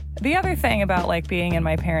The other thing about like being in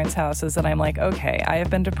my parents' house is that I'm like, okay, I have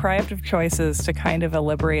been deprived of choices to kind of a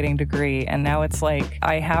liberating degree. And now it's like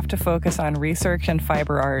I have to focus on research and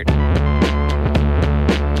fiber art.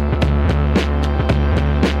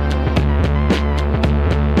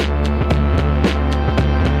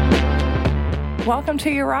 Welcome to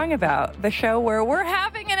You're Wrong About, the show where we're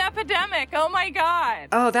having an epidemic. Oh, my God.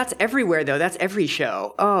 Oh, that's everywhere, though. That's every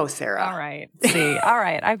show. Oh, Sarah. All right. See, all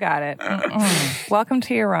right. I've got it. Welcome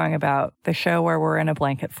to You're Wrong About, the show where we're in a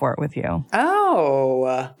blanket fort with you.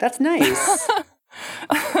 Oh, that's nice.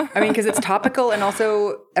 I mean, because it's topical and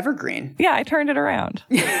also evergreen. Yeah, I turned it around.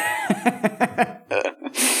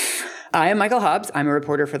 I am Michael Hobbs. I'm a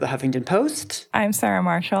reporter for the Huffington Post. I'm Sarah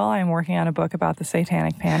Marshall. I'm working on a book about the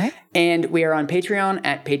Satanic Panic. And we are on Patreon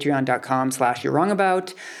at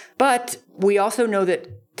patreon.com/you'rewrongabout. But we also know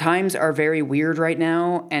that times are very weird right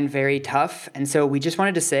now and very tough. And so we just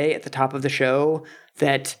wanted to say at the top of the show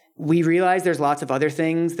that we realize there's lots of other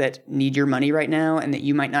things that need your money right now and that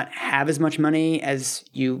you might not have as much money as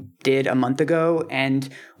you did a month ago. And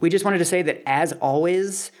we just wanted to say that, as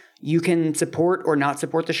always, you can support or not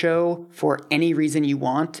support the show for any reason you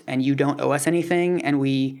want, and you don't owe us anything. And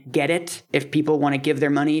we get it if people want to give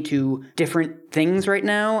their money to different things right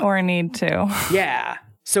now. Or need to. Yeah.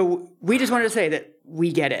 So we just wanted to say that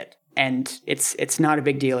we get it. And it's not a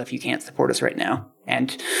big deal if you can't support us right now.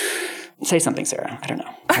 And say something, Sarah. I don't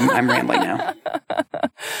know. I'm rambling now.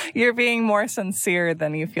 You're being more sincere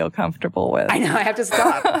than you feel comfortable with. I know. I have to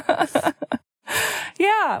stop.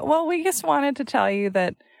 Yeah. Well, we just wanted to tell you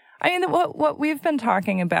that, I mean, what we've been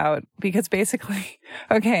talking about, because basically,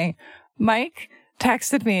 okay, Mike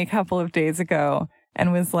texted me a couple of days ago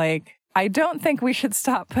and was like, I don't think we should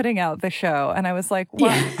stop putting out the show. And I was like,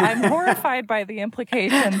 well, yeah. I'm horrified by the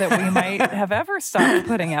implication that we might have ever stopped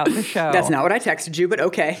putting out the show. That's not what I texted you, but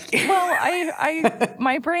okay. Well,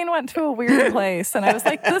 my brain went to a weird place, and I was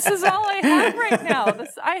like, this is all I have right now.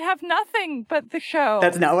 I have nothing but the show.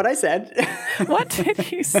 That's not what I said. What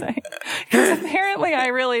did you say? Because apparently I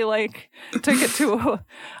really took it to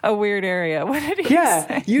a weird area. What did you say?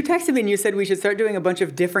 Yeah, you texted me and you said we should start doing a bunch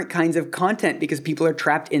of different kinds of content because people are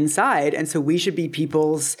trapped inside. And so we should be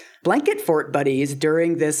people's blanket fort buddies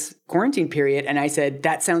during this quarantine period. And I said,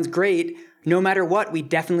 that sounds great. No matter what, we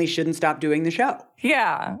definitely shouldn't stop doing the show.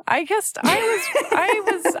 Yeah, I guess I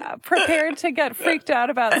was prepared to get freaked out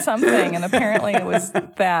about something. And apparently it was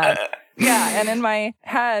that. Yeah. And in my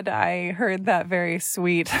head, I heard that very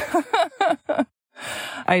sweet.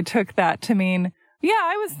 I took that to mean, yeah,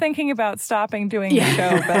 I was thinking about stopping doing the show,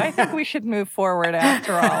 but I think we should move forward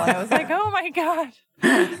after all. And I was like, oh my God.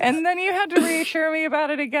 And then you had to reassure me about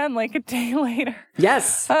it again like a day later.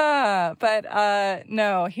 Yes. But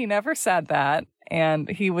no, he never said that. And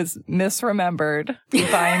he was misremembered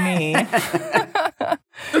by me.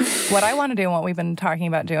 What I want to do and what we've been talking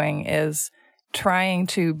about doing is trying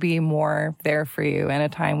to be more there for you in a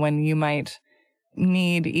time when you might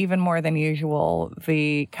need, even more than usual,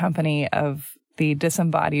 the company of the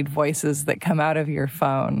disembodied voices that come out of your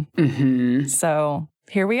phone. Mm-hmm. So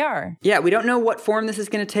here we are. Yeah, we don't know what form this is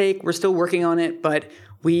going to take. We're still working on it, but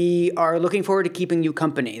we are looking forward to keeping you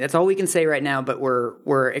company. That's all we can say right now, but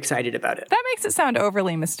we're excited about it. That makes it sound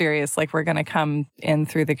overly mysterious, like we're going to come in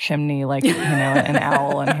through the chimney like, an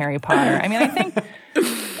owl in Harry Potter. I mean, I think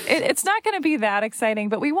it's not going to be that exciting,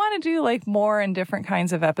 but we want to do more and different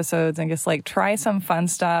kinds of episodes and just try some fun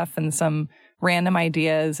stuff and some random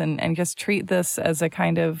ideas and just treat this as a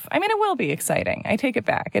kind of, I mean, it will be exciting. I take it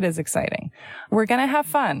back. It is exciting. We're going to have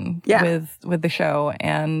fun with the show,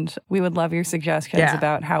 and we would love your suggestions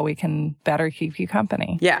about how we can better keep you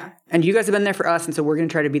company. Yeah. And you guys have been there for us, and so we're going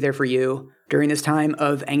to try to be there for you during this time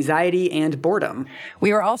of anxiety and boredom.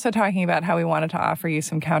 We were also talking about how we wanted to offer you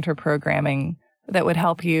some counter-programming that would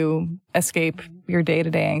help you escape your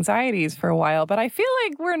day-to-day anxieties for a while, but I feel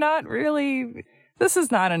like we're not really... This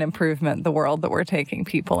is not an improvement, the world that we're taking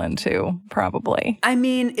people into, probably. I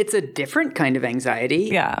mean, it's a different kind of anxiety.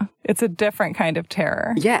 Yeah, it's a different kind of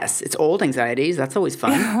terror. Yes, it's old anxieties. That's always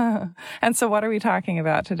fun. Yeah. And so what are we talking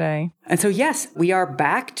about today? And so, yes, we are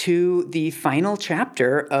back to the final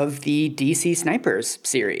chapter of the DC Snipers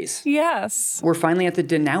series. Yes. We're finally at the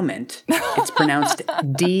denouement. It's pronounced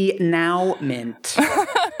denouement.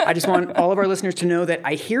 I just want all of our listeners to know that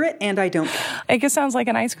I hear it and I don't care. It just sounds like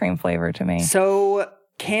an ice cream flavor to me. So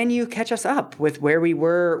can you catch us up with where we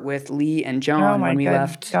were with Lee and John when we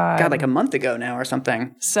left? God, like a month ago now or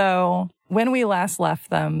something. So when we last left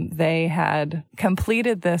them, they had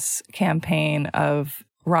completed this campaign of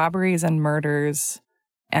robberies and murders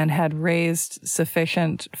and had raised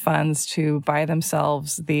sufficient funds to buy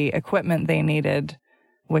themselves the equipment they needed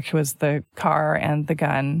which was the car and the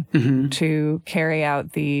gun, to carry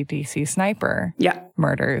out the DC sniper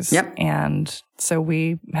murders. Yep. And so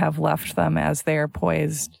we have left them as they're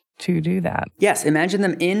poised to do that. Yes, imagine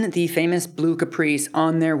them in the famous blue Caprice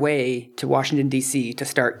on their way to Washington, D.C. to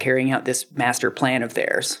start carrying out this master plan of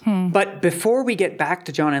theirs. But before we get back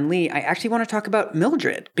to John and Lee, I actually want to talk about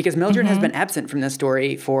Mildred, because Mildred has been absent from this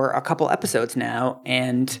story for a couple episodes now.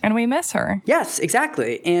 And we miss her. Yes,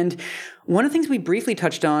 exactly. And one of the things we briefly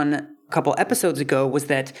touched on a couple episodes ago was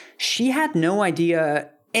that she had no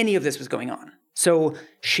idea any of this was going on. So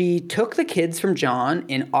she took the kids from John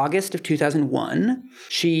in August of 2001.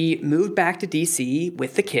 She moved back to DC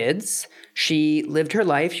with the kids. She lived her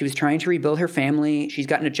life. She was trying to rebuild her family. She's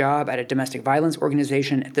gotten a job at a domestic violence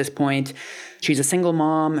organization at this point. She's a single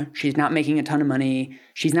mom. She's not making a ton of money.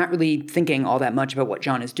 She's not really thinking all that much about what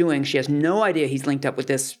John is doing. She has no idea he's linked up with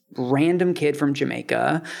this random kid from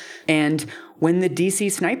Jamaica. And when the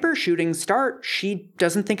DC sniper shootings start, she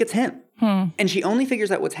doesn't think it's him. And she only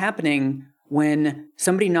figures out what's happening when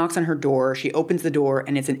somebody knocks on her door. She opens the door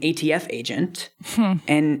and it's an ATF agent.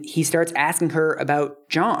 And he starts asking her about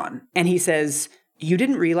John. And he says, you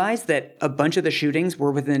didn't realize that a bunch of the shootings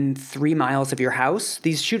were within 3 miles of your house?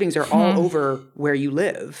 These shootings are all over where you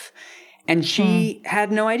live. And she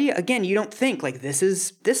had no idea. Again, you don't think like, this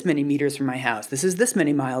is this many meters from my house. This is this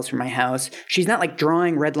many miles from my house. She's not like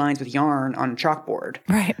drawing red lines with yarn on a chalkboard.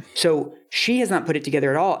 Right. So she has not put it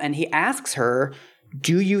together at all. And he asks her,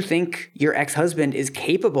 do you think your ex-husband is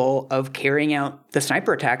capable of carrying out the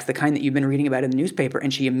sniper attacks, the kind that you've been reading about in the newspaper?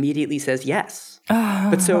 And she immediately says yes.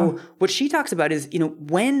 But so what she talks about is,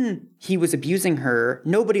 when he was abusing her,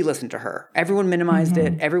 nobody listened to her. Everyone minimized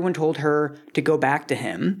it. Everyone told her to go back to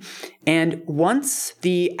him. And once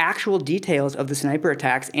the actual details of the sniper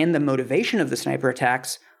attacks and the motivation of the sniper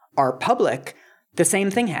attacks are public, the same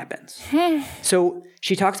thing happens. So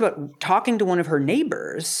she talks about talking to one of her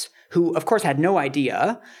neighbors who, of course, had no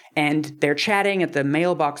idea, and they're chatting at the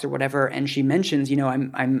mailbox or whatever, and she mentions,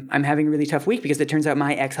 I'm having a really tough week because it turns out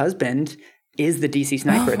my ex-husband is the DC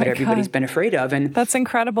sniper that everybody's been afraid of. And that's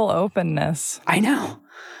incredible openness. I know.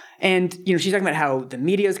 And, she's talking about how the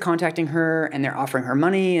media is contacting her and they're offering her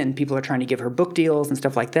money and people are trying to give her book deals and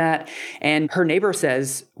stuff like that. And her neighbor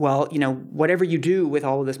says, well, whatever you do with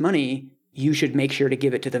all of this money, you should make sure to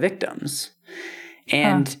give it to the victims.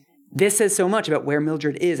 And this says so much about where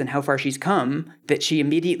Mildred is and how far she's come that she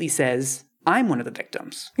immediately says, I'm one of the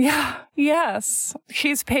victims. Yeah. Yes.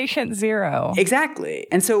 She's patient zero. Exactly.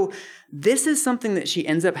 And so this is something that she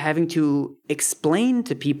ends up having to explain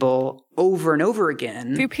to people over and over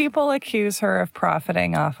again. Do people accuse her of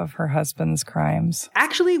profiting off of her husband's crimes?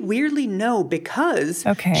 Actually, weirdly, no, because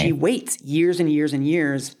she waits years and years and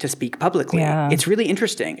years to speak publicly. Yeah. It's really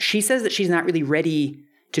interesting. She says that she's not really ready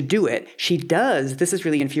to do it. She does. This is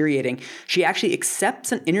really infuriating. She actually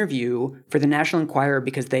accepts an interview for the National Enquirer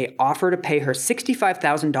because they offer to pay her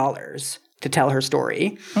 $65,000 to tell her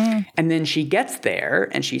story. And then she gets there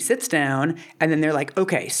and she sits down and then they're like,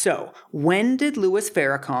 okay, so when did Louis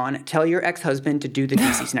Farrakhan tell your ex-husband to do the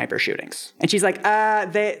DC sniper shootings? And she's like,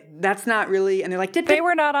 that's not really. And they're like, they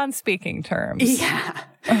were not on speaking terms. Yeah.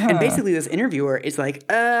 And basically this interviewer is like,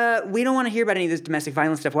 we don't want to hear about any of this domestic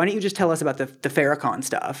violence stuff. Why don't you just tell us about the Farrakhan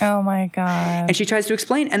stuff? Oh my God. And she tries to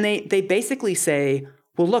explain. And they basically say,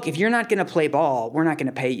 well, look, if you're not going to play ball, we're not going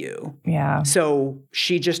to pay you. Yeah. So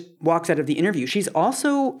she just walks out of the interview. She's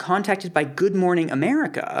also contacted by Good Morning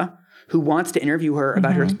America, who wants to interview her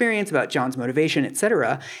about her experience, about John's motivation,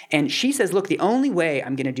 etc. And she says, look, the only way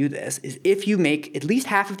I'm going to do this is if you make at least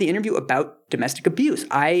half of the interview about domestic abuse.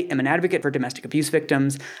 I am an advocate for domestic abuse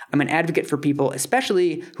victims. I'm an advocate for people,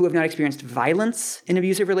 especially who have not experienced violence in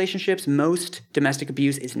abusive relationships. Most domestic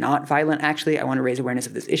abuse is not violent, actually. I want to raise awareness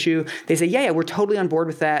of this issue. They say, yeah, we're totally on board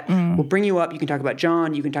with that. We'll bring you up. You can talk about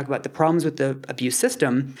John. You can talk about the problems with the abuse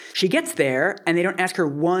system. She gets there, and they don't ask her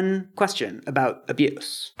one question about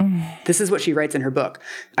abuse. This is what she writes in her book.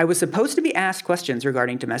 I was supposed to be asked questions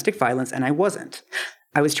regarding domestic violence, and I wasn't.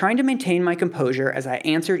 I was trying to maintain my composure as I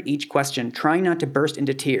answered each question, trying not to burst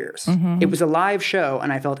into tears. It was a live show,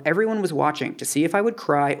 and I felt everyone was watching to see if I would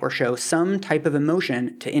cry or show some type of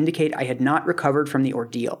emotion to indicate I had not recovered from the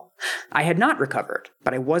ordeal. I had not recovered,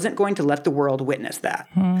 but I wasn't going to let the world witness that.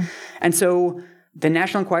 And so the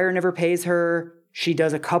National Enquirer never pays her. She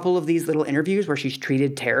does a couple of these little interviews where she's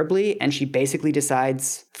treated terribly, and she basically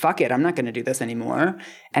decides, fuck it, I'm not going to do this anymore.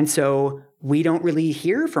 And so we don't really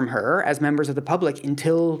hear from her as members of the public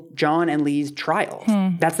until John and Lee's trials.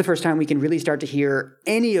 That's the first time we can really start to hear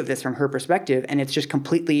any of this from her perspective, and it's just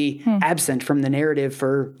completely absent from the narrative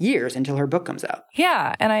for years until her book comes out.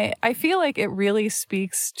 Yeah, and I feel like it really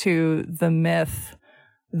speaks to the myth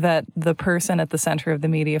that the person at the center of the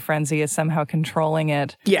media frenzy is somehow controlling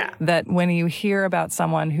it. Yeah. That when you hear about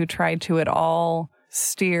someone who tried to at all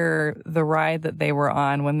steer the ride that they were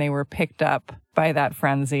on when they were picked up by that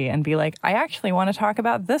frenzy and be like, I actually want to talk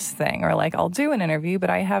about this thing, or like, I'll do an interview, but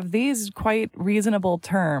I have these quite reasonable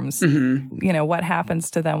terms. You know, what happens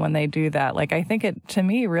to them when they do that? Like, I think it, to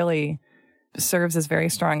me, really serves as very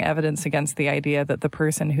strong evidence against the idea that the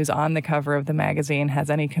person who's on the cover of the magazine has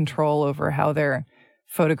any control over how they're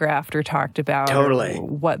photographed or talked about. Totally. Or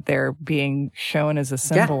what they're being shown as a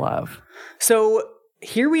symbol of. So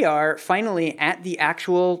here we are, finally, at the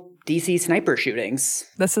actual DC sniper shootings.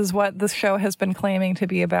 This is what this show has been claiming to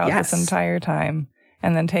be about this entire time.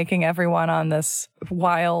 And then taking everyone on this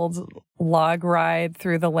wild log ride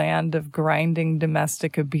through the land of grinding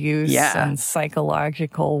domestic abuse and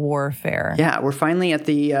psychological warfare. Yeah, we're finally at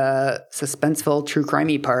the suspenseful, true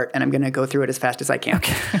crimey part, and I'm going to go through it as fast as I can.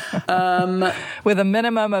 Okay. With a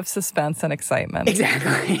minimum of suspense and excitement.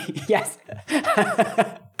 Exactly. Yes.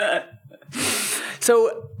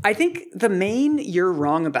 So I think the main you're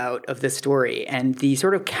wrong about of this story and the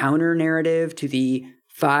sort of counter narrative to the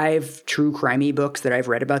 5 true crimey books that I've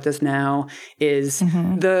read about this now is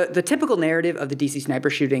the typical narrative of the DC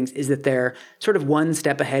sniper shootings is that they're sort of one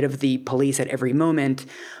step ahead of the police at every moment.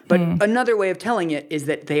 But another way of telling it is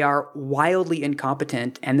that they are wildly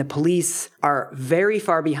incompetent and the police are very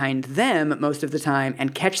far behind them most of the time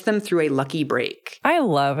and catch them through a lucky break. I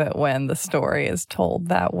love it when the story is told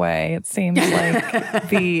that way. It seems like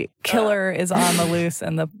the killer is on the loose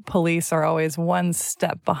and the police are always one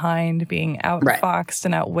step behind, being outfoxed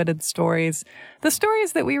and outwitted stories. The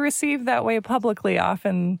stories that we receive that way publicly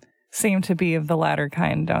often seem to be of the latter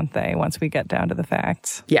kind, don't they, once we get down to the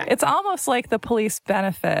facts? Yeah. It's almost like the police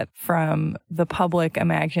benefit from the public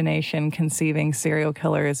imagination conceiving serial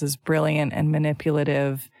killers as brilliant and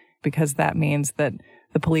manipulative, because that means that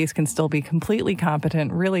the police can still be completely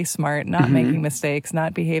competent, really smart, not making mistakes,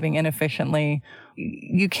 not behaving inefficiently.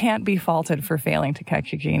 You can't be faulted for failing to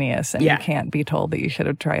catch a genius, and you can't be told that you should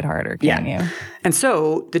have tried harder, can you? And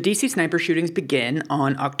so the DC sniper shootings begin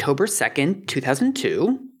on October 2nd,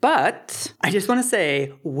 2002. But I just want to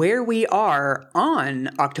say where we are on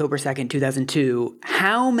October 2nd, 2002,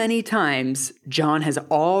 how many times John has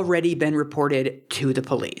already been reported to the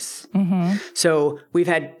police. So we've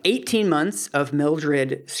had 18 months of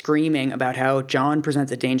Mildred screaming about how John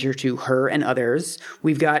presents a danger to her and others.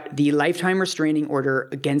 We've got the lifetime restraining order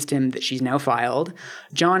against him that she's now filed.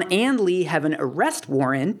 John and Lee have an arrest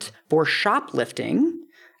warrant for shoplifting.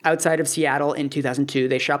 Outside of Seattle in 2002,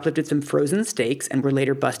 they shoplifted some frozen steaks and were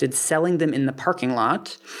later busted selling them in the parking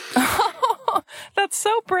lot. That's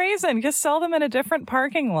so brazen. Just sell them in a different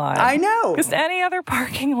parking lot. I know. Just any other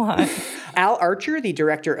parking lot. Al Archer, the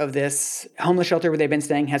director of this homeless shelter where they've been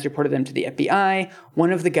staying, has reported them to the FBI.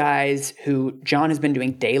 One of the guys who John has been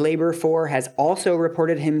doing day labor for has also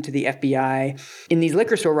reported him to the FBI. In these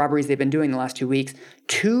liquor store robberies they've been doing the last 2 weeks,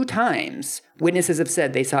 2 times witnesses have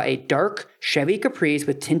said they saw a dark Chevy Caprice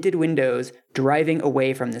with tinted windows driving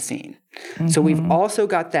away from the scene. So we've also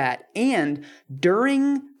got that. And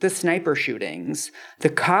during the sniper shootings, the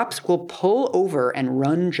cops will pull over and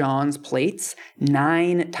run John's plates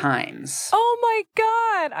 9 times. Oh my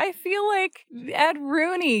God. I feel like Ed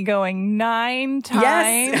Rooney going 9 times.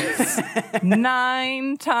 Yes.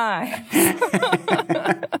 9 times.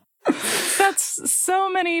 That's so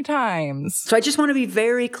many times. So I just want to be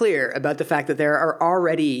very clear about the fact that there are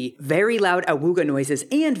already very loud awooga noises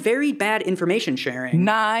and very bad information sharing.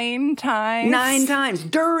 9 times? 9 times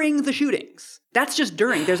during the shootings. That's just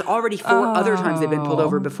during. There's already 4 other times they've been pulled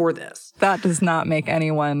over before this. That does not make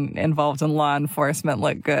anyone involved in law enforcement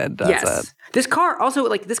look good, does it? This car also,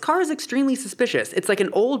 this car is extremely suspicious. It's like an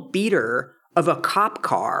old beater of a cop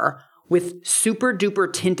car with super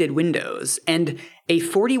duper tinted windows and a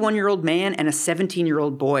 41-year-old man and a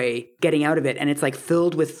 17-year-old boy getting out of it. And it's like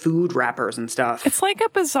filled with food wrappers and stuff. It's like a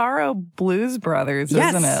bizarro Blues Brothers,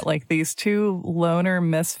 isn't it? Like these 2 loner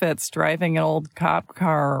misfits driving an old cop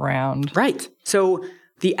car around. Right. So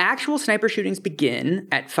the actual sniper shootings begin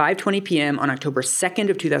at 5:20 p.m. on October 2nd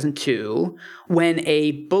of 2002 when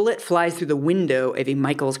a bullet flies through the window of a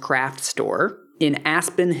Michael's Craft store in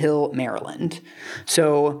Aspen Hill, Maryland.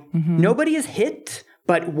 So nobody is hit,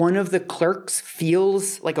 but one of the clerks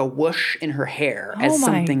feels like a whoosh in her hair as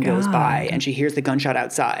something goes by, and she hears the gunshot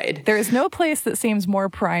outside. There is no place that seems more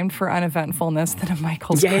primed for uneventfulness than a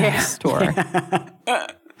Michael's Craft store.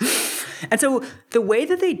 And so the way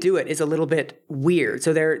that they do it is a little bit weird.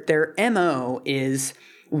 So their MO is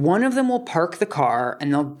one of them will park the car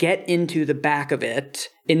and they'll get into the back of it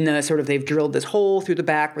in the sort of, they've drilled this hole through the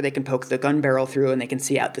back where they can poke the gun barrel through and they can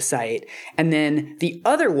see out the site. And then the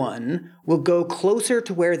other one will go closer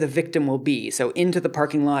to where the victim will be. So into the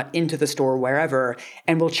parking lot, into the store, wherever,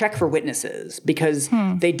 and will check for witnesses because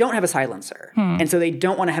they don't have a silencer. And so they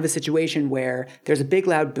don't want to have a situation where there's a big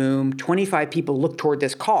loud boom, 25 people look toward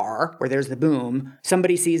this car where there's the boom,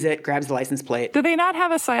 somebody sees it, grabs the license plate. Do they not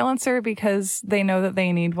have a silencer because they know that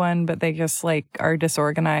they need one, but they just like are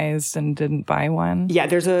disorganized and didn't buy one? Yeah,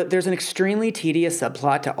 there's an extremely tedious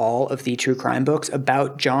subplot to all of the true crime books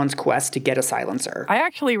about John's quest to get a silencer. I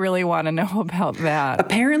actually really want to know about that.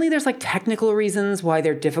 Apparently there's like technical reasons why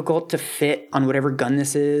they're difficult to fit on whatever gun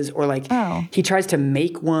this is, or like he tries to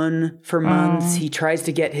make one for months. He tries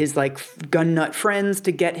to get his like gun nut friends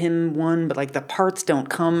to get him one, but like the parts don't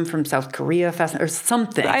come from South Korea fast or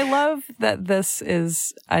something. I love that this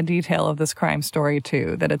is a detail of this crime story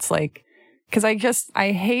too, that it's like, because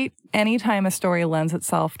I hate anytime a story lends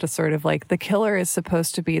itself to sort of like the killer is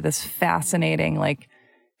supposed to be this fascinating, like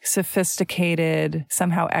sophisticated,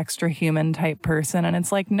 somehow extra human type person. And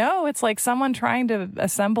it's like, no, it's like someone trying to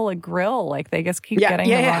assemble a grill. Like they just keep getting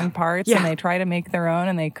the wrong parts and they try to make their own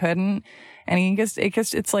and they couldn't. And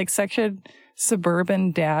it's like such a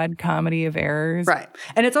suburban dad comedy of errors. Right.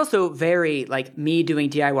 And it's also very like me doing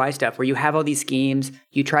DIY stuff where you have all these schemes,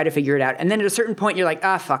 you try to figure it out. And then at a certain point, you're like,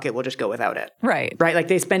 fuck it, we'll just go without it. Right. Right. Like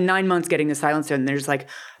they spend 9 months getting the silencer and they're just like,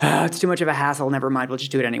 it's too much of a hassle. Never mind. We'll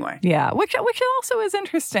just do it anyway. Yeah. Which also is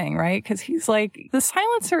interesting, right? Because he's like, the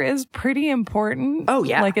silencer is pretty important. Oh,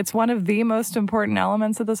 yeah. Like it's one of the most important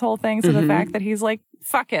elements of this whole thing. So the fact that he's like,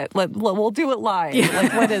 fuck it, we'll do it live. Yeah.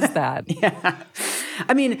 Like, what is that? Yeah.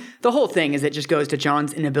 I mean, the whole thing is it just goes to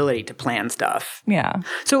John's inability to plan stuff. Yeah.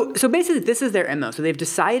 So basically, this is their MO. So they've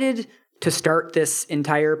decided to start this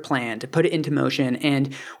entire plan, to put it into motion.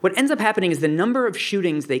 And what ends up happening is the number of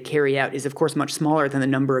shootings they carry out is, of course, much smaller than the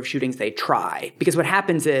number of shootings they try. Because what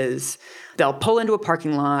happens is they'll pull into a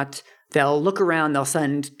parking lot, they'll look around, they'll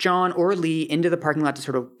send John or Lee into the parking lot to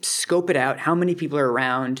sort of scope it out, how many people are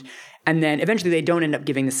around. And then eventually they don't end up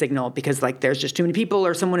giving the signal because like there's just too many people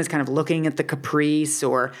or someone is kind of looking at the Caprice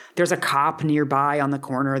or there's a cop nearby on the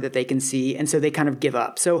corner that they can see. And so they kind of give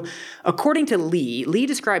up. So according to Lee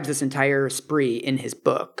describes this entire spree in his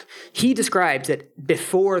book. He describes that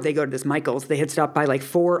before they go to this Michael's, they had stopped by like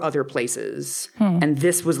 4 other places. And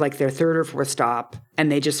this was like their 3rd or 4th stop.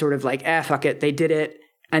 And they just sort of like, fuck it. They did it.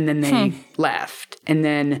 And then they left. And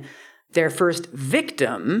then their first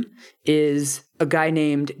victim is a guy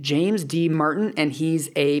named James D. Martin, and he's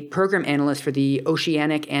a program analyst for the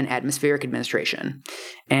Oceanic and Atmospheric Administration.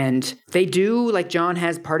 And they do, like John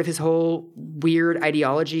has part of his whole weird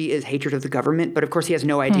ideology is hatred of the government, but of course he has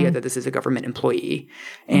no idea that this is a government employee.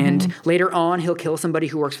 And later on, he'll kill somebody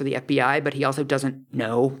who works for the FBI, but he also doesn't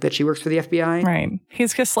know that she works for the FBI. Right.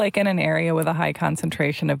 He's just like in an area with a high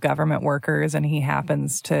concentration of government workers, and he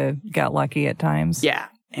happens to get lucky at times. Yeah.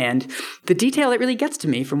 And the detail that really gets to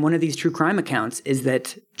me from one of these true crime accounts is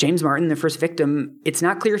that James Martin, the first victim, it's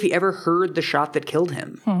not clear if he ever heard the shot that killed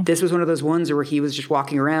him. This was one of those ones where he was just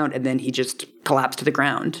walking around and then he just collapsed to the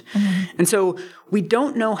ground. And so we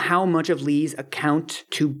don't know how much of Lee's account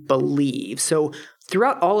to believe. So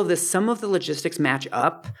throughout all of this, some of the logistics match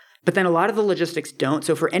up, but then a lot of the logistics don't.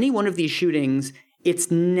 So for any one of these shootings,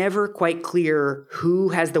 it's never quite clear who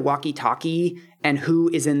has the walkie-talkie and who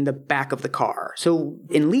is in the back of the car. So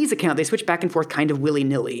in Lee's account, they switch back and forth kind of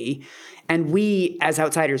willy-nilly. And we, as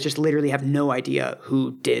outsiders, just literally have no idea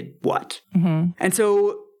who did what. And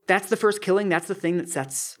so that's the first killing. That's the thing that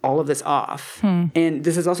sets all of this off. And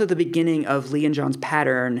this is also the beginning of Lee and John's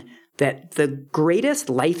pattern that the greatest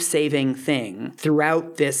life-saving thing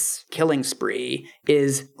throughout this killing spree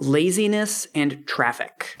is laziness and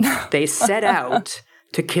traffic. They set out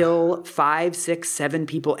to kill 5, 6, 7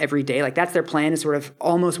 people every day. Like that's their plan is sort of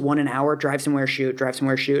almost 1 an hour, drive somewhere, shoot.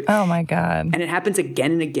 Oh my God. And it happens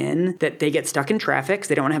again and again that they get stuck in traffic. So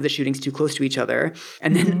they don't want to have the shootings too close to each other.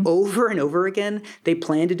 And then over and over again, they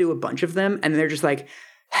plan to do a bunch of them. And they're just like,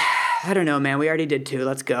 I don't know, man, we already did 2.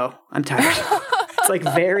 Let's go. I'm tired.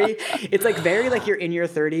 It's like very like you're in your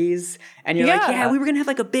 30s and you're like, yeah, we were going to have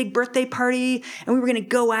like a big birthday party and we were going to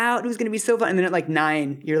go out. It was going to be so fun. And then at like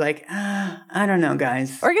 9, you're like, I don't know,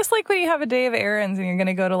 guys. Or I guess like when you have a day of errands and you're going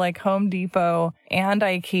to go to like Home Depot and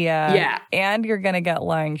IKEA. Yeah. And you're going to get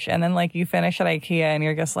lunch. And then like you finish at IKEA and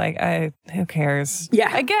you're just like, who cares?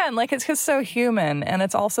 Yeah. Again, like it's just so human and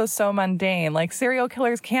it's also so mundane. Like serial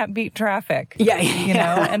killers can't beat traffic. Yeah. You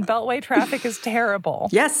know, and Beltway traffic is terrible.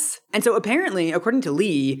 Yes. And so apparently, according to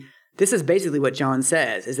Lee, this is basically what John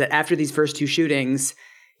says, is that after these first 2 shootings,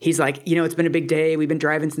 He's like, it's been a big day. We've been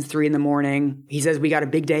driving since 3 a.m. He says, we got a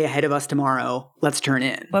big day ahead of us tomorrow. Let's turn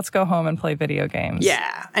in. Let's go home and play video games.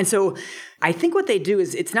 Yeah. And so I think what they do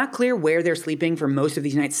is it's not clear where they're sleeping for most of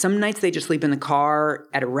these nights. Some nights they just sleep in the car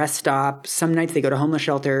at a rest stop. Some nights they go to homeless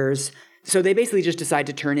shelters. So they basically just decide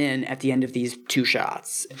to turn in at the end of these 2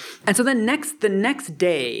 shots. And so then the next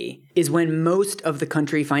day is when most of the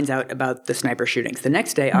country finds out about the sniper shootings. The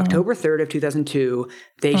next day, October 3rd of 2002,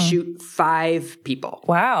 they shoot 5 people.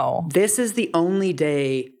 Wow. This is the only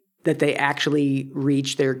day that they actually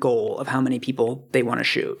reach their goal of how many people they want to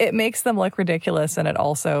shoot. It makes them look ridiculous, and it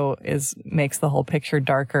also makes the whole picture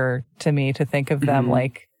darker to me to think of them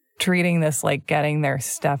like treating this like getting their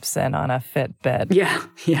steps in on a Fitbit.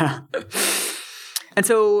 Yeah. And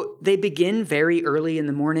so they begin very early in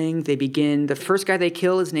the morning. The first guy they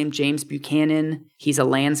kill is named James Buchanan. He's a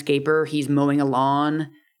landscaper. He's mowing a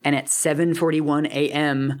lawn. And at 7:41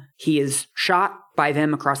 a.m., he is shot by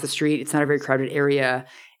them across the street. It's not a very crowded area.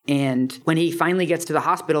 And when he finally gets to the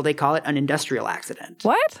hospital, they call it an industrial accident.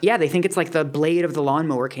 What? Yeah, they think it's like the blade of the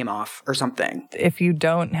lawnmower came off or something. If you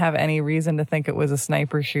don't have any reason to think it was a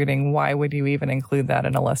sniper shooting, why would you even include that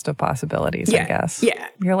in a list of possibilities, I guess? Yeah.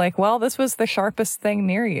 You're like, well, this was the sharpest thing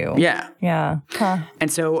near you. Yeah. Yeah. Huh.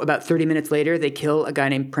 And so about 30 minutes later, they kill a guy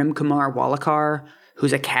named Prem Kumar Walekar,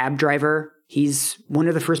 who's a cab driver. He's one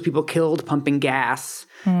of the first people killed pumping gas.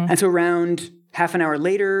 And so around half an hour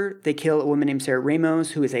later, they kill a woman named Sarah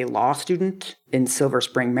Ramos, who is a law student in Silver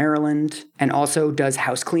Spring, Maryland, and also does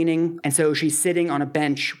house cleaning. And so she's sitting on a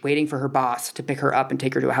bench waiting for her boss to pick her up and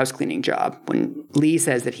take her to a house cleaning job when Lee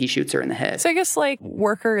says that he shoots her in the head. So I guess like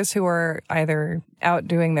workers who are either out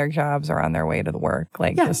doing their jobs or on their way to the work,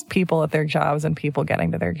 just people at their jobs and people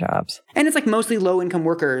getting to their jobs. And it's like mostly low-income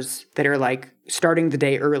workers that are like starting the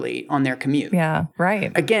day early on their commute. Yeah,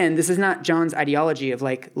 right. Again, this is not John's ideology of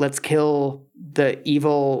like, let's kill the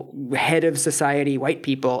evil head of society, white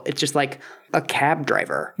people. It's just like a cab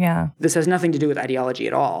driver. Yeah. This has nothing to do with ideology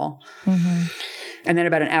at all. And then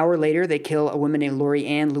about an hour later, they kill a woman named Lori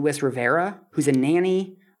Ann Lewis Rivera, who's a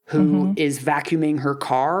nanny who is vacuuming her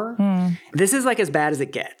car. This is like as bad as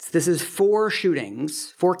it gets. This is 4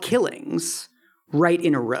 killings right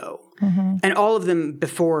in a row. And all of them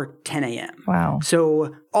before 10 a.m. Wow.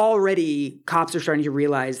 So already cops are starting to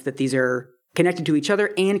realize that these are connected to each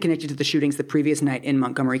other and connected to the shootings the previous night in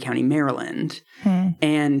Montgomery County, Maryland.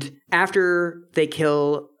 And after they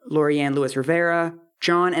kill Lori Ann Lewis Rivera,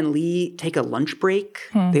 John and Lee take a lunch break.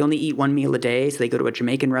 They only eat 1 meal a day, so they go to a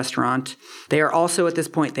Jamaican restaurant. They are also, at this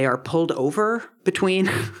point, they are pulled over between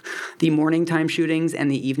the morning time shootings and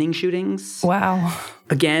the evening shootings. Wow.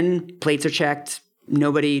 Again, plates are checked.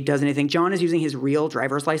 Nobody does anything. John is using his real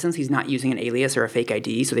driver's license. He's not using an alias or a fake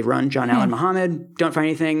ID. So they run John Allen Muhammad, don't find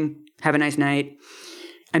anything, have a nice night.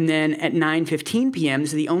 And then at 9:15 p.m.,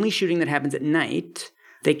 this is the only shooting that happens at night,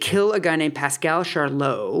 they kill a guy named Pascal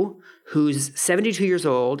Charlot, who's 72 years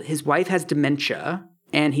old. His wife has dementia,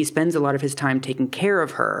 and he spends a lot of his time taking care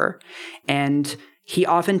of her. And he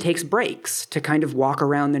often takes breaks to kind of walk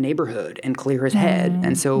around the neighborhood and clear his head.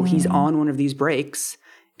 And so he's on one of these breaks,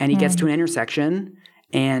 and he gets to an intersection,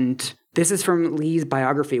 and this is from Lee's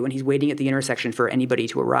biography when he's waiting at the intersection for anybody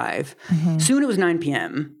to arrive. Soon it was 9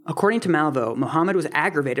 p.m. According to Malvo, Muhammad was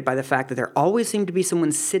aggravated by the fact that there always seemed to be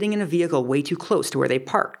someone sitting in a vehicle way too close to where they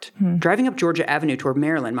parked. Driving up Georgia Avenue toward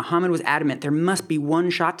Maryland, Muhammad was adamant there must be one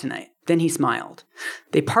shot tonight. Then he smiled.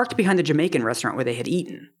 They parked behind the Jamaican restaurant where they had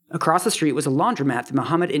eaten. Across the street was a laundromat that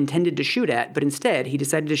Muhammad intended to shoot at, but instead he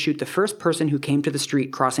decided to shoot the first person who came to the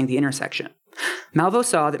street crossing the intersection. Malvo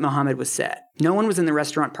saw that Muhammad was set. No one was in the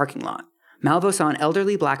restaurant parking lot. Malvo saw an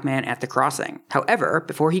elderly black man at the crossing. However,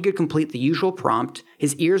 before he could complete the usual prompt,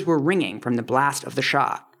 his ears were ringing from the blast of the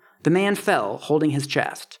shot. The man fell, holding his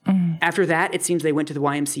chest. After that, it seems they went to the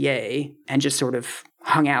YMCA and just sort of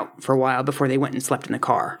hung out for a while before they went and slept in the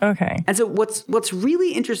car. Okay. And so what's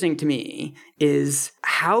really interesting to me is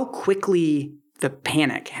how quickly the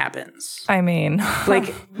panic happens. I mean,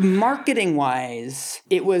 like marketing wise,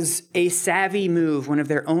 it was a savvy move, one of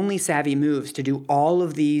their only savvy moves to do all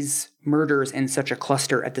of these murders in such a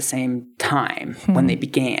cluster at the same time when they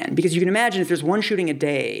began. Because you can imagine if there's one shooting a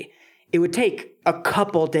day, it would take a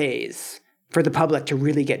couple days for the public to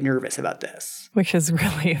really get nervous about this. Which is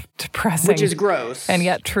really depressing. Which is gross. And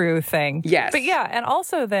yet true thing. Yes. But yeah, and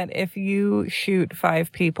also that if you shoot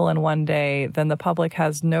 5 people in one day, then the public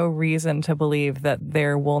has no reason to believe that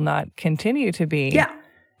there will not continue to be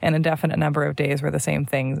an indefinite number of days where the same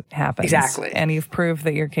thing happens. Exactly. And you've proved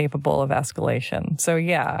that you're capable of escalation. So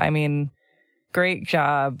yeah, I mean, great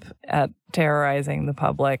job at terrorizing the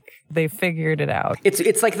public. They figured it out.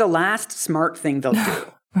 It's like the last smart thing they'll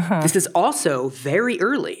do. This is also very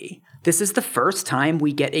early. This is the first time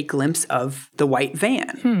we get a glimpse of the white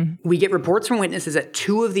van. We get reports from witnesses at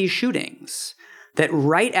 2 of these shootings that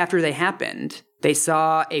right after they happened, they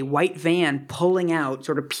saw a white van pulling out,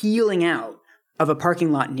 sort of peeling out of a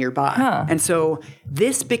parking lot nearby. And so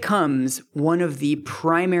this becomes one of the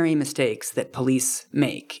primary mistakes that police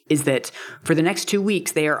make, is that for the next 2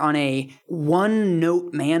 weeks, they are on a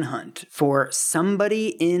one-note manhunt for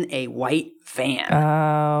somebody in a white van.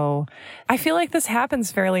 Oh, I feel like this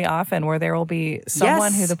happens fairly often where there will be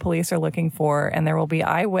someone who the police are looking for, and there will be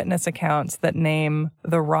eyewitness accounts that name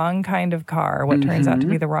the wrong kind of car, what turns out to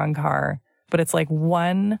be the wrong car. But it's like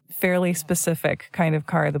one fairly specific kind of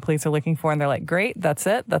car the police are looking for. And they're like, great, that's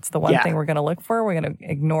it. That's the one thing we're going to look for. We're going to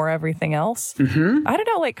ignore everything else. I don't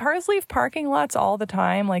know, like cars leave parking lots all the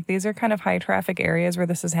time. Like these are kind of high traffic areas where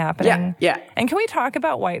this is happening. And can we talk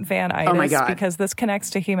about white van-itis? Oh my God. Because this connects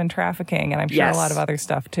to human trafficking and I'm sure a lot of other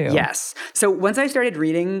stuff too. Yes. So once I started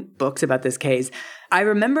reading books about this case, I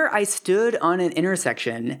remember I stood on an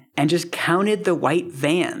intersection and just counted the white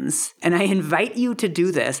vans. And I invite you to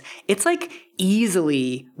do this. It's like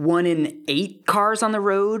easily 1 in 8 cars on the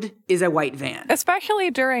road is a white van. Especially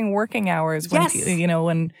during working hours when,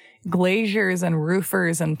 when glaziers and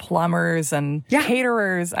roofers and plumbers and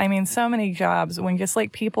caterers, I mean, so many jobs when just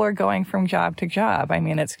like people are going from job to job. I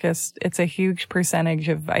mean, it's a huge percentage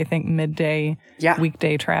of, I think, midday,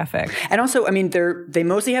 weekday traffic. And also, I mean, they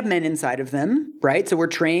mostly have men inside of them, right? So we're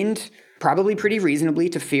trained probably pretty reasonably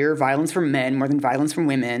to fear violence from men more than violence from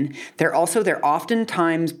women. They're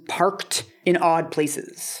oftentimes parked in odd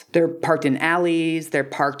places. They're parked in alleys. They're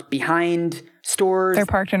parked behind stores. They're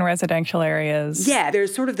parked in residential areas. Yeah,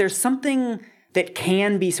 there's something that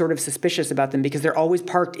can be sort of suspicious about them because they're always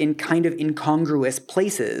parked in kind of incongruous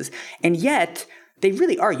places. And yet, they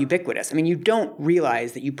really are ubiquitous. I mean, you don't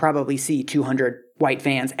realize that you probably see 200 white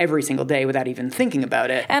vans every single day without even thinking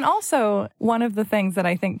about it. And also, one of the things that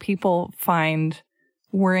I think people find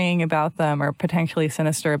worrying about them or potentially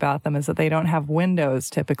sinister about them is that they don't have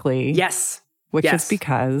windows typically. Yes. Which is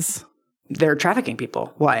because they're trafficking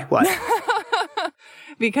people. Why? What?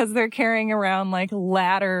 Because they're carrying around like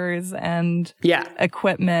ladders and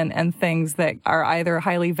equipment and things that are either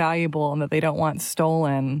highly valuable and that they don't want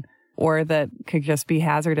stolen, or that could just be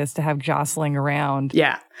hazardous to have jostling around.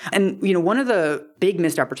 Yeah. And, one of the big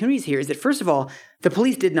missed opportunities here is that, first of all, the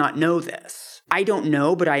police did not know this. I don't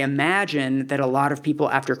know, but I imagine that a lot of people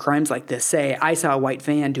after crimes like this say, I saw a white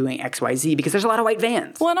van doing XYZ, because there's a lot of white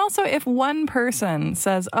vans. Well, and also if one person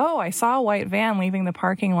says, oh, I saw a white van leaving the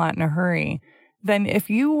parking lot in a hurry, then if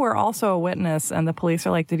you were also a witness and the police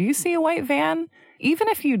are like, did you see a white van? Even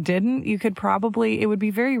if you didn't, you could probably, it would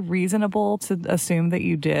be very reasonable to assume that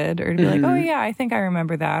you did, or to be like, oh yeah, I think I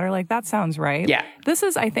remember that, or like, that sounds right. Yeah. This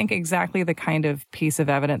is, I think, exactly the kind of piece of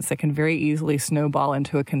evidence that can very easily snowball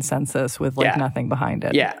into a consensus with like nothing behind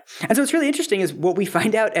it. Yeah. And so what's really interesting is what we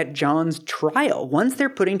find out at John's trial. Once they're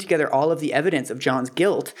putting together all of the evidence of John's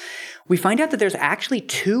guilt, we find out that there's actually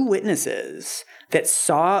 2 witnesses that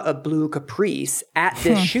saw a blue Caprice at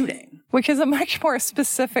this shooting. Which is a much more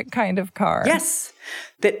specific kind of car. Yes.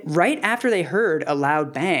 That right after they heard a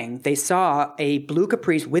loud bang, they saw a blue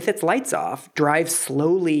Caprice with its lights off drive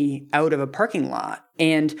slowly out of a parking lot.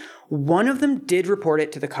 And one of them did report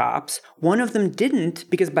it to the cops. One of them didn't,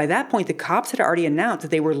 because by that point, the cops had already announced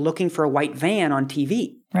that they were looking for a white van on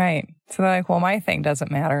TV. Right. So they're like, well, my thing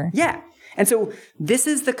doesn't matter. Yeah. And so this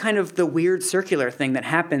is the kind of the weird circular thing that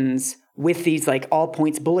happens with these like all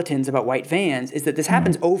points bulletins about white vans, is that this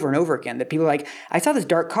happens over and over again, that people are like, I saw this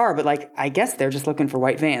dark car, but like, I guess they're just looking for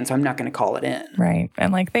white vans, so I'm not going to call it in. Right.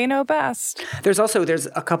 And like, they know best. There's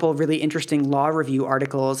a couple of really interesting law review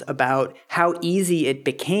articles about how easy it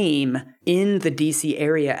became in the DC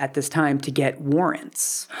area at this time to get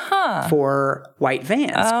warrants for white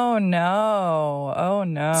vans. Oh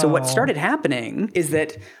no. So what started happening is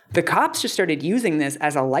that the cops just started using this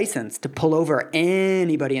as a license to pull over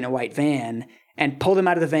anybody in a white van and pull them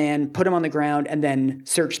out of the van, put them on the ground, and then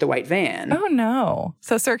search the white van. Oh, no.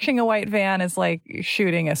 So searching a white van is like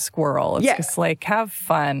shooting a squirrel. It's just like, have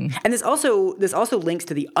fun. And this also links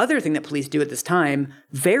to the other thing that police do at this time.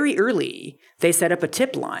 Very early, they set up a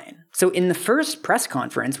tip line. So in the first press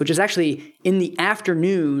conference, which is actually in the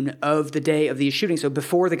afternoon of the day of these shootings, so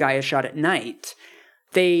before the guy is shot at night,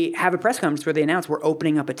 they have a press conference where they announce we're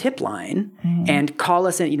opening up a tip line and call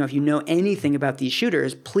us in. If you know anything about these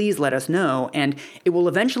shooters, please let us know. And it will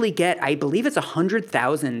eventually get, I believe it's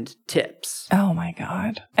 100,000 tips. Oh my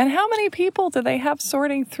God. And how many people do they have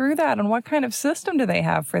sorting through that? And what kind of system do they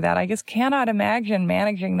have for that? I just cannot imagine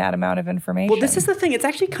managing that amount of information. Well, this is the thing. It's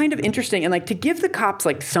actually kind of interesting. And like to give the cops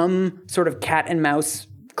like some sort of cat and mouse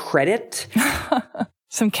credit.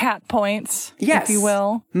 Some cat points, yes. if you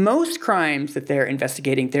will. Most crimes that they're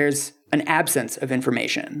investigating, there's an absence of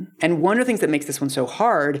information. And one of the things that makes this one so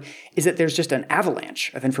hard is that there's just an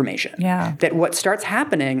avalanche of information. Yeah. That what starts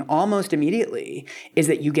happening almost immediately is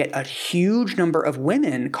that you get a huge number of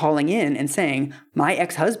women calling in and saying, my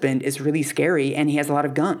ex-husband is really scary and he has a lot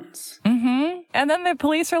of guns. Mm-hmm. And then the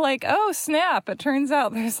police are like, oh, snap. It turns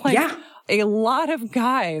out there's like a lot of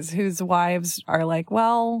guys whose wives are like,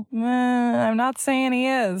 well, I'm not saying he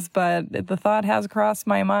is, but the thought has crossed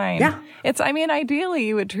my mind. Yeah. Ideally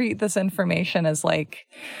you would treat this information as like,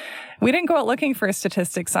 we didn't go out looking for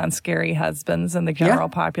statistics on scary husbands in the general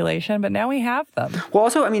population, but now we have them. Well,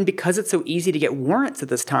 also, because it's so easy to get warrants at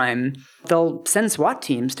this time, they'll send SWAT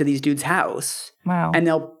teams to these dudes' house. Wow. And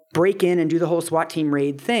they'll break in and do the whole SWAT team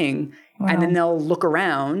raid thing. Wow. And then they'll look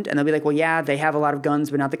around and they'll be like, well, yeah, they have a lot of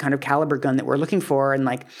guns, but not the kind of caliber gun that we're looking for. And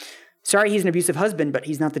like, sorry, he's an abusive husband, but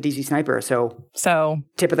he's not the DC sniper. So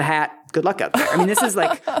tip of the hat, good luck out there. This is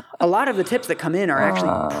like a lot of the tips that come in are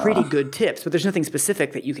actually pretty good tips, but there's nothing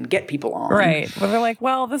specific that you can get people on. Right. But they're like,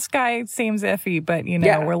 well, this guy seems iffy, but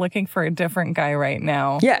we're looking for a different guy right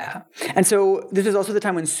now. Yeah. And so this is also the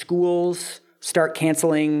time when schools start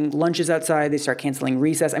canceling lunches outside. They start canceling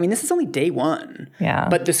recess. This is only day one. Yeah.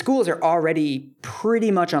 But the schools are already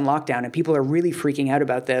pretty much on lockdown and people are really freaking out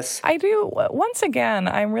about this. Once again,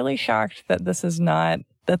 I'm really shocked that this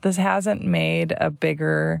hasn't made a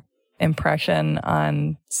bigger impression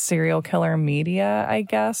on serial killer media, I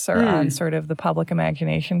guess, or on sort of the public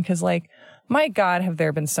imagination. Because my God, have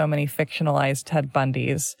there been so many fictionalized Ted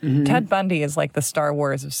Bundys. Mm-hmm. Ted Bundy is like the Star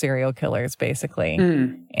Wars of serial killers, basically.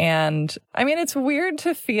 And it's weird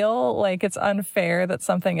to feel like it's unfair that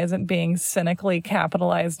something isn't being cynically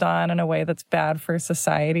capitalized on in a way that's bad for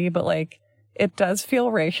society, but it does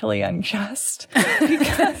feel racially unjust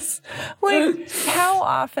because how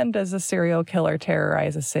often does a serial killer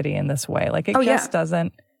terrorize a city in this way? It just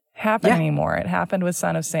doesn't happen anymore. It happened with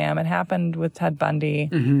Son of Sam. It happened with Ted Bundy.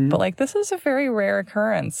 Mm-hmm. But this is a very rare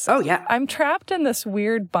occurrence. Oh, yeah. I'm trapped in this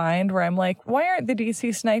weird bind where I'm like, why aren't the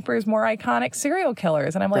DC snipers more iconic serial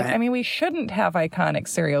killers? And I'm like, we shouldn't have iconic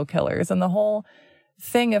serial killers. And the whole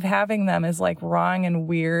thing of having them is wrong and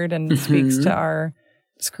weird and speaks to our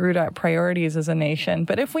screwed up priorities as a nation.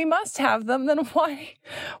 But if we must have them, then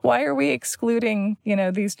why are we excluding,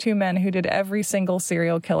 these two men who did every single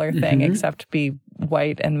serial killer thing except be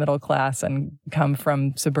white and middle class and come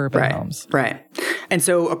from suburban homes? Right. And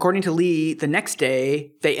so according to Lee, the next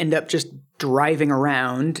day they end up just driving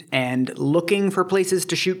around and looking for places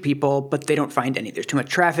to shoot people, but they don't find any. There's too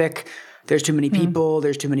much traffic. There's too many people.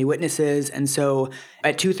 There's too many witnesses. And so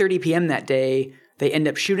at 2:30 p.m. that day, they end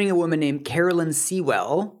up shooting a woman named Carolyn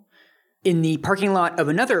Sewell in the parking lot of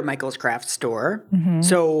another Michael's Craft store. Mm-hmm.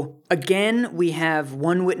 So again, we have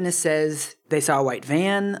one witness says they saw a white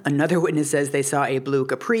van. Another witness says they saw a blue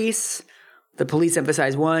Caprice. The police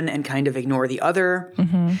emphasize one and kind of ignore the other.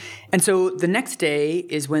 Mm-hmm. And so the next day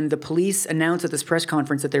is when the police announce at this press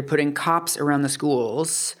conference that they're putting cops around the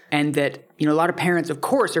schools and that, a lot of parents, of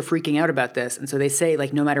course, are freaking out about this. And so they say,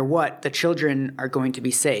 no matter what, the children are going to be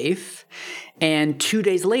safe. And 2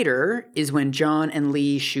 days later is when John and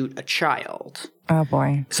Lee shoot a child. Oh,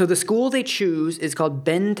 boy. So the school they choose is called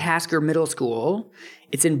Ben Tasker Middle School.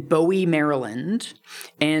 It's in Bowie, Maryland.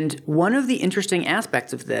 And one of the interesting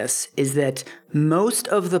aspects of this is that most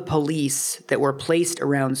of the police that were placed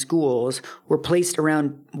around schools were placed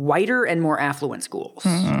around whiter and more affluent schools.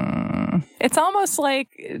 It's almost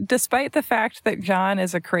like, despite the fact that John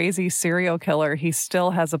is a crazy serial killer, he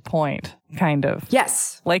still has a point, kind of.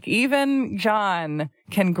 Yes. Even John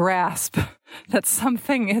can grasp that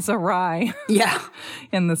something is awry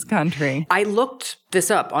in this country. I looked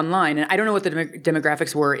this up online, and I don't know what the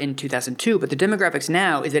demographics were in 2002, but the demographics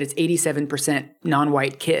now is that it's 87%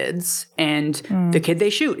 non-white kids, and the kid they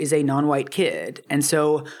shoot is a non-white kid. And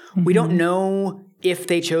so we don't know if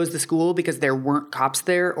they chose the school because there weren't cops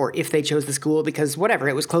there, or if they chose the school because whatever,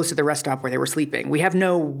 it was close to the rest stop where they were sleeping. We have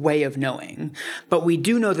no way of knowing, but we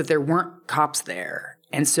do know that there weren't cops there.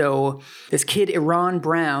 And so this kid, Iran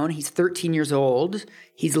Brown, he's 13 years old.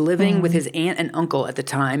 He's living with his aunt and uncle at the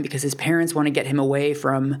time because his parents want to get him away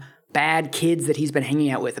from bad kids that he's been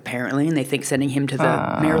hanging out with, apparently. And they think sending him to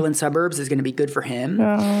the Maryland suburbs is going to be good for him.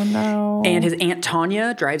 Oh, no. And his Aunt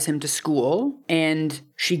Tanya drives him to school. And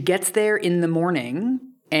she gets there in the morning.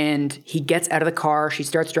 And he gets out of the car. She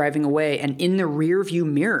starts driving away. And in the rear view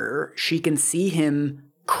mirror, she can see him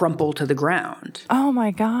crumple to the ground. Oh,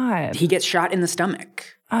 my God. He gets shot in the stomach.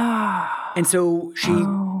 And so she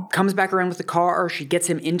comes back around with the car. She gets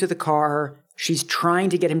him into the car. She's trying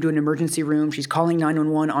to get him to an emergency room. She's calling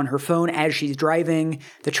 911 on her phone as she's driving.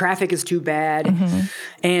 The traffic is too bad.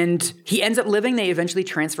 And he ends up living. They eventually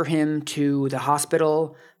transfer him to the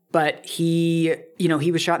hospital. But he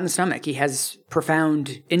was shot in the stomach. He has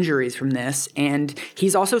profound injuries from this. And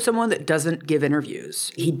he's also someone that doesn't give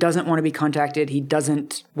interviews. He doesn't want to be contacted. He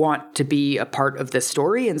doesn't want to be a part of this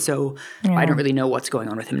story. And so I don't really know what's going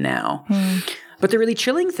on with him now. But the really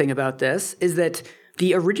chilling thing about this is that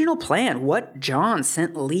the original plan, what John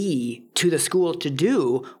sent Lee to the school to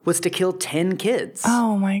do, was to kill 10 kids.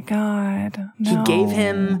 Oh, my God. No. He gave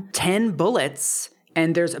him 10 bullets,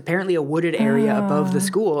 and there's apparently a wooded area above the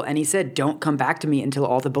school, and he said, don't come back to me until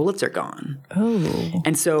all the bullets are gone. Oh.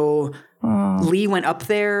 And so Lee went up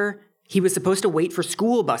there. He was supposed to wait for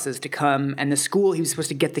school buses to come, and he was supposed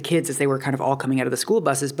to get the kids as they were kind of all coming out of the school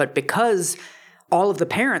buses. But because all of the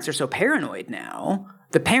parents are so paranoid now,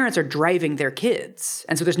 the parents are driving their kids.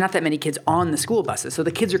 And so there's not that many kids on the school buses. So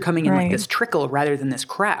the kids are coming in like this trickle rather than this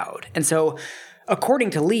crowd. And so according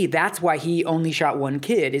to Lee, that's why he only shot one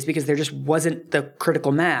kid, is because there just wasn't the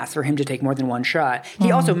critical mass for him to take more than one shot.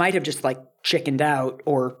 He also might have just like chickened out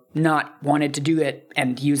or not wanted to do it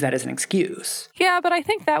and use that as an excuse. Yeah, but I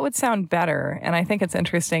think that would sound better. And I think it's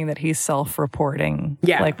interesting that he's self-reporting,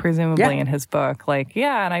 like presumably in his book. Like,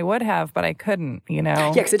 and I would have, but I couldn't,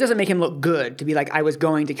 Yeah, because it doesn't make him look good to be like, I was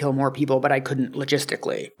going to kill more people, but I couldn't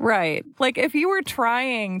logistically. Right. Like, if you were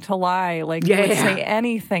trying to lie, like, you would say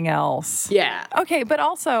anything else. Yeah. Okay, but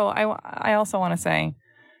also, I also want to say,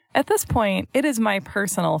 at this point, it is my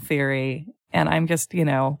personal theory, and I'm just,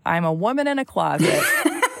 I'm a woman in a closet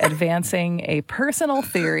advancing a personal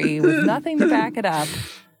theory with nothing to back it up.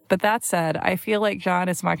 But that said, I feel like John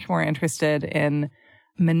is much more interested in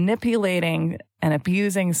manipulating and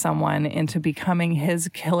abusing someone into becoming his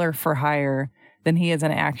killer for hire than he is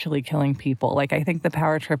in actually killing people. Like, I think the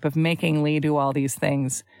power trip of making Lee do all these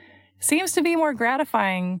things seems to be more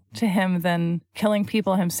gratifying to him than killing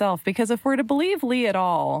people himself. Because if we're to believe Lee at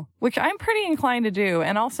all, which I'm pretty inclined to do,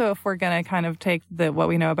 and also if we're going to kind of take what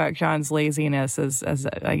we know about John's laziness as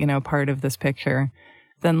part of this picture,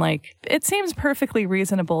 then like it seems perfectly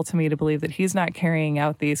reasonable to me to believe that he's not carrying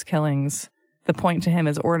out these killings. The point to him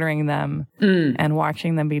is ordering them and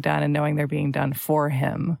watching them be done and knowing they're being done for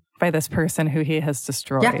him by this person who he has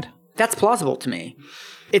destroyed. Yeah, that's plausible to me.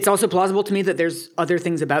 It's also plausible to me that there's other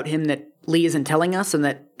things about him that Lee isn't telling us and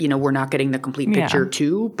that, we're not getting the complete picture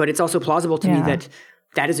too. But it's also plausible to me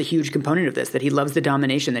that is a huge component of this, that he loves the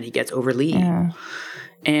domination that he gets over Lee. Yeah.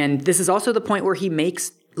 And this is also the point where he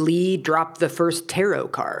makes Lee drop the first tarot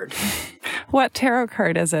card. What tarot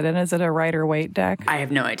card is it? And is it a Rider-Waite deck? I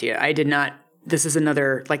have no idea. I did not. This is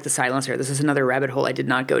another, like the Silencer, this is another rabbit hole I did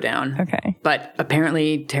not go down. Okay. But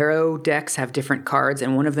apparently tarot decks have different cards,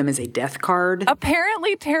 and one of them is a death card.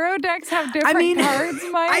 Apparently tarot decks have different cards,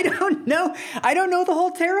 Mike? I don't know. I don't know the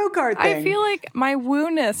whole tarot card thing. I feel like my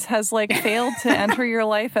woo-ness has failed to enter your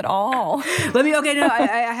life at all.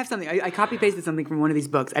 I have something. I copy-pasted something from one of these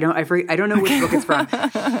books. I don't know which book it's from.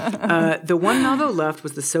 The one novel left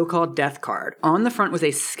was the so-called death card. On the front was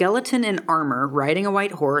a skeleton in armor riding a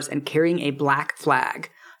white horse and carrying a black flag.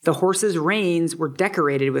 The horse's reins were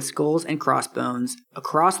decorated with skulls and crossbones.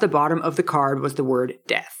 Across the bottom of the card was the word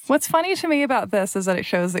death. What's funny to me about this is that it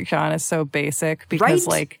shows that John is so basic because,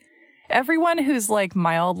 everyone who's,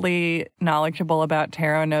 mildly knowledgeable about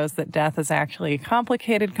tarot knows that death is actually a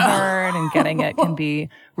complicated card and getting it can be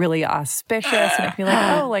really auspicious. And it can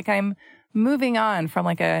be I'm moving on from,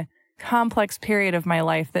 a complex period of my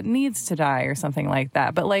life that needs to die or something like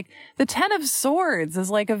that. But the 10 of Swords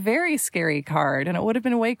is a very scary card, and it would have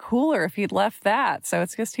been way cooler if he'd left that. So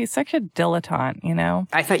it's just, he's such a dilettante,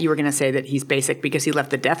 I thought you were going to say that he's basic because he left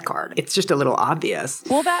the death card. It's just a little obvious.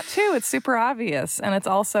 Well, that too. It's super obvious. And it's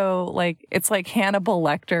also it's like Hannibal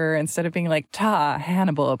Lecter, instead of being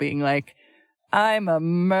Hannibal being I'm a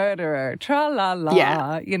murderer, tra-la-la.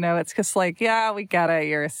 Yeah. It's just we get it,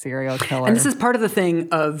 you're a serial killer. And this is part of the thing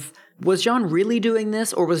of, was John really doing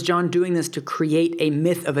this, or was John doing this to create a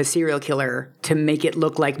myth of a serial killer to make it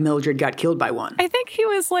look like Mildred got killed by one? I think he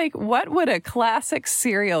was what would a classic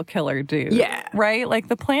serial killer do? Yeah. Right?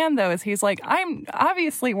 The plan, though, is he's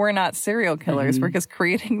obviously we're not serial killers. We're just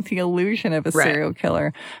creating the illusion of a serial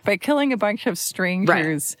killer by killing a bunch of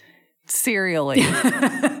strangers serially.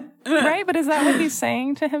 Right? But is that what he's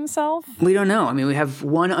saying to himself? We don't know. I mean, we have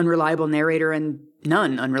one unreliable narrator and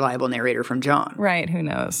none unreliable narrator from John. Right. Who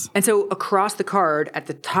knows? And so across the card, at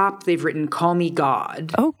the top, they've written, "Call me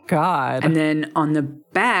God." Oh, God. And then on the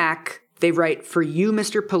back, they write, "For you,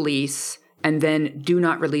 Mr. Police," and then "Do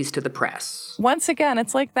not release to the press." Once again,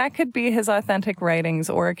 it's that could be his authentic writings,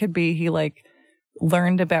 or it could be he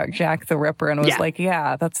learned about Jack the Ripper and was like,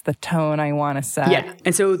 yeah, that's the tone I want to set. Yeah.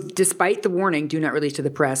 And so despite the warning, do not release to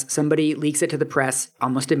the press, somebody leaks it to the press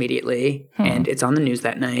almost immediately. And it's on the news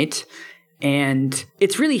that night. And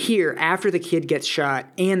it's really here after the kid gets shot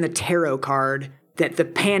and the tarot card that the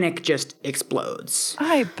panic just explodes.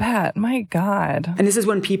 I bet. My God. And this is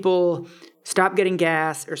when people stop getting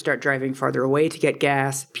gas or start driving farther away to get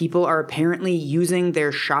gas. People are apparently using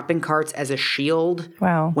their shopping carts as a shield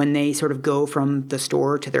when they sort of go from the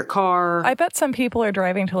store to their car. I bet some people are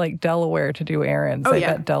driving to like Delaware to do errands. I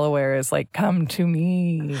bet Delaware is like, come to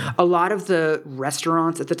me. A lot of the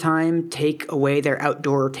restaurants at the time take away their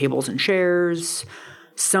outdoor tables and chairs.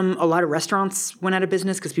 A lot of restaurants went out of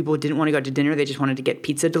business because people didn't want to go out to dinner. They just wanted to get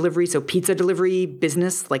pizza delivery. So pizza delivery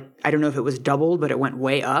business, like, I don't know if it was doubled, but it went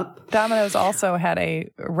way up. Domino's also had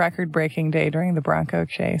a record-breaking day during the Bronco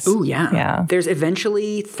chase. Oh, yeah. Yeah. There's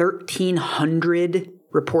eventually 1,300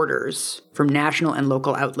 reporters from national and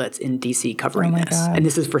local outlets in D.C. covering this. God. And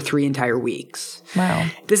this is for 3 entire weeks. Wow.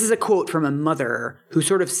 This is a quote from a mother who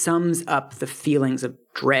sort of sums up the feelings of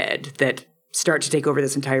dread that start to take over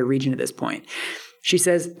this entire region at this point. She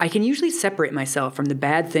says, I can usually separate myself from the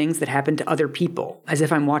bad things that happen to other people, as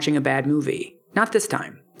if I'm watching a bad movie. Not this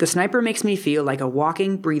time. The sniper makes me feel like a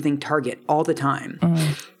walking, breathing target all the time.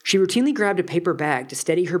 She routinely grabbed a paper bag to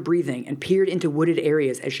steady her breathing and peered into wooded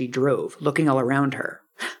areas as she drove, looking all around her.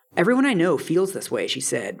 Everyone I know feels this way, she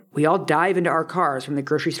said. We all dive into our cars from the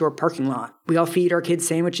grocery store parking lot. We all feed our kids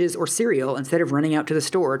sandwiches or cereal instead of running out to the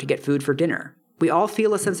store to get food for dinner. We all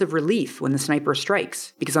feel a sense of relief when the sniper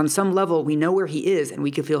strikes, because on some level we know where he is and we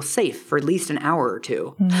can feel safe for at least an hour or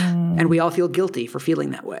two. And we all feel guilty for feeling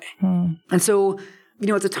that way. And so,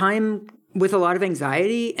 it's a time with a lot of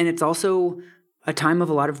anxiety, and it's also a time of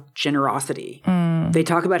a lot of generosity. They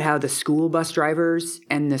talk about how the school bus drivers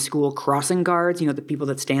and the school crossing guards, the people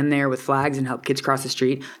that stand there with flags and help kids cross the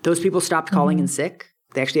street, those people stopped calling in sick.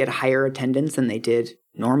 They actually had higher attendance than they did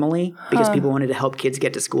normally because people wanted to help kids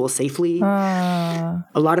get to school safely. A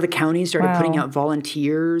lot of the counties started putting out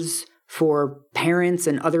volunteers for parents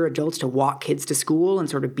and other adults to walk kids to school and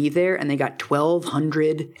sort of be there. And they got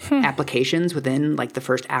 1,200 applications within like the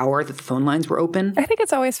first hour that the phone lines were open. I think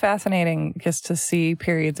it's always fascinating just to see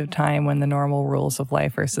periods of time when the normal rules of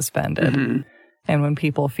life are suspended. And when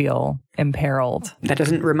people feel imperiled. That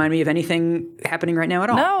doesn't remind me of anything happening right now at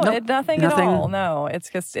all. No, nothing at all. No,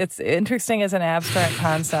 it's interesting as an abstract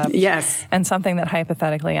concept. Yes. And something that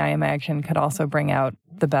hypothetically, I imagine, could also bring out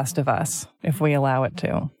the best of us if we allow it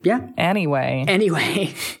to. Yeah. Anyway.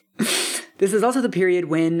 This is also the period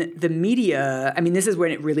when the media, this is when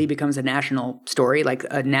it really becomes a national story, like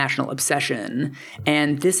a national obsession.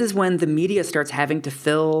 And this is when the media starts having to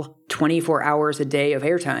fill 24 hours a day of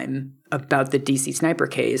airtime about the DC sniper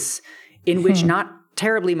case, in which not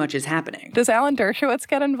terribly much is happening. Does Alan Dershowitz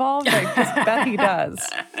get involved? I just bet he does.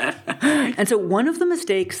 And so one of the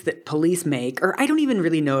mistakes that police make, or I don't even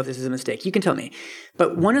really know if this is a mistake, you can tell me,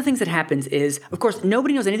 but one of the things that happens is, of course,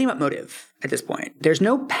 nobody knows anything about motive at this point. There's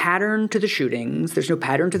no pattern to the shootings. There's no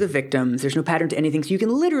pattern to the victims. There's no pattern to anything. So you can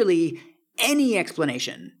literally, any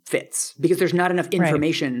explanation fits because there's not enough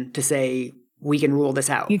information to say we can rule this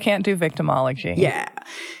out. You can't do victimology. Yeah.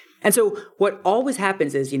 And so what always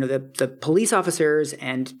happens is, the police officers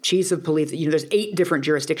and chiefs of police, there's 8 different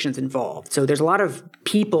jurisdictions involved. So there's a lot of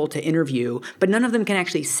people to interview, but none of them can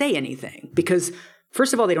actually say anything because,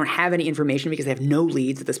 first of all, they don't have any information because they have no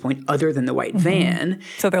leads at this point other than the white van.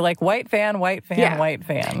 So they're like, white van, white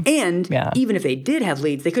van. And even if they did have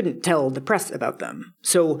leads, they couldn't tell the press about them.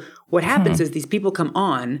 So what happens is these people come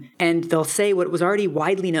on and they'll say what was already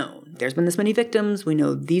widely known. There's been this many victims. We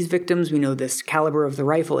know these victims. We know this caliber of the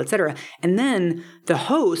rifle, et cetera. And then the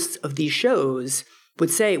hosts of these shows would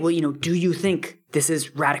say, well, do you think this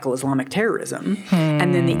is radical Islamic terrorism?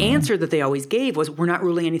 And then the answer that they always gave was, we're not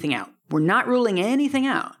ruling anything out. We're not ruling anything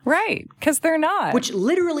out. Right, because they're not. Which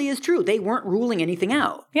literally is true. They weren't ruling anything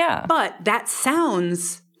out. Yeah. But that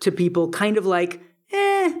sounds to people kind of like,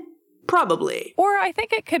 probably. Or I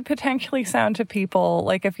think it could potentially sound to people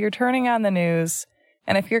like if you're turning on the news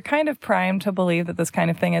and if you're kind of primed to believe that this kind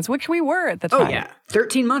of thing is, which we were at the time. Oh, yeah.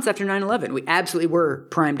 13 months after 9/11, we absolutely were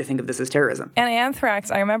primed to think of this as terrorism. And anthrax,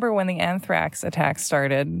 I remember when the anthrax attacks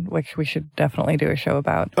started, which we should definitely do a show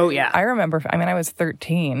about. Oh, yeah. I remember, I was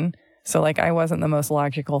 13, so I wasn't the most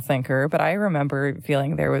logical thinker, but I remember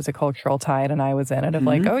feeling there was a cultural tide and I was in it of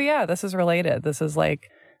oh, yeah, this is related. This is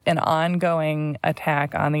an ongoing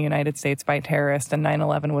attack on the United States by terrorists, and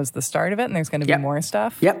 9/11 was the start of it, and there's going to be more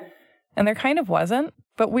stuff. Yep. And there kind of wasn't,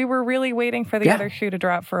 but we were really waiting for the other shoe to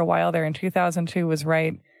drop for a while there. And 2002 was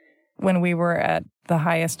right when we were at the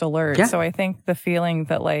highest alert. Yeah. So I think the feeling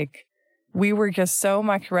that we were just so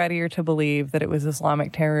much readier to believe that it was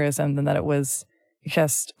Islamic terrorism than that it was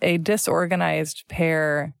just a disorganized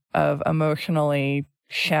pair of emotionally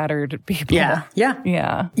shattered people. Yeah.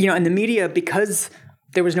 Yeah. And the media, because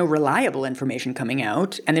there was no reliable information coming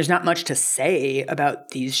out and there's not much to say about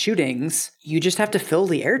these shootings, you just have to fill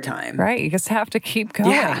the airtime. Right. You just have to keep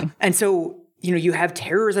going. Yeah. And so, you have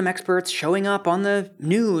terrorism experts showing up on the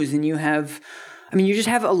news, and you just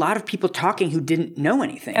have a lot of people talking who didn't know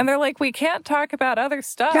anything. And they're like, we can't talk about other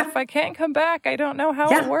stuff. Yeah. I can't come back. I don't know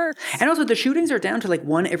how it works. And also the shootings are down to like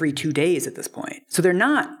 1 every 2 days at this point. So they're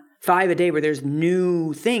not 5 a day where there's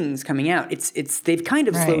new things coming out. They've kind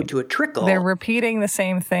of slowed to a trickle. They're repeating the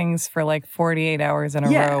same things for like 48 hours in a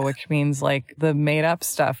row, which means like the made up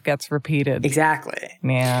stuff gets repeated. Exactly.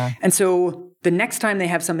 Yeah. And so the next time they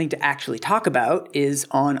have something to actually talk about is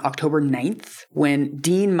on October 9th, when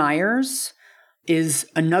Dean Myers is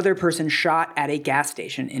another person shot at a gas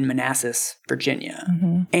station in Manassas, Virginia.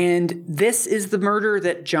 Mm-hmm. And this is the murder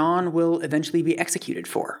that John will eventually be executed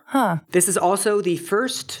for. This is also the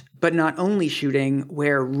first, but not only shooting,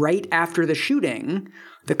 where right after the shooting,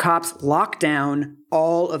 the cops lock down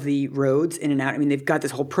all of the roads in and out. I mean, they've got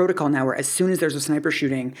this whole protocol now where as soon as there's a sniper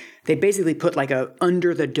shooting, they basically put like a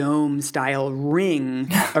under the dome style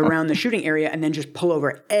ring around the shooting area and then just pull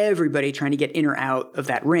over everybody trying to get in or out of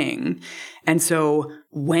that ring. And so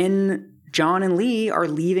when John and Lee are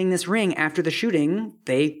leaving this ring after the shooting,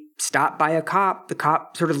 they stop by a cop. The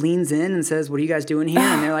cop sort of leans in and says, "What are you guys doing here?"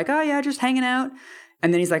 And they're like, "Oh yeah, just hanging out."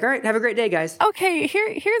 And then he's like, "All right, have a great day, guys." Okay,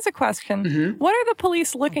 here's a question. Mm-hmm. What are the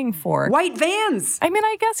police looking for? White vans. I mean,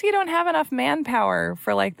 I guess you don't have enough manpower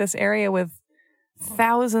for like this area with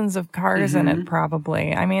thousands of cars in it,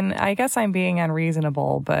 probably. I mean, I guess I'm being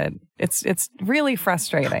unreasonable, but it's really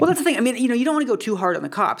frustrating. Well, that's the thing. I mean, you don't want to go too hard on the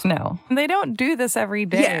cops. No. They don't do this every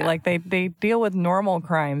day. Yeah. Like they deal with normal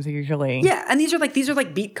crimes usually. Yeah, and these are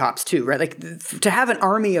like beat cops too, right? Like to have an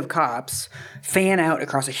army of cops fan out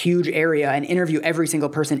across a huge area and interview every single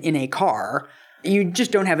person in a car, you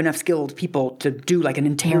just don't have enough skilled people to do like an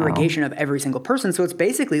interrogation of every single person. So it's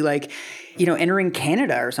basically like, entering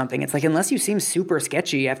Canada or something. It's like, unless you seem super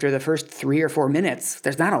sketchy after the first 3 or 4 minutes,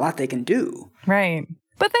 there's not a lot they can do. Right.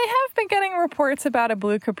 But they have been getting reports about a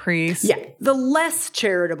blue Caprice. Yeah. The less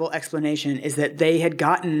charitable explanation is that they had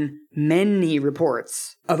gotten many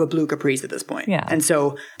reports of a blue Caprice at this point. Yeah. And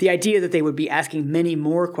so the idea that they would be asking many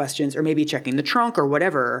more questions or maybe checking the trunk or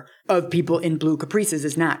whatever of people in blue Caprices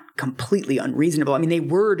is not completely unreasonable. I mean, they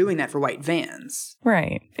were doing that for white vans.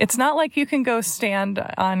 Right. It's not like you can go stand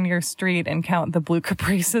on your street and count the blue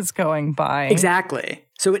Caprices going by. Exactly.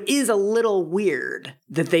 So it is a little weird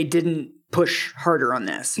that they didn't push harder on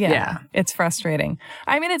this. Yeah. It's frustrating.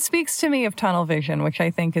 I mean, it speaks to me of tunnel vision, which I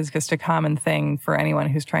think is just a common thing for anyone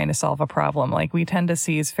who's trying to solve a problem. Like, we tend to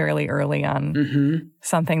seize fairly early on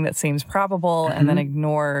something that seems probable and then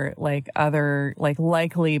ignore like other like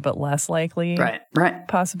likely but less likely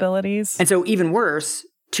possibilities. And so even worse,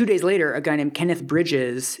 2 days later, a guy named Kenneth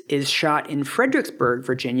Bridges is shot in Fredericksburg,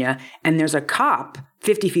 Virginia, and there's a cop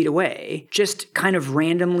 50 feet away, just kind of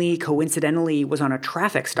randomly, coincidentally, was on a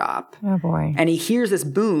traffic stop. Oh, boy. And he hears this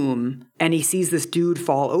boom, and he sees this dude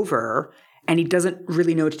fall over, and he doesn't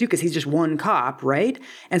really know what to do because he's just one cop, right?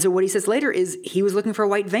 And so what he says later is he was looking for a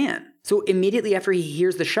white van. So immediately after he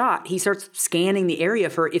hears the shot, he starts scanning the area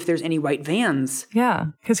for if there's any white vans. Yeah,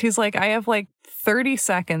 because he's like, I have like 30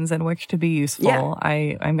 seconds in which to be useful. Yeah.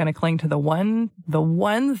 I'm going to cling to the one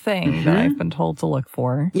thing that I've been told to look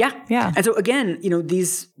for. Yeah. Yeah. And so again,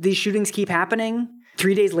 these shootings keep happening.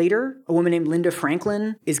 3 days later, a woman named Linda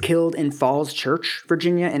Franklin is killed in Falls Church,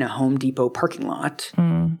 Virginia, in a Home Depot parking lot.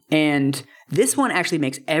 And this one actually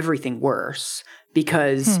makes everything worse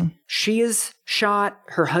because she is shot.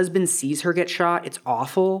 Her husband sees her get shot. It's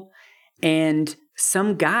awful. And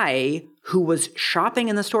some guy who was shopping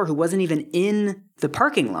in the store, who wasn't even in the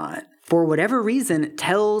parking lot, for whatever reason,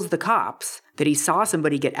 tells the cops that he saw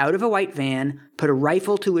somebody get out of a white van, put a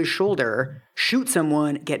rifle to his shoulder, shoot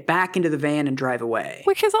someone, get back into the van, and drive away.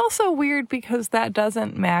 Which is also weird because that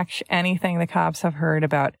doesn't match anything the cops have heard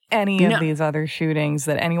about any of these other shootings,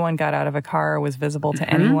 that anyone got out of a car, was visible to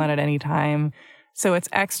anyone at any time. So it's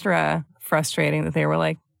extra frustrating that they were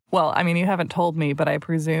like, well, I mean, you haven't told me, but I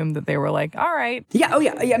presume that they were like, all right. Yeah, oh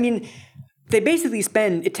yeah. I mean, they basically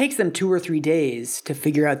it takes them 2 or 3 days to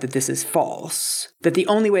figure out that this is false. That the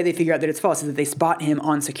only way they figure out that it's false is that they spot him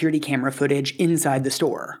on security camera footage inside the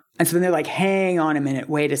store. And so then they're like, hang on a minute,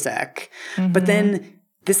 wait a sec. But then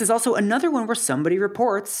this is also another one where somebody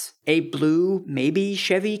reports a blue, maybe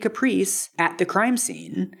Chevy Caprice at the crime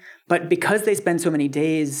scene. But because they spend so many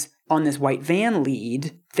days on this white van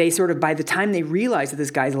lead, they sort of, by the time they realize that this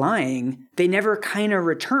guy's lying, they never kind of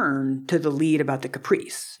return to the lead about the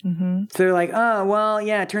Caprice. Mm-hmm. So they're like, oh, well,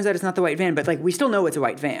 yeah, it turns out it's not the white van, but like we still know it's a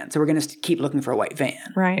white van. So we're going to keep looking for a white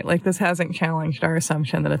van. Right. Like this hasn't challenged our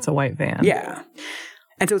assumption that it's a white van. Yeah.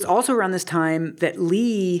 And so it's also around this time that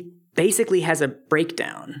Lee basically has a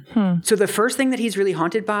breakdown. So the first thing that he's really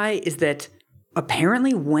haunted by is that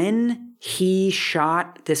apparently when he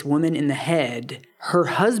shot this woman in the head, her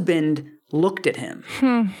husband looked at him.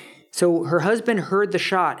 So her husband heard the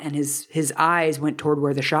shot and his eyes went toward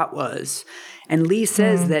where the shot was. And Lee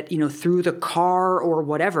says that, through the car or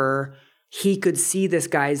whatever, he could see this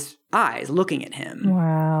guy's eyes looking at him.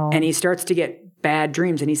 Wow. And he starts to get bad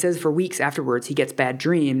dreams. And he says for weeks afterwards, he gets bad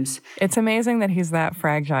dreams. It's amazing that he's that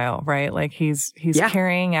fragile, right? Like he's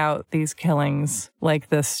carrying out these killings like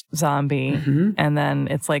this zombie. Mm-hmm. And then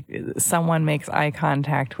it's like someone makes eye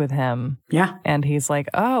contact with him. Yeah. And he's like,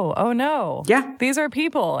 oh no. Yeah. These are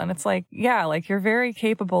people. And it's like, yeah, like you're very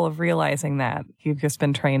capable of realizing that. You've just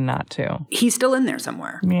been trained not to. He's still in there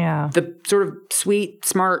somewhere. Yeah. The sort of sweet,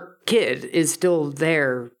 smart kid is still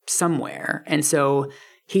there somewhere. And so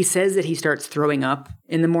he says that he starts throwing up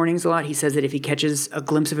in the mornings a lot. He says that if he catches a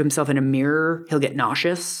glimpse of himself in a mirror, he'll get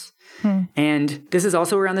nauseous. And this is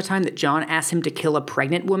also around the time that John asked him to kill a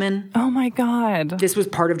pregnant woman. Oh my God. This was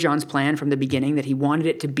part of John's plan from the beginning, that he wanted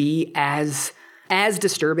it to be as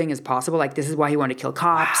disturbing as possible. Like, this is why he wanted to kill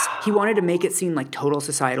cops. He wanted to make it seem like total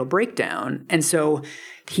societal breakdown. And so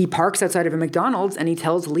he parks outside of a McDonald's and he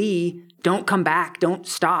tells Lee, don't come back, don't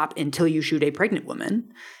stop until you shoot a pregnant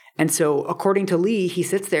woman. And so according to Lee, he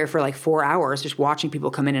sits there for like 4 hours just watching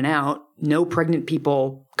people come in and out. No pregnant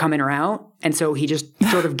people come in or out. And so he just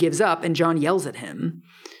sort of gives up and John yells at him.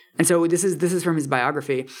 And so this is from his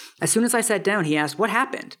biography. As soon as I sat down, he asked, what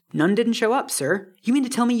happened? None didn't show up, sir. You mean to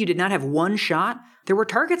tell me you did not have one shot? There were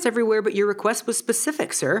targets everywhere, but your request was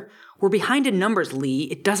specific, sir. We're behind in numbers, Lee.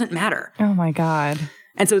 It doesn't matter. Oh my God.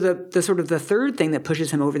 And so the sort of the third thing that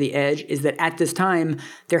pushes him over the edge is that at this time,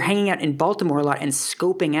 they're hanging out in Baltimore a lot and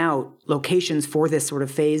scoping out locations for this sort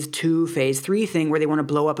of phase 2, phase 3 thing where they want to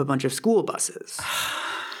blow up a bunch of school buses.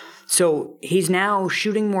 So he's now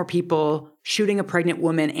shooting more people, shooting a pregnant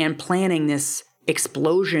woman, and planning this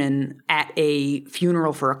explosion at a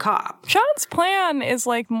funeral for a cop. John's plan is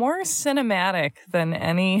like more cinematic than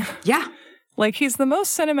any... Yeah. Like, he's the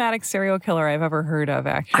most cinematic serial killer I've ever heard of,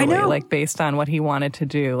 actually. I know. Like, based on what he wanted to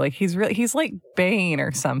do. Like, he's like Bane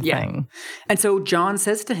or something. Yeah. And so John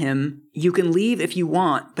says to him, you can leave if you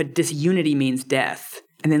want, but disunity means death.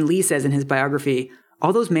 And then Lee says in his biography,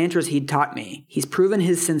 all those mantras he'd taught me, he's proven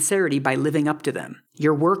his sincerity by living up to them.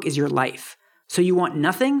 Your work is your life. So you want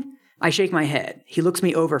nothing? I shake my head. He looks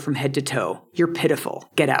me over from head to toe. You're pitiful.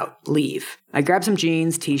 Get out. Leave. I grabbed some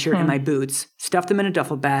jeans, t-shirt, and my boots, stuffed them in a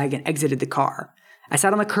duffel bag, and exited the car. I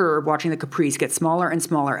sat on the curb watching the Caprice get smaller and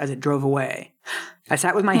smaller as it drove away. I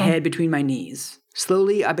sat with my head between my knees.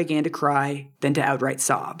 Slowly, I began to cry, then to outright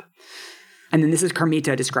sob. And then this is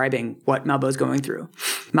Carmita describing what Malvo's going through.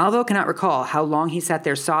 Malvo cannot recall how long he sat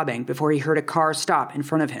there sobbing before he heard a car stop in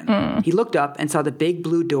front of him. He looked up and saw the big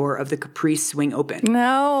blue door of the Caprice swing open.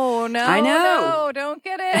 No, I know. no, don't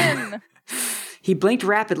get in. He blinked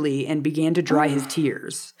rapidly and began to dry his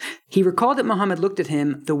tears. He recalled that Muhammad looked at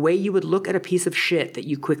him the way you would look at a piece of shit that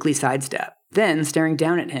you quickly sidestep. Then, staring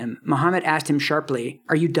down at him, Muhammad asked him sharply,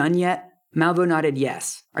 are you done yet? Malvo nodded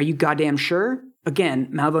yes. Are you goddamn sure?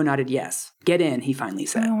 Again, Malvo nodded yes. Get in, he finally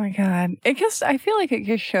said. Oh my God. I feel like it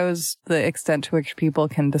just shows the extent to which people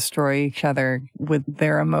can destroy each other with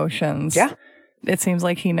their emotions. Yeah. It seems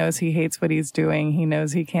like he knows he hates what he's doing. He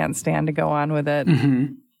knows he can't stand to go on with it.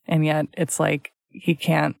 Mm-hmm. And yet it's like he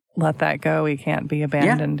can't let that go. He can't be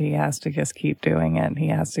abandoned. Yeah. He has to just keep doing it. He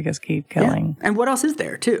has to just keep killing. Yeah. And what else is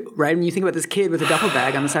there, too, right? When you think about this kid with a duffel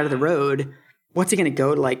bag on the side of the road, what's he going to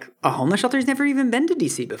go to, like, a homeless shelter? He's never even been to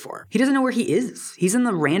D.C. before. He doesn't know where he is. He's in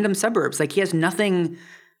the random suburbs. Like, he has nothing,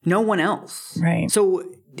 no one else. Right. So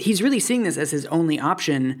he's really seeing this as his only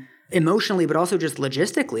option emotionally, but also just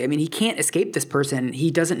logistically. I mean, he can't escape this person. He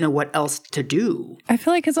doesn't know what else to do. I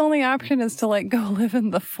feel like his only option is to, like, go live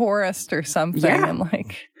in the forest or something. Yeah. And,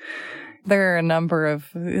 like, there are a number of,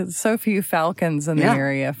 so few falcons in the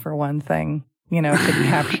area, for one thing, you know, to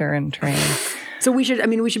capture and train. So we should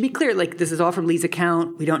be clear, like, this is all from Lee's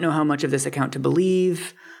account. We don't know how much of this account to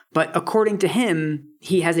believe. But according to him,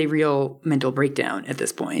 he has a real mental breakdown at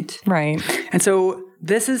this point. Right. And so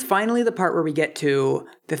this is finally the part where we get to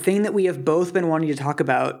the thing that we have both been wanting to talk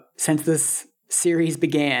about since this series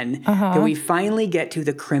began, that we finally get to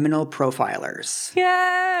the criminal profilers.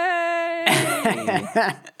 Yay!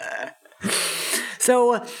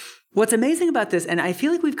 So What's amazing about this, and I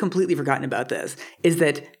feel like we've completely forgotten about this, is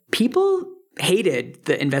that people hated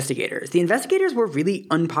the investigators. The investigators were really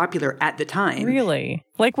unpopular at the time. Really?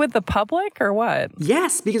 Like with the public or what?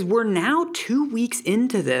 Yes, because we're now 2 weeks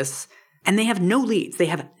into this and they have no leads. They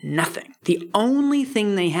have nothing. The only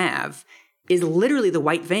thing they have is literally the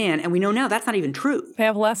white van, and we know now that's not even true. They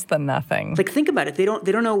have less than nothing. Like, think about it. They don't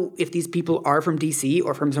know if these people are from DC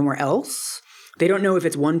or from somewhere else. They don't know if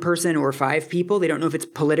it's one person or 5 people. They don't know if it's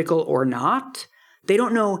political or not. They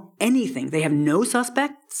don't know anything. They have no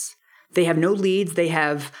suspects. They have no leads. They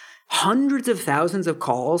have hundreds of thousands of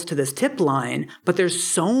calls to this tip line, but there's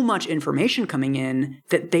so much information coming in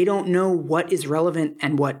that they don't know what is relevant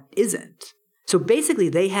and what isn't. So basically,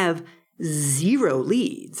 they have 0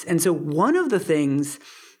 leads. And so one of the things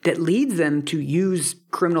that leads them to use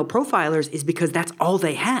criminal profilers is because that's all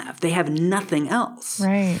they have. They have nothing else.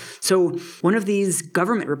 Right. So one of these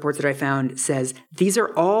government reports that I found says, these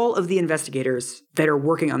are all of the investigators that are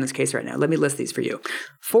working on this case right now. Let me list these for you.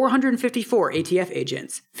 454 ATF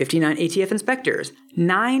agents, 59 ATF inspectors,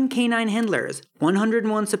 9 canine handlers,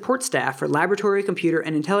 101 support staff for laboratory, computer,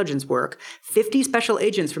 and intelligence work, 50 special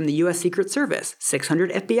agents from the U.S. Secret Service,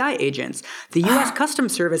 600 FBI agents. The U.S.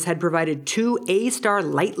 Customs Service had provided 2 A-Star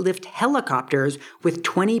light lift helicopters with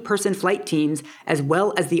 20-person flight teams, as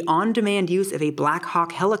well as the on-demand use of a Black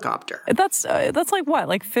Hawk helicopter. That's like what?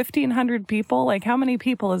 Like 1,500 people? Like how many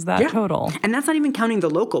people is that total? And that's not even counting the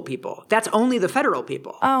local people. That's only the federal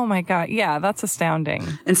people. Oh my God. Yeah, that's astounding.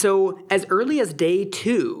 And so as early as day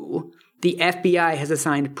 2, the FBI has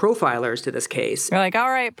assigned profilers to this case. You're like, all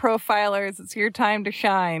right, profilers, it's your time to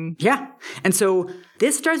shine. Yeah. And so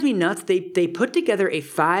this drives me nuts. They put together a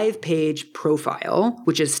 5-page profile,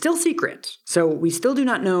 which is still secret. So we still do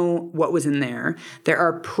not know what was in there. There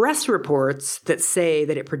are press reports that say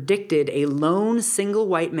that it predicted a lone single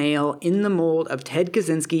white male in the mold of Ted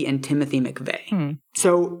Kaczynski and Timothy McVeigh.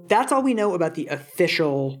 So that's all we know about the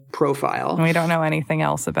official profile. And we don't know anything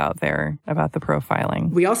else about the profiling.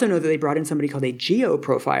 We also know that they brought in somebody called a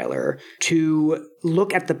geoprofiler to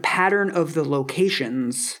look at the pattern of the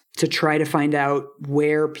locations to try to find out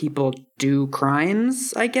where people do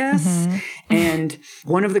crimes, I guess. Mm-hmm. And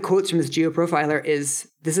one of the quotes from this geoprofiler is,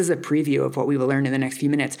 this is a preview of what we will learn in the next few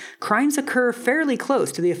minutes. Crimes occur fairly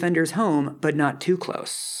close to the offender's home, but not too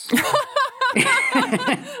close.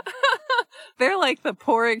 They're like the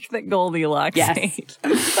porridge that Goldilocks ate.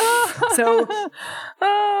 So,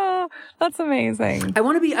 that's amazing. I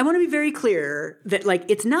want to be very clear that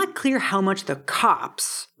it's not clear how much the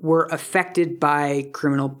cops were affected by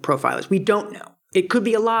criminal profilers. We don't know. It could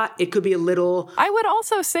be a lot. It could be a little. I would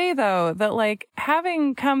also say, though, that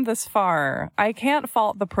having come this far, I can't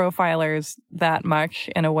fault the profilers that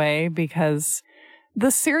much in a way, because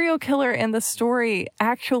the serial killer in the story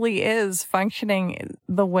actually is functioning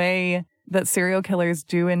the way that serial killers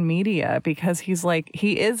do in media, because he is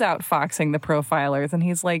outfoxing the profilers, and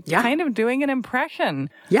he's kind of doing an impression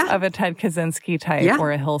of a Ted Kaczynski type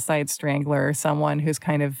or a Hillside Strangler, or someone who's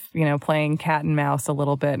kind of, playing cat and mouse a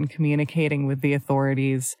little bit and communicating with the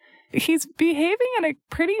authorities. He's behaving in a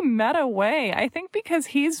pretty meta way, I think, because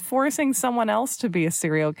he's forcing someone else to be a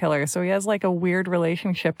serial killer. So he has a weird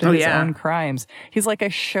relationship to his own crimes. He's like a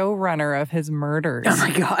showrunner of his murders. Oh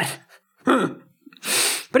my God.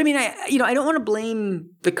 But I mean, I don't want to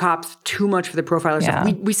blame the cops too much for the profiler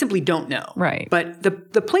stuff. We simply don't know. Right. But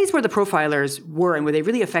the place where the profilers were and where they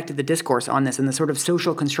really affected the discourse on this and the sort of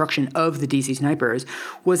social construction of the DC snipers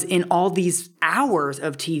was in all these hours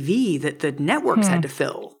of TV that the networks had to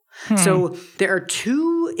fill. So there are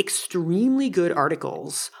 2 extremely good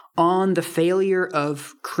articles on the failure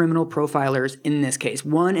of criminal profilers in this case.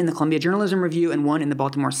 One in the Columbia Journalism Review and one in the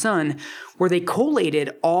Baltimore Sun, where they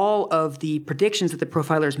collated all of the predictions that the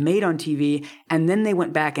profilers made on TV, and then they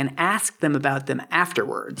went back and asked them about them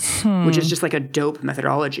afterwards, which is just a dope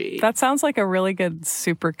methodology. That sounds like a really good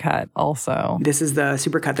supercut also. This is the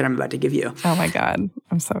supercut that I'm about to give you. Oh my God.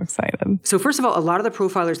 I'm so excited. So first of all, a lot of the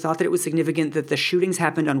profilers thought that it was significant that the shootings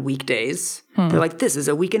happened on weekdays. They're like, this is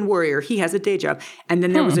a weekend warrior. He has a day job. And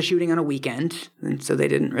then there was a shooting on a weekend, and so they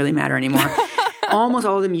didn't really matter anymore. Almost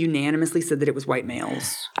all of them unanimously said that it was white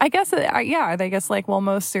males. I guess, they guess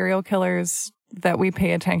most serial killers that we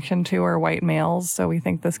pay attention to are white males, so we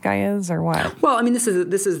think this guy is, or what? Well, I mean, this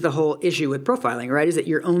is the whole issue with profiling, right? Is that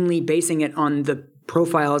you're only basing it on the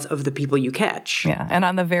profiles of the people you catch. Yeah, and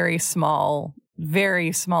on the very small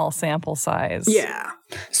very small sample size. Yeah.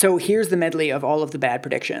 So here's the medley of all of the bad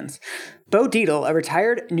predictions. Bo Dietl, a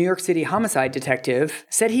retired New York City homicide detective,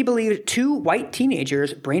 said he believed 2 white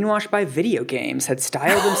teenagers brainwashed by video games had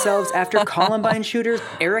styled themselves after Columbine shooters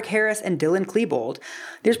Eric Harris and Dylan Klebold.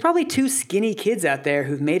 There's probably 2 skinny kids out there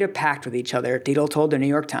who've made a pact with each other, Dietl told the New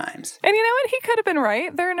York Times. And you know what? He could have been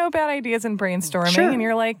right. There are no bad ideas in brainstorming. Sure. And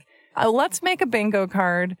you're like, let's make a bingo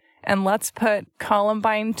card. And let's put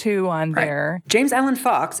Columbine 2 on there. James Allen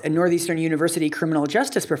Fox, a Northeastern University criminal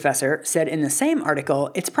justice professor, said in the same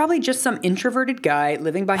article, it's probably just some introverted guy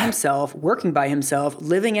living by himself, working by himself,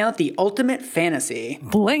 living out the ultimate fantasy.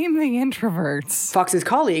 Blame the introverts. Fox's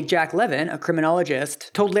colleague, Jack Levin, a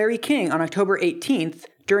criminologist, told Larry King on October 18th,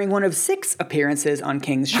 during one of 6 appearances on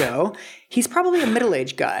King's show, he's probably a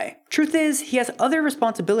middle-aged guy. Truth is, he has other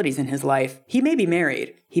responsibilities in his life. He may be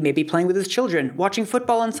married. He may be playing with his children, watching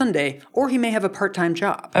football on Sunday, or he may have a part-time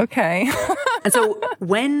job. Okay. And so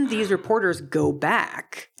when these reporters go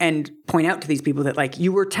back and point out to these people that, like,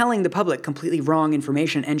 you were telling the public completely wrong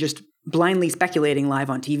information and just blindly speculating live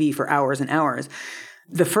on TV for hours and hours,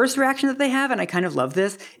 the first reaction that they have, and I kind of love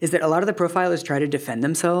this, is that a lot of the profilers try to defend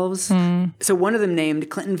themselves. So one of them, named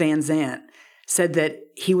Clinton Van Zant, said that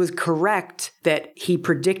he was correct that he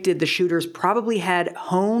predicted the shooters probably had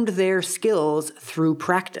honed their skills through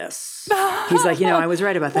practice. He's like, I was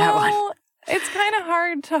right about that one. It's kind of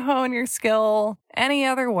hard to hone your skill any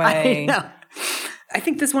other way. I know. I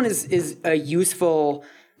think this one is a useful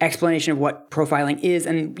explanation of what profiling is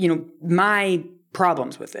and, my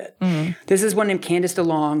problems with it. This is one named Candace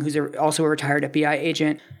DeLong, who's also a retired FBI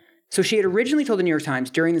agent. So she had originally told the New York Times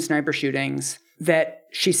during the sniper shootings that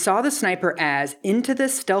she saw the sniper as into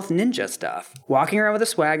this stealth ninja stuff, walking around with a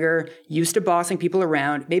swagger, used to bossing people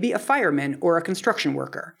around, maybe a fireman or a construction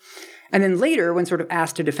worker. And then later, when sort of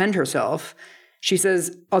asked to defend herself, she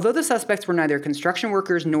says, although the suspects were neither construction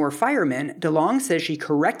workers nor firemen, DeLong says she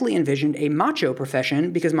correctly envisioned a macho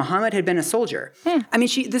profession because Muhammad had been a soldier. I mean,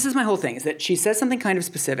 this is my whole thing, is that she says something kind of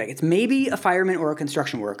specific. It's maybe a fireman or a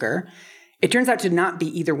construction worker. It turns out to not be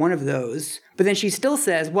either one of those. But then she still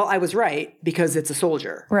says, well, I was right because it's a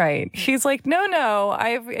soldier. Right. She's like, no,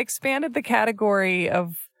 I've expanded the category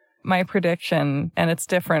of my prediction, and it's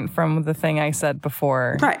different from the thing I said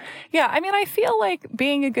before. Right. Yeah, I mean, I feel like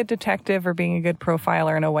being a good detective or being a good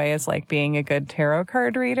profiler in a way is like being a good tarot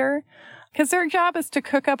card reader, because their job is to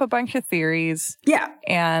cook up a bunch of theories. Yeah.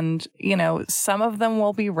 And, some of them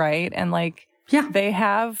will be right, and they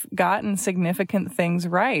have gotten significant things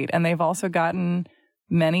right, and they've also gotten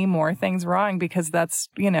many more things wrong, because that's,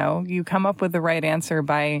 you come up with the right answer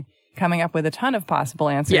by coming up with a ton of possible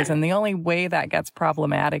answers. Yeah. And the only way that gets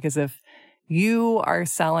problematic is if you are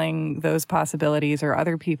selling those possibilities or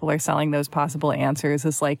other people are selling those possible answers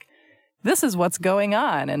as like, this is what's going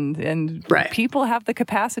on. And right. People have the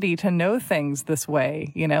capacity to know things this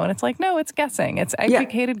way, and it's like, no, it's guessing. It's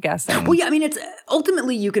educated guessing. Well, yeah, I mean, it's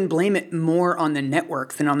ultimately you can blame it more on the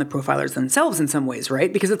networks than on the profilers themselves in some ways,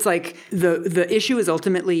 right? Because it's like the issue is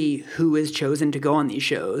ultimately who is chosen to go on these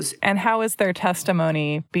shows. And how is their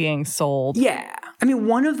testimony being sold? Yeah. I mean,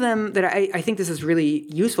 one of them that I think this is really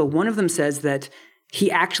useful, one of them says that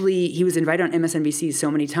he was invited on MSNBC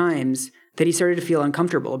so many times that he started to feel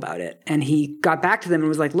uncomfortable about it. And he got back to them and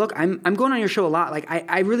was like, look, I'm going on your show a lot. Like,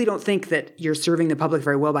 I really don't think that you're serving the public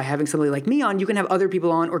very well by having somebody like me on. You can have other people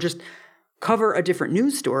on or just cover a different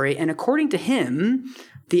news story. And according to him,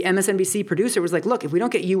 the MSNBC producer was like, look, if we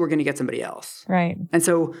don't get you, we're going to get somebody else. Right. And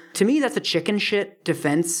so to me, that's a chicken shit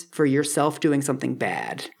defense for yourself doing something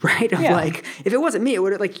bad, right? Of like, if it wasn't me, it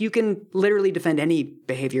would you can literally defend any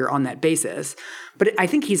behavior on that basis. But I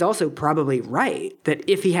think he's also probably right that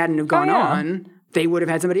if he hadn't have gone on, they would have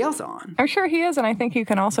had somebody else on. I'm sure he is. And I think you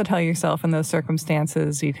can also tell yourself in those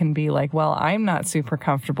circumstances, you can be like, well, I'm not super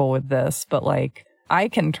comfortable with this, but I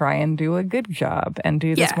can try and do a good job and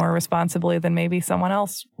do this more responsibly than maybe someone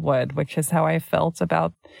else would, which is how I felt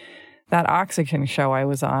about that Oxygen show I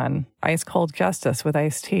was on, Ice Cold Justice with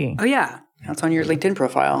Ice-T. Oh, yeah. That's on your LinkedIn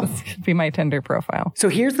profile. This could be my Tinder profile. So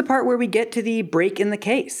here's the part where we get to the break in the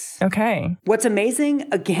case. Okay. What's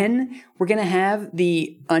amazing, again, we're going to have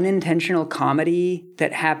the unintentional comedy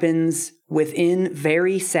that happens within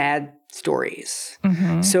very sad stories.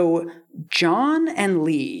 Mm-hmm. So John and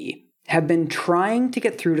Lee have been trying to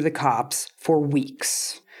get through to the cops for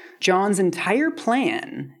weeks. John's entire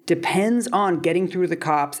plan depends on getting through the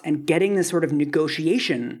cops and getting this sort of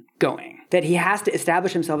negotiation going. That he has to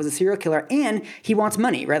establish himself as a serial killer and he wants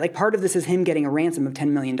money, right? Like part of this is him getting a ransom of $10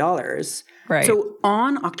 million. Right. So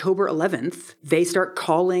on October 11th, they start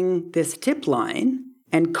calling this tip line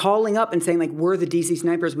and calling up and saying, like, we're the DC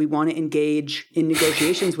snipers. We want to engage in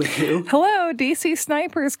negotiations with you. Hello, DC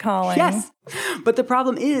snipers calling. Yes. But the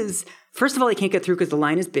problem is, first of all, they can't get through because the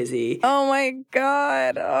line is busy. Oh my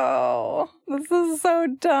God. Oh, this is so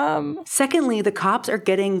dumb. Secondly, the cops are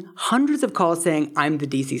getting hundreds of calls saying, I'm the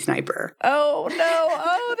DC sniper. Oh no.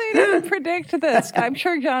 Oh, they didn't predict this. I'm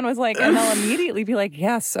sure John was like, and they'll immediately be like,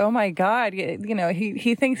 yes, oh my God. You know,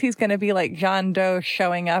 he thinks he's going to be like John Doe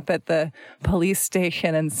showing up at the police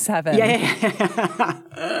station in 7.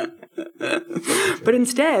 Yeah. But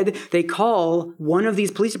instead, they call one of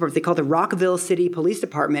these police departments. They call the Rockville City Police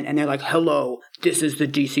Department, and they're like, hello, this is the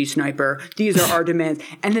DC sniper. These are our demands.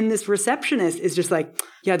 And then this receptionist is just like,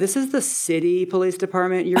 yeah, this is the city police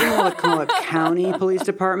department. You're going to call it county police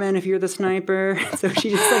department if you're the sniper. So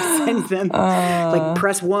she just like sends them, like,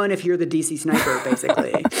 press 1 if you're the DC sniper,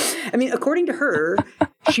 basically. I mean, according to her,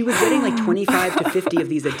 she was getting like 25 to 50 of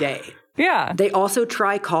these a day. Yeah. They also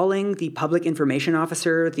try calling the public information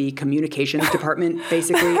officer, the communications department,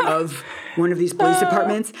 basically, of one of these police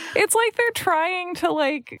departments. It's like they're trying to,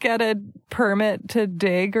 like, get a permit to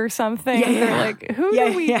dig or something. Yeah. They're like, who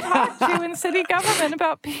do we talk to in city government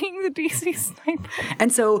about being the DC sniper?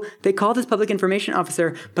 And so they call this public information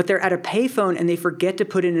officer, but they're at a payphone and they forget to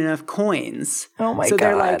put in enough coins. Oh, my God. So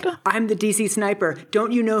they're like, I'm the DC sniper.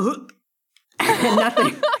 Don't you know who? And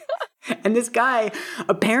nothing. And this guy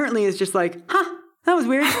apparently is just like, huh, that was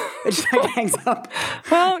weird. It just like hangs up.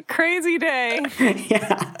 Well, crazy day.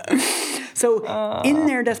 Yeah. So in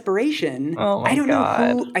their desperation, I don't know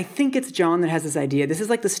who, I think it's John that has this idea. This is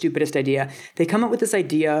like the stupidest idea. They come up with this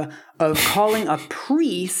idea of calling a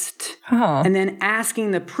priest and then asking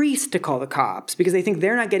the priest to call the cops because they think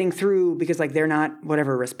they're not getting through because like they're not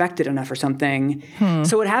whatever respected enough or something.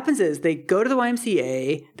 So what happens is they go to the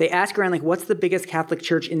YMCA, they ask around like what's the biggest Catholic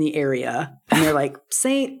church in the area? And they're like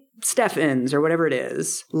St. Stephen's or whatever it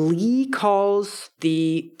is. Lee calls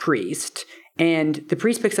the priest. And the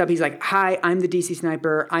priest picks up, he's like, hi, I'm the DC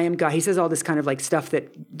sniper. I am God. He says all this kind of like stuff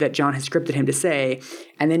that John has scripted him to say.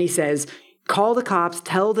 And then he says, call the cops,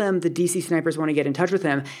 tell them the DC snipers want to get in touch with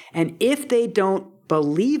him. And if they don't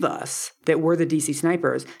believe us that we're the DC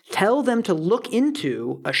snipers, tell them to look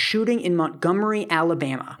into a shooting in Montgomery,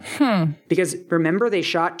 Alabama. Because remember, they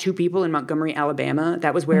shot 2 people in Montgomery, Alabama.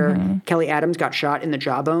 That was where Kelly Adams got shot in the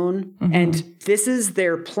jawbone. And this is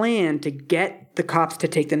their plan to get the cops to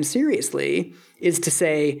take them seriously, is to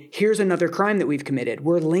say, here's another crime that we've committed.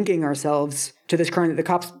 We're linking ourselves to this crime that the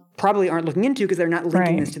cops probably aren't looking into because they're not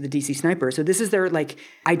linking this to the DC sniper. So this is their like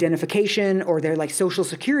identification or their like social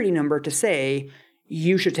security number to say,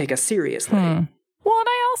 you should take us seriously. Well, and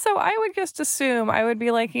I would just assume, I would be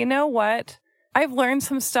like, you know what? I've learned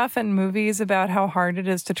some stuff in movies about how hard it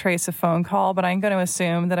is to trace a phone call, but I'm going to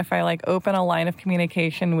assume that if I like open a line of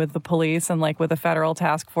communication with the police and like with a federal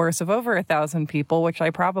task force of over 1,000 people, which I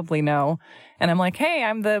probably know, and I'm like, hey,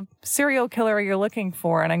 I'm the serial killer you're looking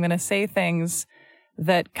for, and I'm going to say things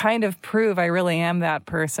that kind of prove I really am that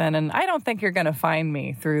person. And I don't think you're going to find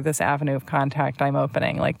me through this avenue of contact I'm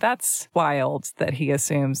opening. Like, that's wild that he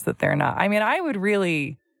assumes that they're not. I mean, I would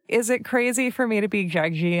really... Is it crazy for me to be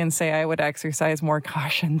judgy and say I would exercise more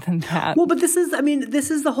caution than that? Well, but this is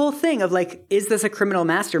the whole thing of like, is this a criminal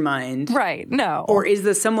mastermind? Right. No. Or is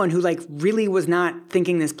this someone who like really was not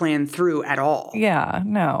thinking this plan through at all? Yeah,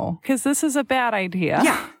 no. Because this is a bad idea.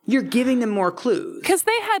 Yeah. You're giving them more clues. Because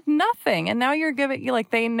they had nothing. And now you're giving, like,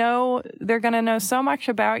 they know, they're going to know so much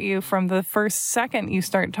about you from the first second you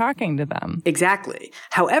start talking to them. Exactly.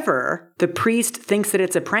 However, the priest thinks that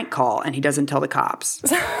it's a prank call and he doesn't tell the cops.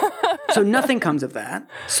 So nothing comes of that.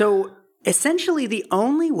 So essentially the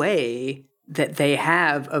only way that they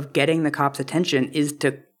have of getting the cops' attention is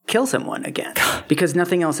to kill someone again because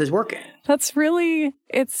nothing else is working. That's really,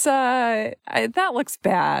 that looks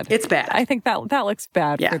bad. It's bad. I think that looks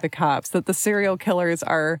bad for the cops, that the serial killers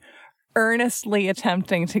are earnestly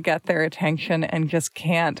attempting to get their attention and just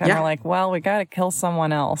can't. And they're like, well, we got to kill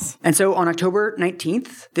someone else. And so on October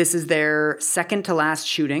 19th, this is their second to last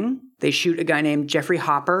shooting. They shoot a guy named Jeffrey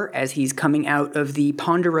Hopper as he's coming out of the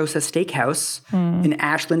Ponderosa Steakhouse in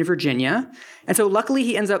Ashland, Virginia. And so luckily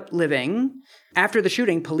he ends up living. After the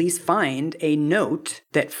shooting, police find a note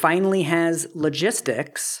that finally has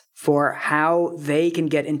logistics for how they can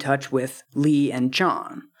get in touch with Lee and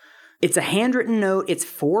John. It's a handwritten note. It's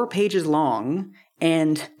 4 pages long.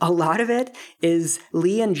 And a lot of it is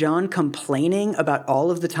Lee and John complaining about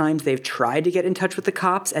all of the times they've tried to get in touch with the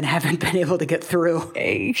cops and haven't been able to get through.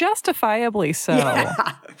 Justifiably so.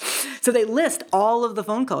 Yeah. So they list all of the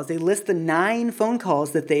phone calls. They list the 9 phone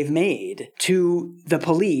calls that they've made to the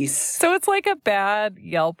police. So it's like a bad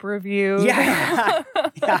Yelp review. Yeah.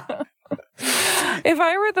 Yeah. If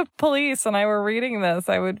I were the police and I were reading this,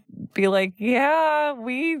 I would be like,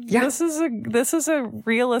 this is a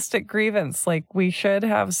realistic grievance. Like, we should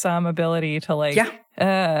have some ability to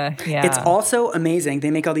It's also amazing.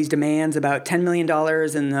 They make all these demands about $10 million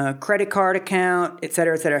in the credit card account, et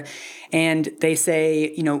cetera, et cetera. And they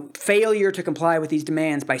say, failure to comply with these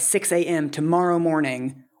demands by 6 a.m. tomorrow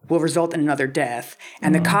morning will result in another death.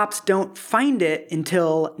 And the cops don't find it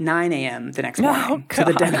until 9 a.m. the next morning. So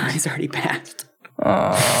the deadline is already passed.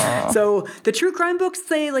 So the true crime books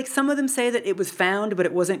say, some of them say that it was found, but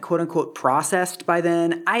it wasn't quote unquote processed by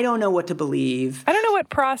then. I don't know what to believe. I don't know what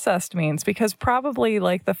processed means, because probably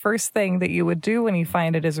the first thing that you would do when you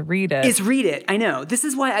find it is read it. I know. This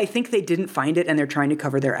is why I think they didn't find it and they're trying to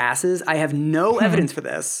cover their asses. I have no evidence for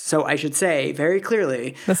this. So I should say very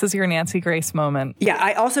clearly. This is your Nancy Grace moment. Yeah,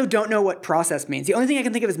 I also don't know what process means. The only thing I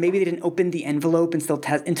can think of is maybe they didn't open the envelope until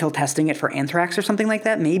testing it for anthrax or something like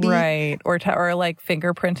that. Maybe. Right. Or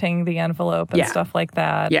fingerprinting the envelope and stuff like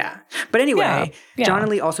that. Yeah. But anyway, John and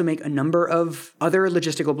Lee also make a number of other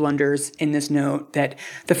logistical blunders in this note. That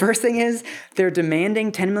the first thing is they're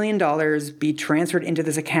demanding $10 million be transferred into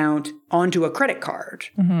this account onto a credit card.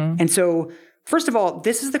 Mm-hmm. And so, first of all,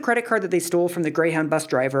 this is the credit card that they stole from the Greyhound bus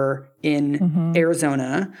driver in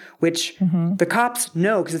Arizona, which the cops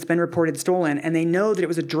know because it's been reported stolen, and they know that it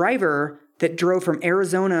was a driver that drove from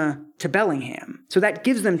Arizona to Bellingham. So that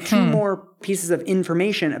gives them two more pieces of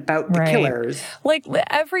information about the killers.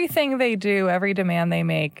 Everything they do, every demand they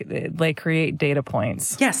make, they create data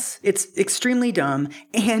points. Yes, it's extremely dumb.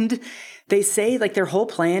 And they say their whole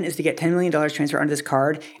plan is to get $10 million transferred onto this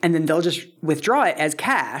card, and then they'll just withdraw it as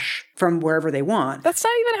cash from wherever they want. That's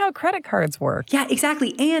not even how credit cards work. Yeah,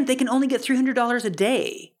 exactly. And they can only get $300 a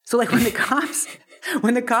day. So when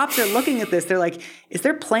the cops are looking at this, they're like, is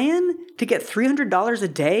their plan to get $300 a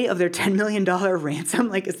day of their $10 million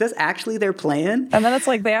ransom? Is this actually their plan? And then it's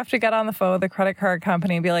they have to get on the phone with the credit card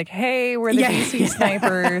company and be like, hey, we're the DC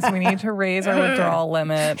snipers. We need to raise our withdrawal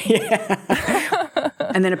limit. Yeah.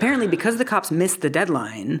 And then apparently because the cops missed the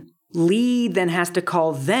deadline, Lee then has to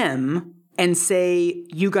call them and say,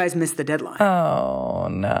 you guys missed the deadline. Oh,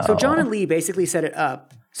 no. So John and Lee basically set it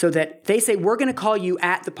up so that they say, we're going to call you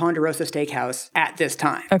at the Ponderosa Steakhouse at this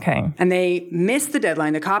time. Okay. And they miss the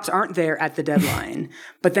deadline. The cops aren't there at the deadline.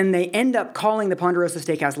 But then they end up calling the Ponderosa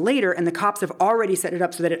Steakhouse later, and the cops have already set it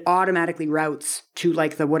up so that it automatically routes to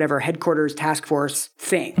the whatever headquarters task force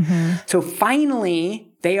thing. Mm-hmm. So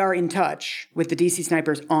finally, they are in touch with the DC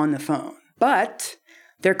snipers on the phone. But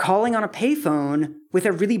they're calling on a payphone with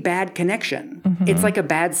a really bad connection. Mm-hmm. It's like a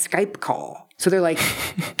bad Skype call. So they're like,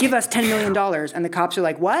 give us $10 million. And the cops are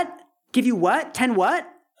like, what? Give you what? 10 what?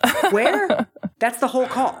 Where? That's the whole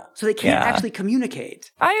call. So they can't actually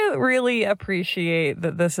communicate. I really appreciate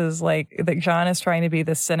that this is that John is trying to be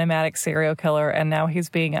this cinematic serial killer, and now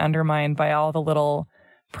he's being undermined by all the little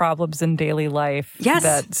problems in daily life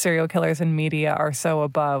that serial killers in media are so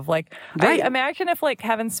above. I imagine if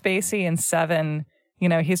Kevin Spacey in Seven,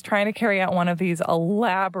 he's trying to carry out one of these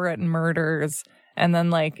elaborate murders, and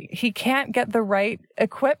then he can't get the right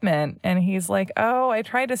equipment, and he's like, oh, I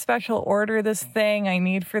tried to special order this thing I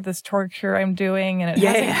need for this torture I'm doing, and it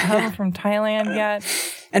hasn't come from Thailand yet.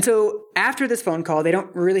 And so after this phone call, they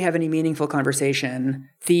don't really have any meaningful conversation.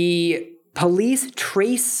 The police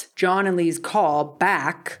trace John and Lee's call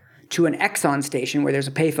back to an Exxon station where there's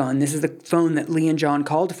a payphone. This is the phone that Lee and John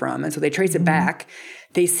called from. And so they trace it back.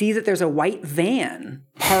 They see that there's a white van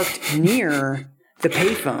parked near the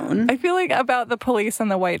payphone. I feel about the police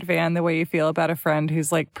and the white van the way you feel about a friend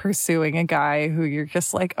who's pursuing a guy who you're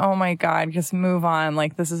just oh my God, just move on.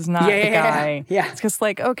 This is not the guy. Yeah. It's just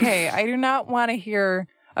okay, I do not want to hear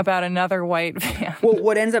about another white van. Well,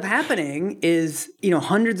 what ends up happening is,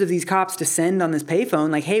 hundreds of these cops descend on this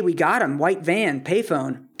payphone, hey, we got him, white van,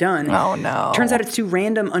 payphone, done. Oh, no. Turns out it's two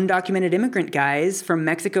random undocumented immigrant guys from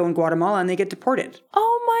Mexico and Guatemala, and they get deported.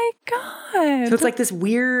 Oh, my God. So it's this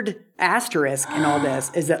weird asterisk in all this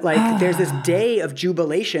is that there's this day of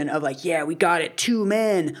jubilation of we got it, two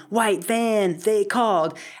men, white van, they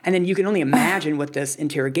called. And then you can only imagine what this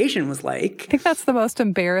interrogation was like. I think that's the most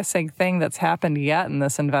embarrassing thing that's happened yet in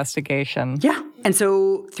this investigation. Yeah. And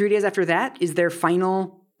so 3 days after that is their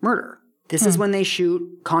final murder. This is when they shoot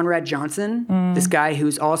Conrad Johnson, this guy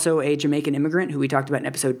who's also a Jamaican immigrant who we talked about in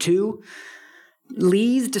episode 2.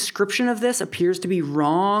 Lee's description of this appears to be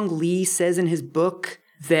wrong. Lee says in his book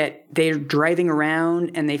that they're driving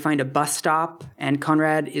around and they find a bus stop, and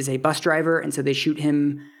Conrad is a bus driver, and so they shoot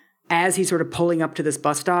him as he's sort of pulling up to this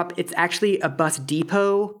bus stop. It's actually a bus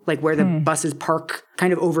depot, where the buses park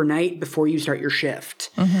kind of overnight before you start your shift.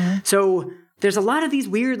 Mm-hmm. So there's a lot of these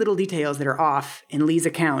weird little details that are off in Lee's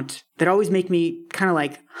account that always make me kind of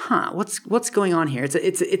like, what's going on here?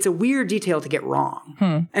 It's a weird detail to get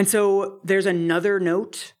wrong. And so there's another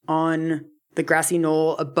note on the grassy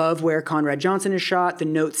knoll above where Conrad Johnson is shot. The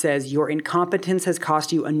note says, "Your incompetence has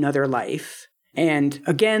cost you another life." And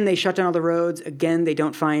again, they shut down all the roads. Again, they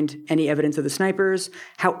don't find any evidence of the snipers.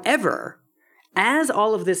 However, as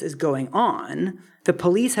all of this is going on, the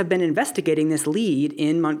police have been investigating this lead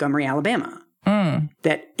in Montgomery, Alabama.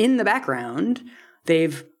 That in the background,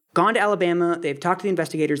 they've gone to Alabama, they've talked to the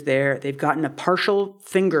investigators there, they've gotten a partial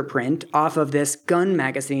fingerprint off of this gun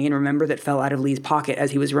magazine, remember, that fell out of Lee's pocket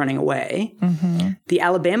as he was running away. The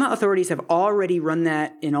Alabama authorities have already run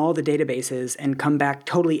that in all the databases and come back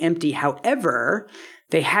totally empty. However,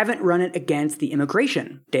 they haven't run it against the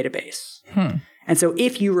immigration database. And so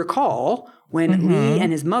if you recall, when Lee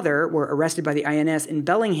and his mother were arrested by the INS in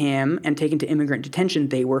Bellingham and taken to immigrant detention,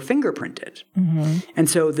 they were fingerprinted. And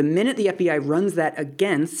so the minute the FBI runs that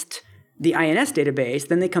against the INS database,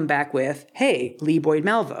 then they come back with, hey, Lee Boyd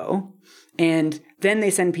Malvo. And then they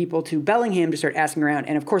send people to Bellingham to start asking around.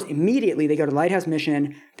 And of course, immediately they go to Lighthouse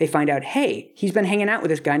Mission. They find out, hey, he's been hanging out with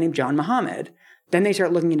this guy named John Muhammad. Then they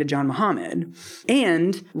start looking into John Muhammad.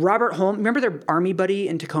 And Robert Holmes, remember their army buddy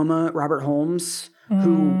in Tacoma, Robert Holmes,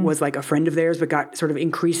 who was like a friend of theirs but got sort of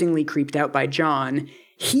increasingly creeped out by John?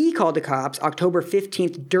 He called the cops October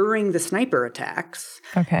 15th during the sniper attacks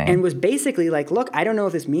and was basically like, look, I don't know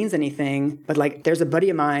if this means anything, but like there's a buddy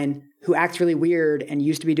of mine who acts really weird and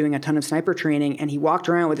used to be doing a ton of sniper training, and he walked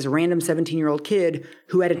around with this random 17-year-old kid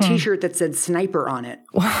who had a T-shirt that said sniper on it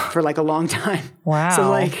for like a long time. So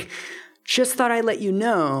like, just thought I'd let you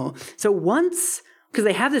know. So once... because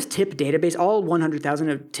they have this tip database, all 100,000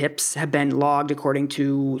 of tips have been logged according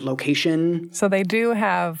to location. So they do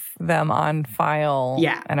have them on file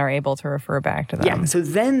and are able to refer back to them. Yeah, so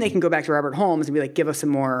then they can go back to Robert Holmes and be like, give us some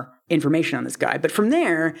more information on this guy. But from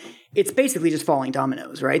there, it's basically just falling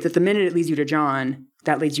dominoes, right? That the minute it leads you to John,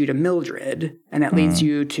 that leads you to Mildred, and that leads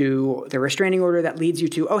you to the restraining order, that leads you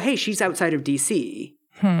to, oh, hey, she's outside of D.C.,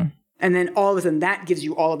 And then all of a sudden that gives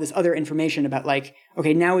you all of this other information about like,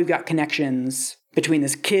 okay, now we've got connections between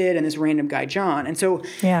this kid and this random guy, John. And so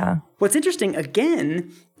what's interesting,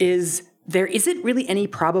 again, is there isn't really any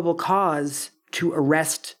probable cause to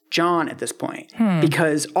arrest John at this point.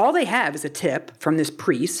 Because all they have is a tip from this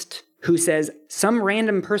priest who says, some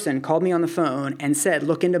random person called me on the phone and said,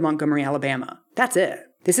 look into Montgomery, Alabama. That's it.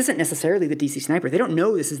 This isn't necessarily the DC sniper. They don't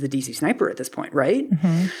know this is the DC sniper at this point, right?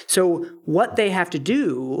 So what they have to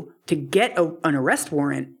do to get an arrest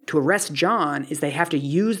warrant to arrest John is they have to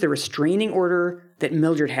use the restraining order that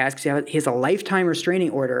Mildred has, because he has a lifetime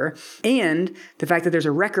restraining order, and the fact that there's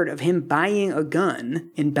a record of him buying a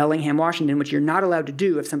gun in Bellingham, Washington, which you're not allowed to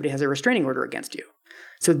do if somebody has a restraining order against you.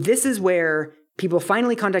 So this is where people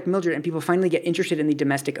finally contact Mildred and people finally get interested in the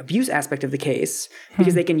domestic abuse aspect of the case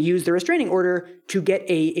because they can use the restraining order to get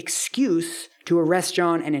a excuse to arrest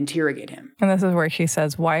John and interrogate him. And this is where she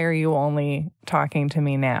says, why are you only talking to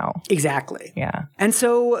me now? Exactly. Yeah. And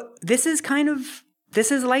so this is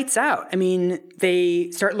lights out. I mean, they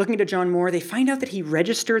start looking into John Moore. They find out that he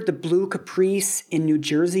registered the Blue Caprice in New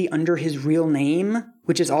Jersey under his real name,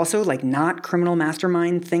 which is also like not criminal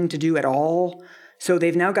mastermind thing to do at all. So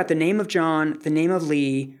they've now got the name of John, the name of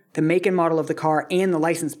Lee, the make and model of the car, and the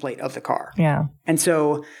license plate of the car. Yeah. And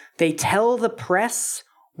so they tell the press,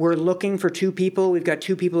 we're looking for two people. We've got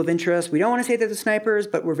two people of interest. We don't want to say they're the snipers,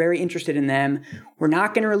 but we're very interested in them. We're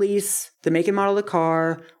not going to release the make and model of the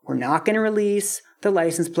car. We're not going to release the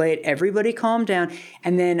license plate. Everybody calm down.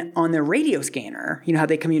 And then on the radio scanner, you know how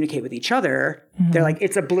they communicate with each other? They're like,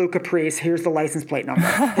 it's a Blue Caprice. Here's the license plate number.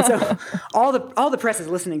 And so all the press is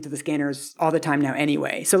listening to the scanners all the time now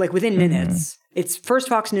anyway. So like within minutes, it's first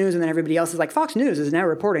Fox News and then everybody else is like, Fox News is now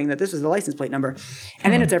reporting that this is the license plate number.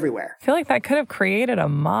 And then it's everywhere. I feel like that could have created a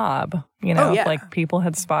mob, you know, if like people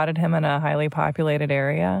had spotted him in a highly populated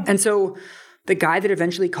area. And so the guy that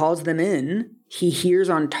eventually calls them in, he hears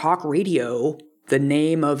on talk radio the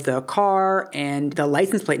name of the car and the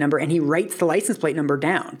license plate number, and he writes the license plate number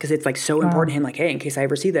down because it's like so important to him, like, hey, in case I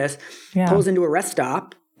ever see this, pulls into a rest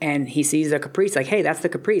stop and he sees a Caprice, like, hey, that's the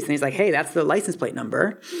Caprice. And he's like, hey, that's the license plate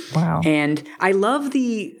number. Wow. And I love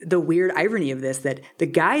the weird irony of this, that the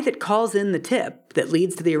guy that calls in the tip that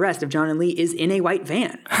leads to the arrest of John and Lee is in a white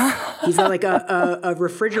van. He's like a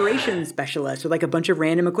refrigeration specialist with like a bunch of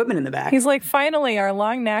random equipment in the back. He's like, finally, our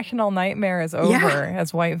long national nightmare is over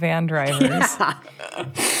as white van drivers. Yeah.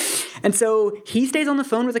 And so he stays on the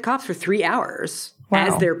phone with the cops for 3 hours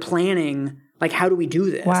as they're planning, like, how do we do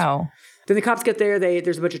this? Wow. Then the cops get there.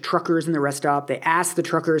 There's a bunch of truckers in the rest stop. They ask the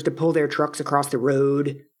truckers to pull their trucks across the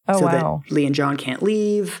road so wow. that Lee and John can't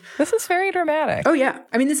leave. This is very dramatic. Oh, yeah.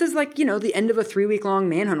 I mean, this is like, the end of a 3-week-long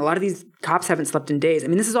manhunt. A lot of these cops haven't slept in days. I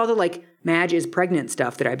mean, this is all the, like, Madge is pregnant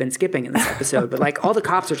stuff that I've been skipping in this episode. But, like, all the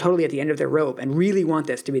cops are totally at the end of their rope and really want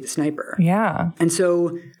this to be the sniper. Yeah. And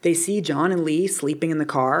so they see John and Lee sleeping in the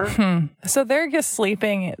car. So they're just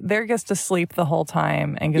sleeping. They're just asleep the whole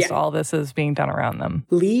time, and just all this is being done around them.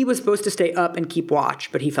 Lee was supposed to stay up and keep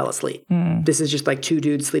watch, but he fell asleep. This is just like 2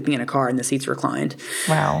 dudes sleeping in a car and the seats reclined.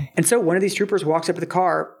 Wow. And so one of these troopers walks up to the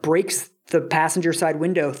car, breaks the passenger side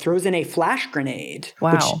window, throws in a flash grenade.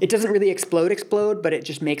 Wow. Which it doesn't really explode, but it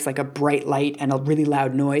just makes like a bright light and a really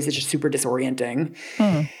loud noise. It's just super disorienting.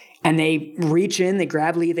 And they reach in, they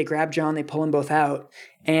grab Lee, they grab John, they pull them both out.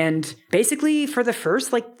 And basically for the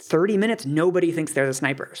first like 30 minutes, nobody thinks they're the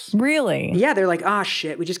snipers. Really? Yeah, they're like,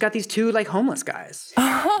 shit, we just got these 2 like homeless guys.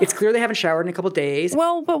 It's clear they haven't showered in a couple days.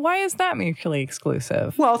 Well, but why is that mutually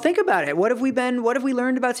exclusive? Well, think about it. What have we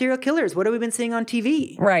learned about serial killers? What have we been seeing on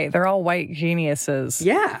TV? Right, they're all white geniuses.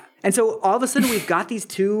 Yeah. And so all of a sudden we've got these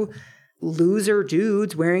 2 loser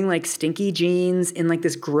dudes wearing like stinky jeans in like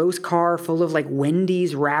this gross car full of like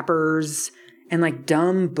Wendy's wrappers and like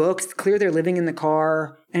dumb books. It's clear they're living in the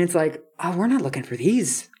car. And it's like, we're not looking for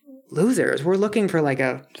these losers. We're looking for like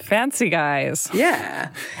a fancy guys.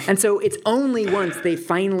 Yeah. And so it's only once they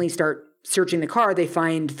finally start searching the car, they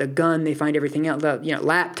find the gun, they find everything else, the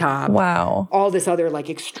laptop. Wow. All this other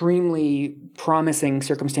like extremely promising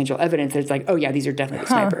circumstantial evidence. It's like, oh yeah, these are definitely the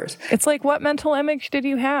snipers. It's like, what mental image did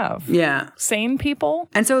you have? Yeah. Sane people?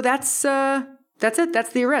 And so that's it.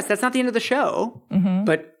 That's the arrest. That's not the end of the show.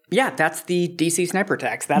 But yeah, that's the DC sniper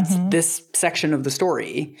attacks. That's this section of the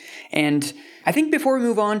story. And I think before we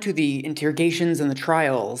move on to the interrogations and the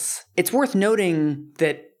trials, it's worth noting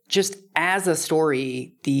that just as a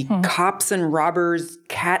story, the cops and robbers,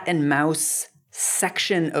 cat and mouse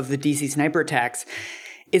section of the DC sniper attacks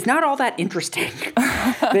is not all that interesting.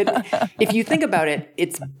 That if you think about it,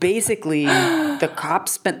 it's basically the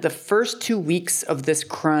cops spent the first 2 weeks of this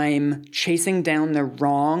crime chasing down the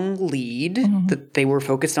wrong lead, that they were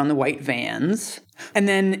focused on the white vans. And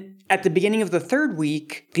then at the beginning of the 3rd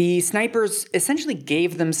week, the snipers essentially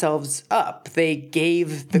gave themselves up. They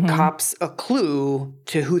gave the cops a clue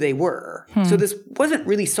to who they were. So this wasn't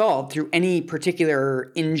really solved through any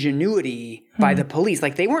particular ingenuity by the police.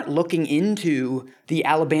 Like, they weren't looking into the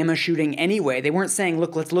Alabama shooting anyway. They weren't saying,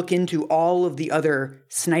 look, let's look into all of the other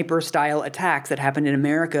sniper-style attacks that happened in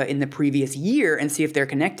America in the previous year and see if they're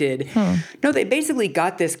connected. No, they basically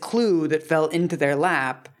got this clue that fell into their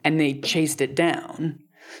lap, and they chased it down.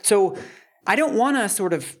 So I don't want to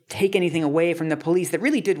sort of take anything away from the police that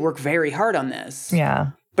really did work very hard on this.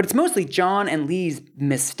 Yeah. But it's mostly John and Lee's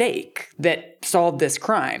mistake that solved this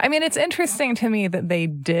crime. I mean, it's interesting to me that they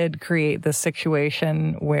did create this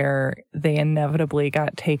situation where they inevitably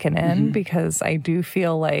got taken in, because I do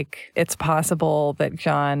feel like it's possible that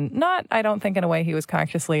John, I don't think in a way he was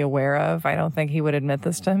consciously aware of, I don't think he would admit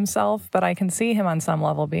this to himself, but I can see him on some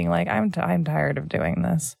level being like, I'm tired of doing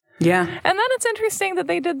this. Yeah. And then it's interesting that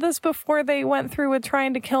they did this before they went through with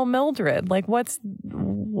trying to kill Mildred. Like, what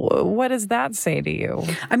does that say to you?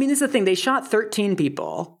 I mean, this is the thing. They shot 13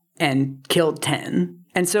 people and killed 10.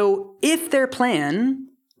 And so if their plan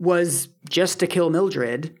was just to kill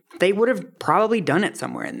Mildred, they would have probably done it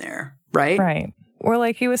somewhere in there, right? Right. Or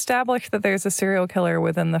like, you establish that there's a serial killer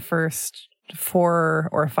within the first 4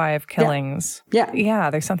 or 5 killings. Yeah.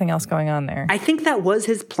 Yeah, there's something else going on there. I think that was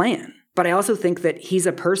his plan. But I also think that he's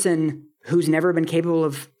a person who's never been capable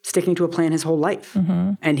of sticking to a plan his whole life.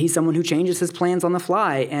 And he's someone who changes his plans on the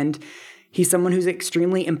fly. And he's someone who's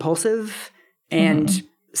extremely impulsive and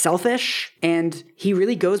selfish. And he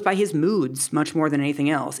really goes by his moods much more than anything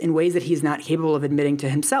else in ways that he's not capable of admitting to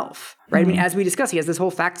himself. Right? I mean, as we discussed, he has this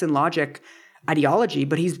whole facts and logic ideology,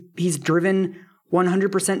 but he's driven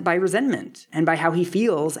 100% by resentment and by how he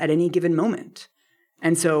feels at any given moment.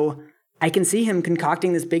 And so I can see him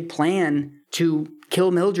concocting this big plan to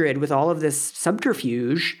kill Mildred with all of this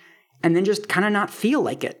subterfuge and then just kind of not feel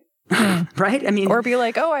like it. Right? I mean, or be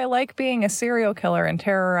like, I like being a serial killer and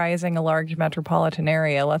terrorizing a large metropolitan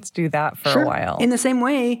area. Let's do that for a while. In the same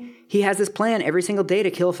way, he has this plan every single day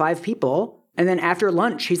to kill 5 people. And then after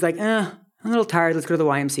lunch, he's like, I'm a little tired. Let's go to the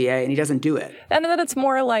YMCA. And he doesn't do it. And then it's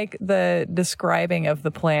more like the describing of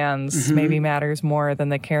the plans maybe matters more than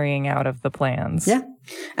the carrying out of the plans. Yeah.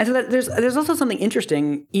 And so there's also something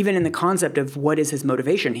interesting even in the concept of what is his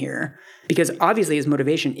motivation here. Because obviously his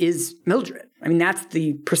motivation is Mildred. I mean, that's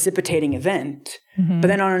the precipitating event. But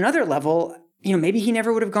then on another level, maybe he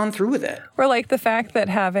never would have gone through with it. Or like the fact that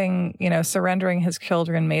having, surrendering his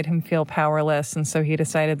children made him feel powerless. And so he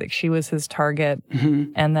decided that she was his target.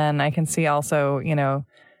 And then I can see also,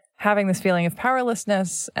 having this feeling of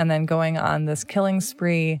powerlessness and then going on this killing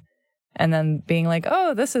spree and then being like,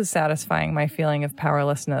 oh, this is satisfying my feeling of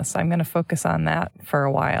powerlessness. I'm going to focus on that for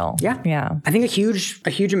a while. Yeah. I think a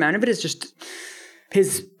huge amount of it is just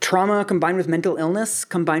his trauma combined with mental illness,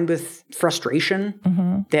 combined with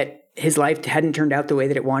frustration that his life hadn't turned out the way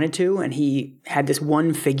that it wanted to. And he had this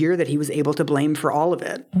one figure that he was able to blame for all of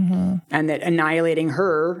it. And that annihilating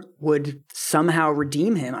her would somehow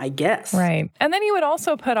redeem him, I guess. Right. And then he would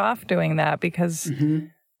also put off doing that because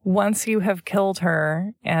once you have killed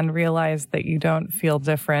her and realized that you don't feel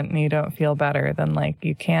different and you don't feel better, then like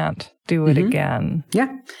you can't do it again.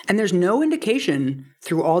 Yeah. And there's no indication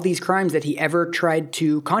through all these crimes that he ever tried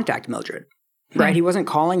to contact Mildred. Right? He wasn't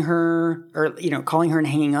calling her or, calling her and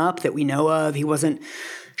hanging up that we know of. He wasn't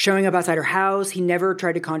showing up outside her house. He never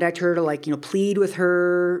tried to contact her to plead with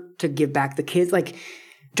her to give back the kids. Like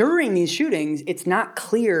during these shootings, it's not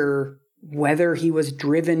clear whether he was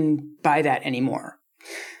driven by that anymore.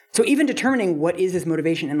 So even determining what is his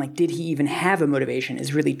motivation and did he even have a motivation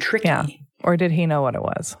is really tricky. Yeah. Or did he know what it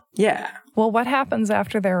was? Yeah. Well, what happens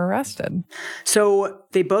after they're arrested? So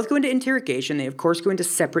they both go into interrogation. They, of course, go into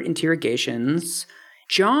separate interrogations.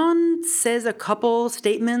 John says a couple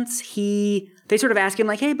statements. They sort of ask him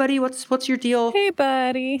hey, buddy, what's your deal? Hey,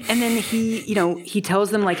 buddy. And then he tells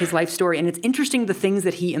them his life story. And it's interesting the things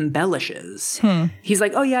that he embellishes. He's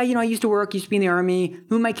like, oh yeah, I used to be in the army,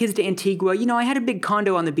 moved my kids to Antigua. I had a big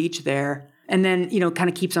condo on the beach there. And then, kind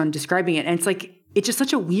of keeps on describing it. And it's it's just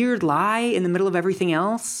such a weird lie in the middle of everything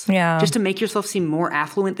else. Yeah. Just to make yourself seem more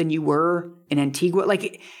affluent than you were in Antigua.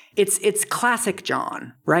 It's classic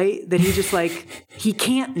John, right? That he just he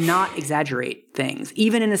can't not exaggerate things,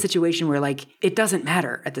 even in a situation where it doesn't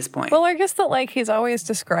matter at this point. Well, I guess that he's always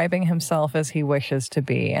describing himself as he wishes to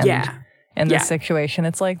be. And in this situation,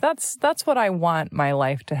 it's that's what I want my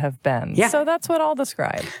life to have been. Yeah. So that's what I'll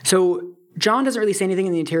describe. So John doesn't really say anything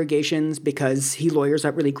in the interrogations because he lawyers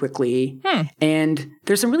up really quickly. And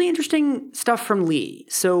there's some really interesting stuff from Lee.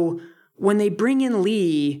 So when they bring in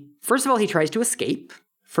Lee, first of all, he tries to escape.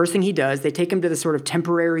 First thing he does, they take him to this sort of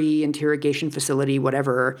temporary interrogation facility,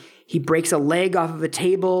 whatever. He breaks a leg off of a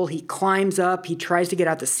table. He climbs up. He tries to get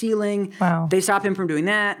out the ceiling. Wow. They stop him from doing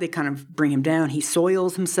that. They kind of bring him down. He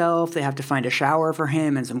soils himself. They have to find a shower for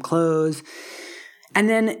him and some clothes. And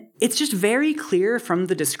then it's just very clear from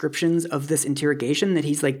the descriptions of this interrogation that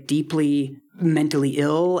he's deeply mentally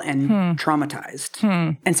ill and traumatized.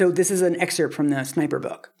 And so this is an excerpt from the Sniper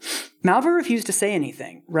book. Malvo refused to say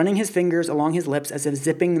anything, running his fingers along his lips as if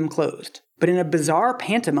zipping them closed. But in a bizarre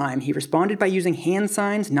pantomime, he responded by using hand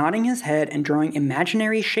signs, nodding his head, and drawing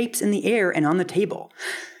imaginary shapes in the air and on the table.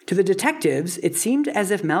 To the detectives, it seemed as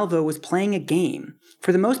if Malvo was playing a game.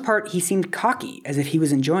 For the most part, he seemed cocky, as if he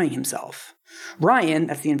was enjoying himself. Ryan,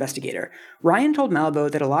 that's the investigator, Ryan told Malvo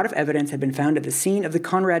that a lot of evidence had been found at the scene of the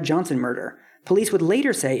Conrad Johnson murder. Police would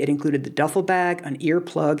later say it included the duffel bag, an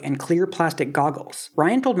earplug, and clear plastic goggles.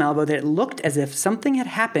 Ryan told Malvo that it looked as if something had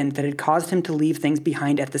happened that had caused him to leave things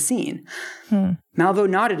behind at the scene. Malvo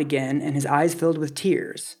nodded again, and his eyes filled with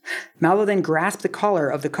tears. Malvo then grasped the collar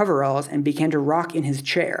of the coveralls and began to rock in his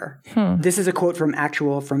chair. This is a quote from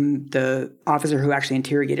the officer who actually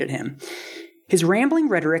interrogated him. His rambling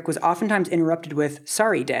rhetoric was oftentimes interrupted with,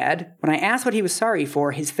 "Sorry, Dad." When I asked what he was sorry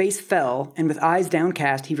for, his face fell, and with eyes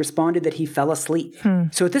downcast, he responded that he fell asleep.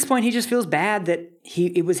 So at this point, he just feels bad that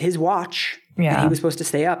it was his watch, and he was supposed to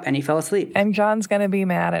stay up, and he fell asleep. And John's going to be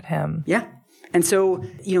mad at him. Yeah. And so,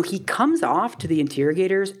 he comes off to the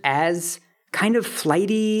interrogators as kind of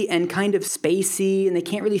flighty and kind of spacey, and they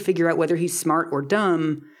can't really figure out whether he's smart or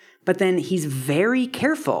dumb, but then he's very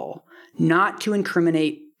careful not to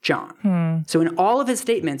incriminate John. So in all of his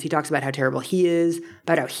statements, he talks about how terrible he is,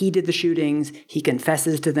 about how he did the shootings, he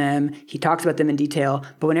confesses to them, he talks about them in detail,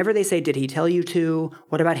 but whenever they say, did he tell you to?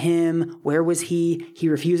 What about him? Where was he? He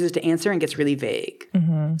refuses to answer and gets really vague.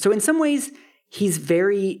 So in some ways, he's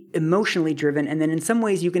very emotionally driven, and then in some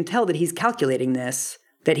ways you can tell that he's calculating this,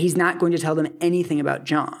 that he's not going to tell them anything about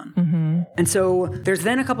John. And so there's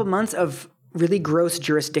then a couple months of really gross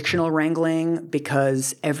jurisdictional wrangling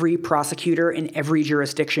because every prosecutor in every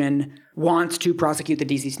jurisdiction wants to prosecute the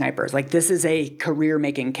DC snipers. This is a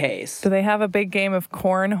career-making case. Do they have a big game of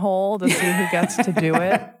cornhole to see who gets to do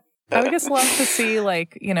it? I would just love to see,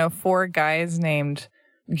 4 guys named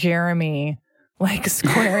Jeremy,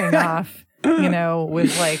 squaring off,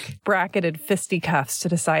 with bracketed fisticuffs to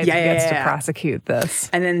decide who gets to prosecute this.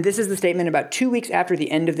 And then this is the statement about 2 weeks after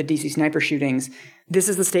the end of the DC sniper shootings. This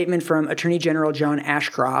is the statement from Attorney General John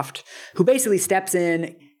Ashcroft, who basically steps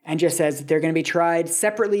in and just says they're going to be tried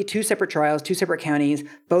separately, 2 separate trials, 2 separate counties,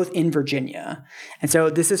 both in Virginia. And so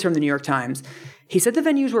this is from the New York Times. He said the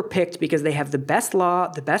venues were picked because they have the best law,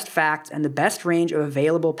 the best facts, and the best range of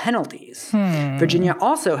available penalties. Virginia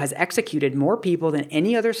also has executed more people than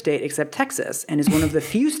any other state except Texas, and is one of the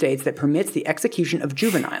few states that permits the execution of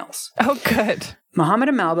juveniles. Oh, good. Muhammad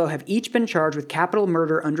and Malvo have each been charged with capital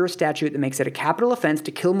murder under a statute that makes it a capital offense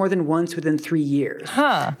to kill more than once within 3 years.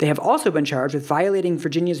 They have also been charged with violating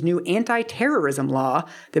Virginia's new anti-terrorism law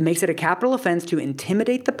that makes it a capital offense to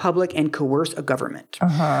intimidate the public and coerce a government.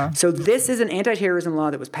 So this is an anti-terrorism law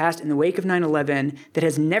that was passed in the wake of 9/11 that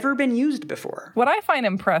has never been used before. What I find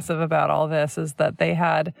impressive about all this is that they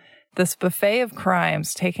had this buffet of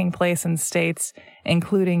crimes taking place in states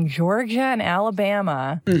including Georgia and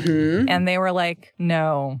Alabama. And they were like,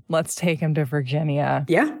 no, let's take him to Virginia.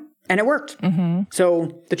 Yeah, and it worked.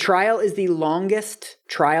 So the trial is the longest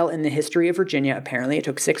trial in the history of Virginia, apparently. It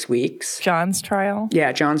took 6 weeks. John's trial?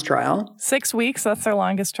 Yeah, John's trial. 6 weeks? That's their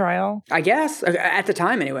longest trial? I guess, at the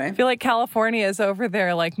time anyway. I feel like California is over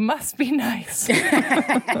there like, must be nice.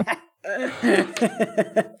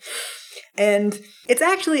 And it's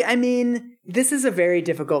actually, I mean, this is a very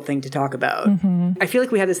difficult thing to talk about. I feel like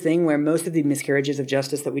we have this thing where most of the miscarriages of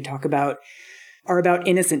justice that we talk about are about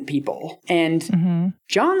innocent people. And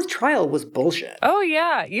John's trial was bullshit. Oh,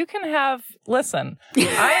 yeah. You can have, listen,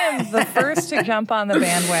 I am the first to jump on the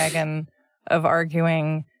bandwagon of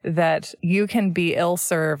arguing that you can be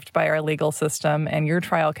ill-served by our legal system and your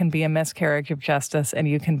trial can be a miscarriage of justice and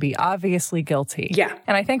you can be obviously guilty. Yeah.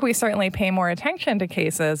 And I think we certainly pay more attention to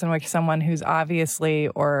cases in which someone who's obviously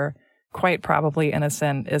or quite probably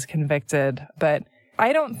innocent is convicted. But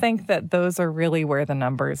I don't think that those are really where the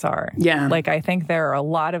numbers are. Yeah. Like, I think there are a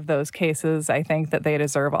lot of those cases. I think that they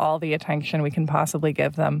deserve all the attention we can possibly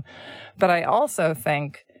give them. But I also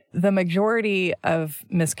think the majority of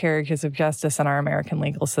miscarriages of justice in our American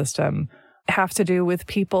legal system have to do with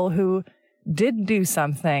people who did do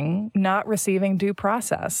something not receiving due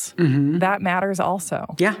process. That matters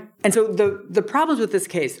also. Yeah. And so the problems with this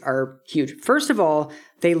case are huge. First of all,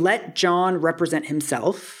 they let John represent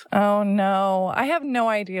himself. Oh, no. I have no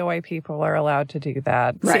idea why people are allowed to do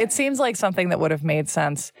that. Right. It seems like something that would have made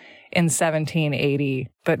sense in 1780,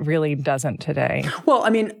 but really doesn't today. Well, I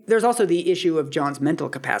mean, there's also the issue of John's mental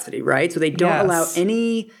capacity, right? So they don't allow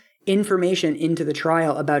any information into the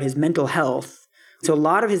trial about his mental health. So a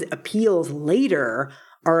lot of his appeals later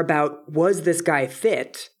are about, was this guy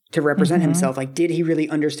fit to represent himself? Like, did he really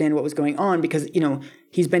understand what was going on? Because, you know,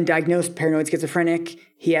 he's been diagnosed paranoid schizophrenic.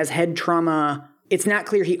 He has head trauma. It's not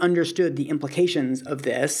clear he understood the implications of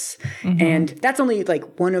this. And that's only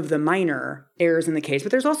like one of the minor errors in the case.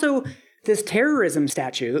 But there's also this terrorism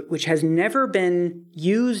statute, which has never been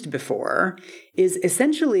used before, is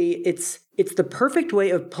essentially, it's the perfect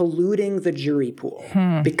way of polluting the jury pool.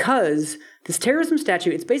 Because this terrorism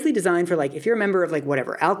statute, it's basically designed for, like, if you're a member of, like,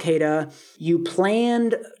 whatever, Al-Qaeda, you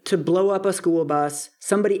planned to blow up a school bus,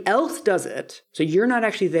 somebody else does it, so you're not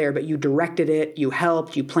actually there, but you directed it, you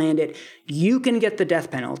helped, you planned it, you can get the death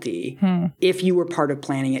penalty if you were part of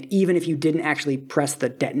planning it, even if you didn't actually press the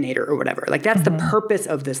detonator or whatever. Like, that's the purpose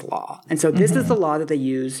of this law. And so this is the law that they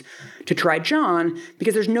use to try John,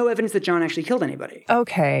 because there's no evidence that John actually killed anybody.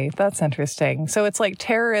 Okay, that's interesting. So it's like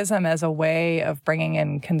terrorism as a way of bringing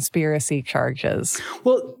in conspiracy charges.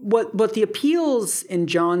 Well, what the appeals in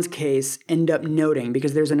John's case end up noting,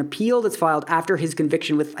 because there's an appeal that's filed after his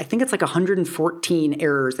conviction with, I think it's like 114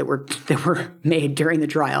 errors that were made during the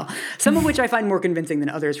trial, some of which I find more convincing than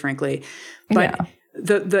others, frankly. But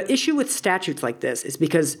the issue with statutes like this is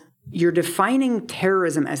because you're defining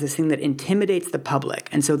terrorism as this thing that intimidates the public.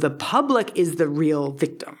 And so the public is the real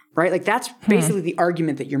victim, right? Like, that's basically the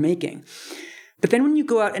argument that you're making. But then when you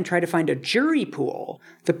go out and try to find a jury pool,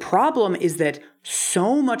 the problem is that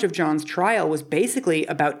so much of John's trial was basically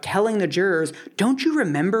about telling the jurors, don't you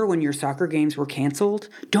remember when your soccer games were canceled?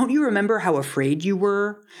 Don't you remember how afraid you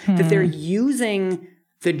were? That they're using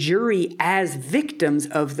the jury as victims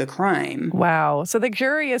of the crime. Wow. So the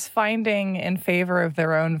jury is finding in favor of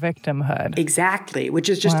their own victimhood. Exactly, which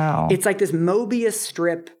is just, it's like this Mobius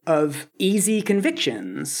strip of easy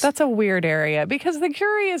convictions. That's a weird area, because the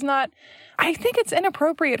jury is not... I think it's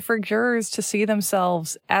inappropriate for jurors to see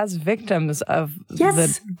themselves as victims of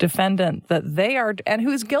the defendant that they are, and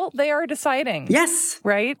whose guilt they are deciding. Yes.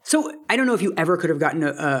 Right? So I don't know if you ever could have gotten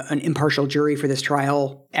an impartial jury for this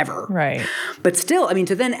trial, ever. Right. But still, I mean,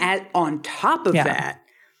 to then add on top of that,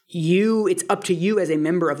 it's up to you as a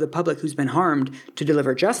member of the public who's been harmed to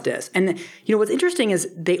deliver justice. And, what's interesting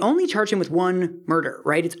is they only charge him with one murder,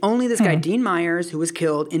 right? It's only this guy, Dean Myers, who was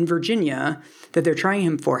killed in Virginia, that they're trying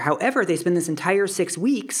him for. However, they spend this entire 6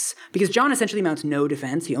 weeks, because John essentially mounts no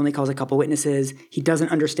defense. He only calls a couple witnesses. He doesn't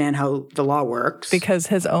understand how the law works. Because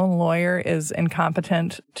his own lawyer is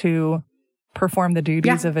incompetent to perform the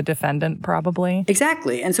duties of a defendant, probably.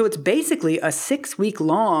 Exactly. And so it's basically a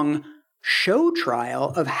 6-week-long show trial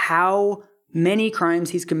of how many crimes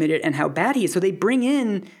he's committed and how bad he is. So they bring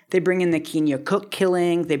in the Kenya Cook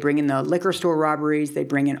killing, they bring in the liquor store robberies, they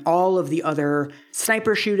bring in all of the other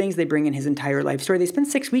sniper shootings, they bring in his entire life story. They spend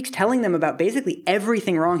 6 weeks telling them about basically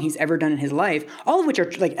everything wrong he's ever done in his life, all of which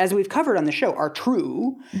are, like, as we've covered on the show, are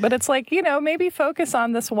true. But it's like, maybe focus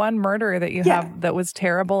on this one murder that you have that was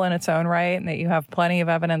terrible in its own right, and that you have plenty of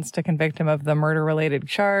evidence to convict him of the murder-related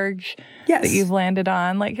charge that you've landed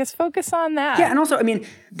on. Like, just focus on that. Yeah, and also,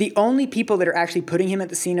 the only people that are actually putting him at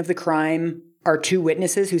the scene of the crime are 2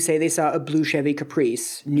 witnesses who say they saw a blue Chevy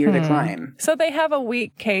Caprice near the crime. So they have a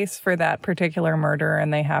weak case for that particular murder,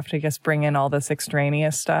 and they have to just bring in all this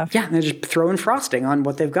extraneous stuff. Yeah, and they're just throwing frosting on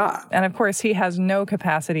what they've got. And of course, he has no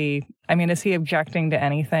capacity. Is he objecting to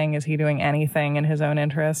anything? Is he doing anything in his own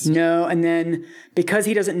interest? No, and then because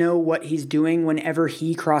he doesn't know what he's doing, whenever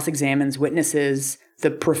he cross-examines witnesses,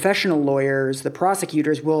 the professional lawyers, the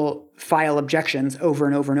prosecutors will file objections over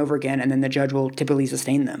and over and over again, and then the judge will typically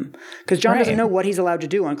sustain them. Because John doesn't know what he's allowed to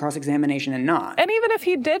do on cross-examination and not. And even if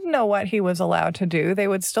he did know what he was allowed to do, they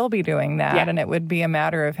would still be doing that, and it would be a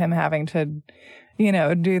matter of him having to,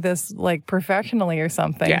 do this like professionally or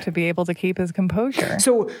something to be able to keep his composure.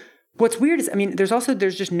 So what's weird is,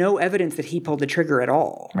 there's just no evidence that he pulled the trigger at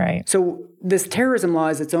all. Right. So this terrorism law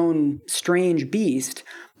is its own strange beast,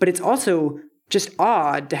 but it's also just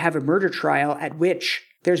odd to have a murder trial at which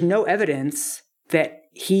there's no evidence that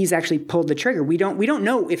he's actually pulled the trigger. We don't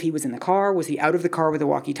know if he was in the car. Was he out of the car with a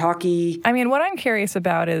walkie-talkie? What I'm curious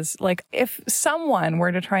about is, like, if someone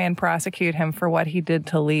were to try and prosecute him for what he did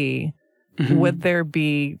to Lee, would there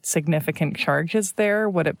be significant charges there?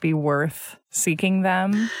 Would it be worth seeking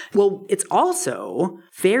them? Well, it's also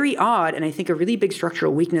very odd, and I think a really big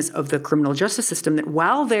structural weakness of the criminal justice system, that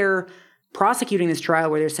while they're prosecuting this trial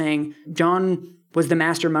where they're saying John was the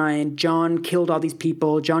mastermind, John killed all these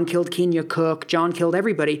people, John killed Kenya Cook, John killed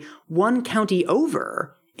everybody, one county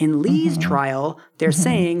over, in Lee's trial, they're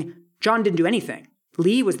saying John didn't do anything.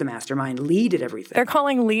 Lee was the mastermind. Lee did everything. They're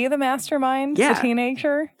calling Lee the mastermind? The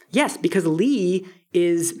teenager? Yes, because Lee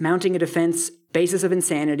is mounting a defense basis of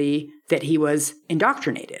insanity that he was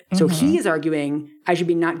indoctrinated. So he is arguing, I should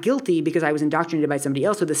be not guilty because I was indoctrinated by somebody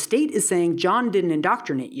else. So the state is saying, John didn't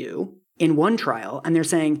indoctrinate you in one trial, and they're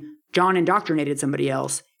saying John indoctrinated somebody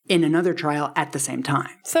else in another trial at the same time.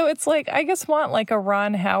 So it's like, I just want like a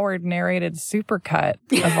Ron Howard narrated supercut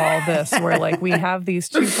of all this, where like we have these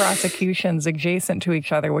 2 prosecutions adjacent to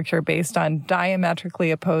each other, which are based on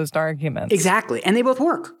diametrically opposed arguments. Exactly. And they both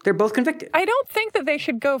work. They're both convicted. I don't think that they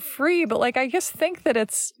should go free, but like, I just think that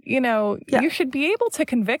it's, you should be able to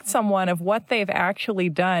convict someone of what they've actually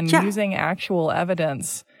done using actual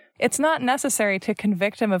evidence. It's not necessary to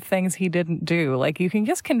convict him of things he didn't do. Like, you can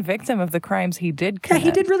just convict him of the crimes he did commit. Yeah,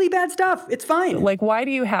 he did really bad stuff. It's fine. Like, why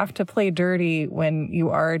do you have to play dirty when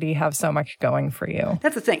you already have so much going for you?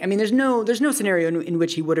 That's the thing. There's no scenario in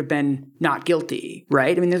which he would have been not guilty,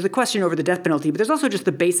 right? There's a question over the death penalty, but there's also just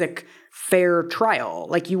the basic fair trial.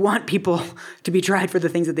 Like, you want people to be tried for the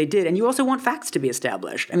things that they did, and you also want facts to be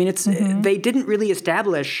established. They didn't really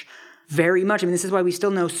establish very much. This is why we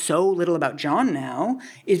still know so little about John now,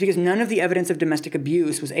 is because none of the evidence of domestic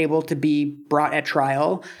abuse was able to be brought at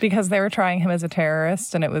trial. Because they were trying him as a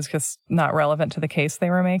terrorist, and it was just not relevant to the case they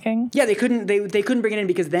were making? Yeah, they couldn't bring it in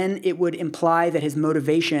because then it would imply that his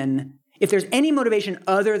motivation, if there's any motivation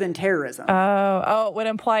other than terrorism. Oh, it would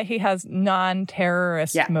imply he has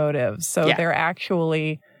non-terrorist motives. So they're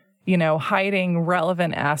actually, hiding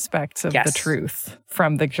relevant aspects of the truth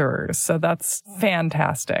from the jurors. So that's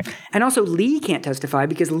fantastic. And also, Lee can't testify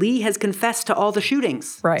because Lee has confessed to all the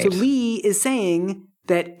shootings. Right. So Lee is saying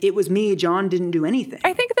that it was me, John didn't do anything.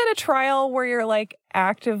 I think that a trial where you're like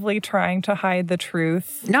actively trying to hide the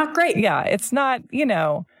truth. Not great. Yeah, it's not,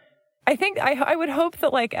 I think I would hope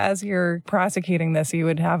that like as you're prosecuting this, you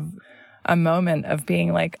would have a moment of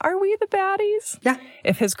being like, are we the baddies? Yeah.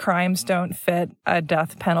 If his crimes don't fit a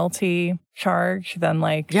death penalty charge, then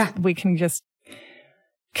like we can just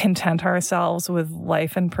content ourselves with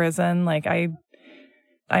life in prison. Like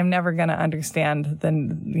I'm never going to understand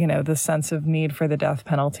the sense of need for the death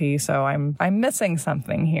penalty. So I'm missing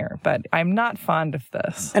something here, but I'm not fond of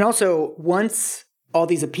this. And also, once all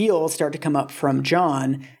these appeals start to come up from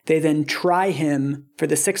John, they then try him for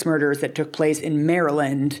the 6 murders that took place in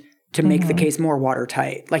Maryland to make the case more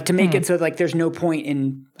watertight. Like to make it so like there's no point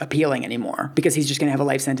in appealing anymore because he's just going to have a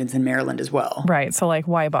life sentence in Maryland as well. Right. So like,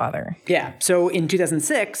 why bother? Yeah. So in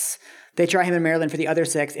 2006, they try him in Maryland for the other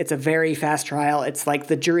 6. It's a very fast trial. It's like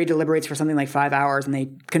the jury deliberates for something like 5 hours and they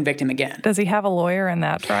convict him again. Does he have a lawyer in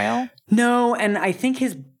that trial? No. And I think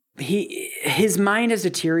his mind has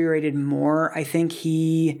deteriorated more. I think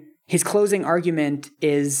his closing argument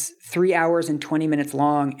is 3 hours and 20 minutes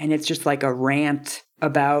long. And it's just like a rant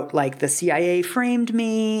about like the CIA framed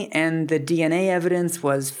me and the DNA evidence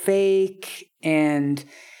was fake and,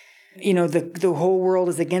 you know, the whole world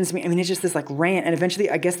is against me. I mean, it's just this like rant. And eventually,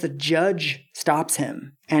 I guess the judge stops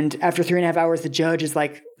him. And after 3.5 hours, the judge is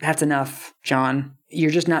like, that's enough, John. You're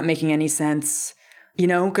just not making any sense. You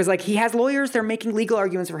know, because like he has lawyers, they're making legal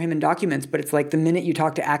arguments for him in documents. But it's like the minute you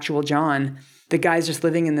talk to actual John, the guy's just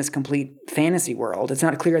living in this complete fantasy world. It's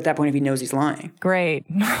not clear at that point if he knows he's lying. Great.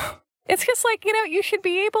 It's just like, you know, you should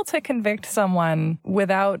be able to convict someone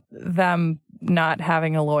without them not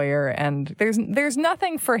having a lawyer. And there's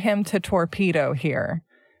nothing for him to torpedo here.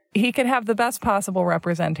 He could have the best possible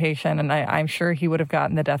representation, and I'm sure he would have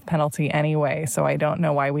gotten the death penalty anyway, so I don't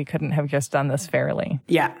know why we couldn't have just done this fairly.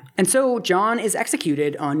 Yeah. And so John is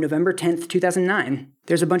executed on November 10th, 2009.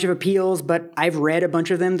 There's a bunch of appeals, but I've read a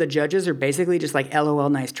bunch of them. The judges are basically just like, LOL,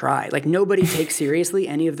 nice try. Like nobody takes seriously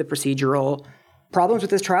any of the procedural problems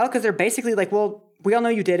with this trial because they're basically like, well, we all know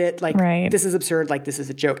you did it. Like, This is absurd. Like, this is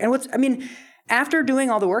a joke. And after doing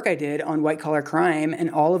all the work I did on white collar crime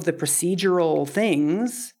and all of the procedural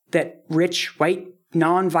things that rich, white,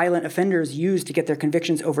 non-violent offenders use to get their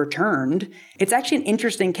convictions overturned, it's actually an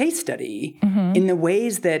interesting case study in the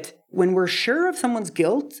ways that when we're sure of someone's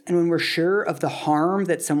guilt and when we're sure of the harm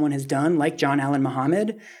that someone has done, like John Allen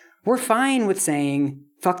Muhammad, we're fine with saying,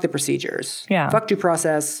 fuck the procedures. Yeah. Fuck due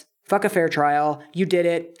process. Fuck a fair trial. You did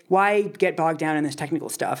it. Why get bogged down in this technical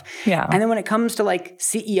stuff? Yeah. And then when it comes to like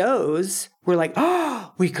CEOs, we're like,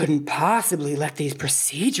 oh, we couldn't possibly let these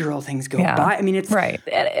procedural things go by. I mean, it's right.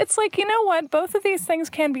 It's like, you know what? Both of these things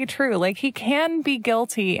can be true. Like he can be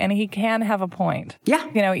guilty and he can have a point. Yeah.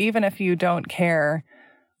 You know, even if you don't care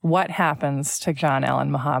what happens to John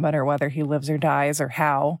Allen Muhammad or whether he lives or dies or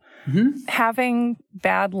how, having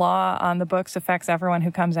bad law on the books affects everyone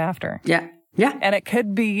who comes after. Yeah. Yeah. And it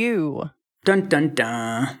could be you. Dun, dun,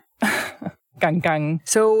 dun. Gung, gung.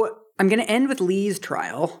 So I'm going to end with Lee's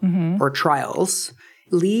trial, or trials.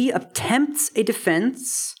 Lee attempts a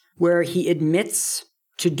defense where he admits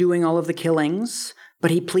to doing all of the killings,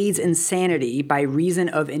 but he pleads insanity by reason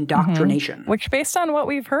of indoctrination. Which, based on what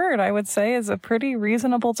we've heard, I would say is a pretty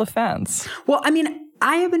reasonable defense. Well, I mean,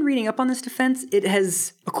 I have been reading up on this defense. It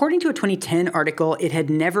has, according to a 2010 article, it had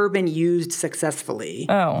never been used successfully.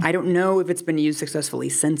 Oh. I don't know if it's been used successfully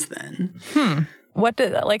since then.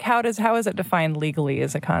 How is it defined legally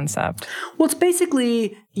as a concept? Well, it's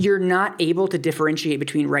basically you're not able to differentiate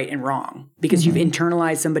between right and wrong because you've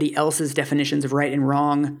internalized somebody else's definitions of right and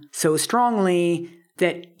wrong so strongly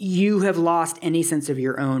that you have lost any sense of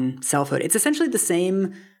your own selfhood. It's essentially the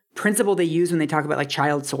same principle they use when they talk about like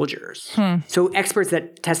child soldiers. So experts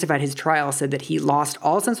that testified his trial said that he lost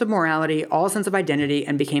all sense of morality, all sense of identity,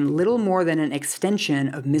 and became little more than an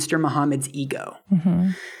extension of Mr. Muhammad's ego.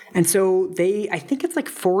 And so I think it's like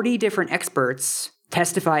 40 different experts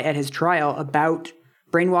testify at his trial about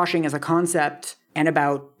brainwashing as a concept and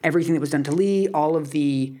about everything that was done to Lee, all of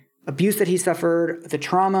the abuse that he suffered, the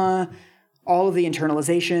trauma, all of the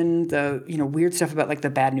internalization, the weird stuff about like the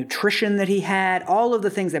bad nutrition that he had, all of the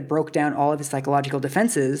things that broke down all of his psychological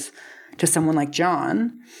defenses to someone like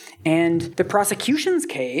John. And the prosecution's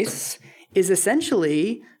case is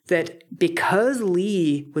essentially that because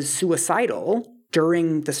Lee was suicidal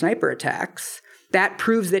during the sniper attacks, that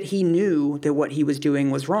proves that he knew that what he was doing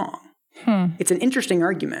was wrong. It's an interesting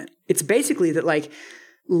argument. It's basically that like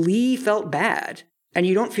Lee felt bad, and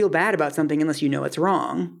you don't feel bad about something unless you know it's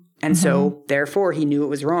wrong. And so, therefore, he knew it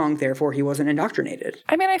was wrong. Therefore, he wasn't indoctrinated.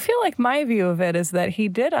 I mean, I feel like my view of it is that he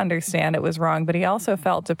did understand it was wrong, but he also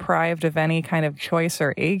felt deprived of any kind of choice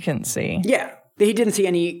or agency. Yeah. He didn't see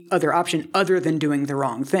any other option other than doing the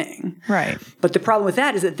wrong thing. Right. But the problem with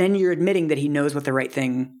that is that then you're admitting that he knows what the right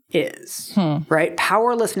thing is. Right?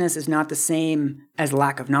 Powerlessness is not the same as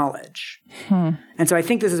lack of knowledge. And so I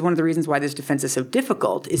think this is one of the reasons why this defense is so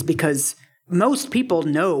difficult is because most people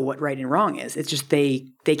know what right and wrong is. It's just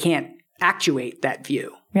they can't actuate that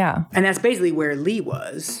view. Yeah. And that's basically where Lee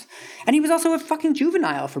was. And he was also a fucking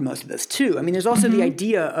juvenile for most of this, too. I mean, there's also the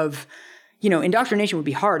idea of, indoctrination would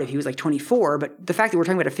be hard if he was like 24, but the fact that we're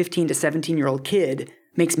talking about a 15 to 17-year-old kid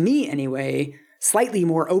makes me, anyway, slightly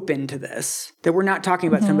more open to this, that we're not talking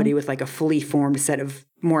about somebody with like a fully formed set of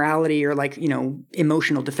morality or like,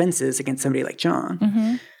 emotional defenses against somebody like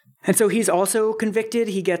John. And so he's also convicted.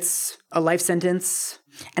 He gets a life sentence.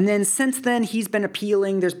 And then since then, he's been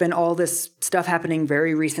appealing. There's been all this stuff happening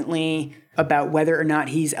very recently about whether or not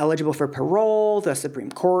he's eligible for parole. The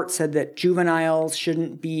Supreme Court said that juveniles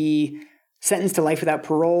shouldn't be sentenced to life without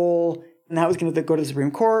parole. And that was going to go to the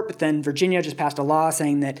Supreme Court. But then Virginia just passed a law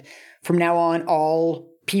saying that from now on, all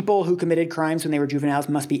people who committed crimes when they were juveniles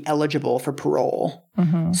must be eligible for parole.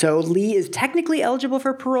 So Lee is technically eligible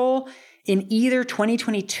for parole in either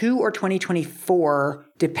 2022 or 2024,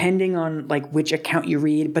 depending on like which account you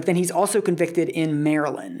read. But then he's also convicted in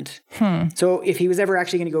Maryland. So if he was ever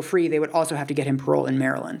actually going to go free, they would also have to get him parole in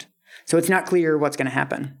Maryland. So it's not clear what's going to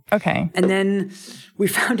happen. Okay. And then we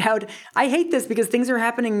found out, I hate this because things are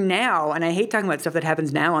happening now, and I hate talking about stuff that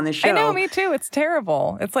happens now on this show. I know, me too. It's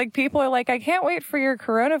terrible. It's like people are like, I can't wait for your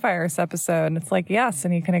coronavirus episode. And it's like, yes,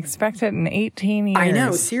 and you can expect it in 18 years. I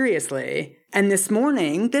know, seriously. And this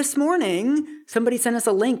morning, somebody sent us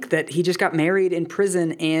a link that he just got married in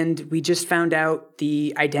prison, and we just found out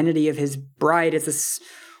the identity of his bride. It's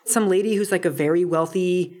some lady who's like a very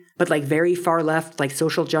wealthy, but like very far left, like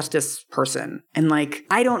social justice person. And like,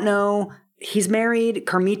 I don't know. He's married.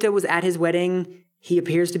 Carmita was at his wedding. He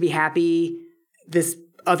appears to be happy. This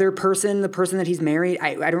other person, the person that he's married,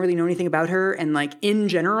 I don't really know anything about her. And like in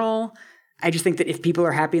general, I just think that if people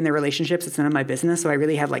are happy in their relationships, it's none of my business. So I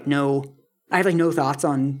really have no thoughts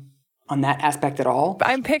on that aspect at all.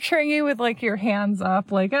 I'm picturing you with like your hands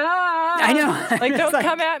up, like, I know. Like, don't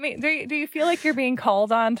come at me. Do you feel like you're being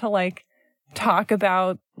called on to like talk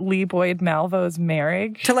about Lee Boyd Malvo's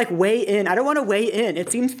marriage? To like weigh in. I don't want to weigh in.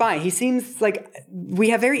 It seems fine. He seems like we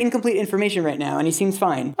have very incomplete information right now, and he seems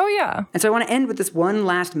fine. Oh, yeah. And so I want to end with this one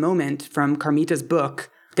last moment from Carmita's book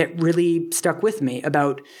that really stuck with me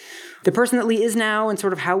about the person that Lee is now and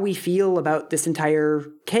sort of how we feel about this entire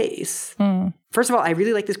case. First of all, I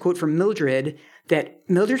really like this quote from Mildred, that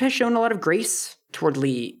Mildred has shown a lot of grace toward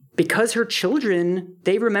Lee because her children,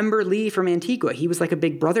 they remember Lee from Antigua. He was like a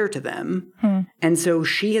big brother to them. And so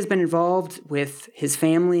she has been involved with his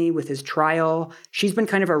family, with his trial. She's been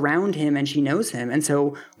kind of around him and she knows him. And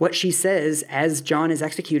so what she says, as John is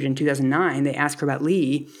executed in 2009, they ask her about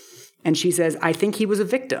Lee. And she says, I think he was a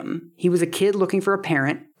victim. He was a kid looking for a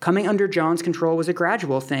parent. Coming under John's control was a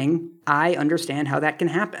gradual thing. I understand how that can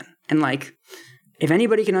happen. And like, if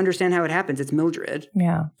anybody can understand how it happens, it's Mildred.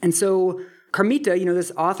 Yeah. And so Carmita,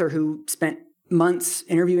 this author who spent months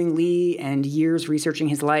interviewing Lee and years researching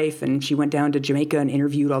his life, and she went down to Jamaica and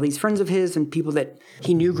interviewed all these friends of his and people that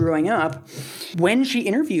he knew growing up. When she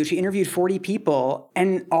interviewed 40 people,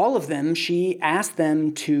 and all of them, she asked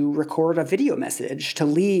them to record a video message to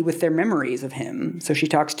Lee with their memories of him. So she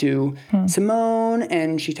talks to Simone,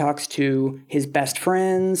 and she talks to his best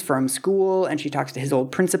friends from school, and she talks to his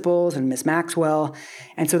old principals and Miss Maxwell.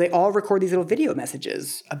 And so they all record these little video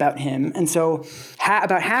messages about him. And so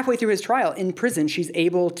about halfway through his trial in prison, she's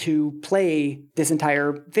able to play this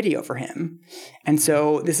entire video for him. And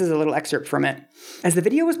so this is a little excerpt from it. As the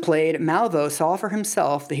video was played, Malvo saw for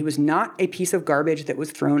himself that he was not a piece of garbage that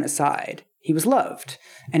was thrown aside. He was loved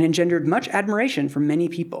and engendered much admiration from many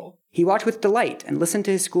people. He watched with delight and listened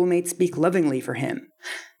to his schoolmates speak lovingly for him.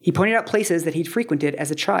 He pointed out places that he'd frequented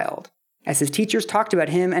as a child. As his teachers talked about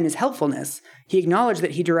him and his helpfulness, he acknowledged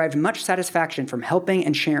that he derived much satisfaction from helping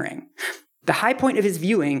and sharing. The high point of his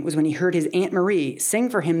viewing was when he heard his Aunt Marie sing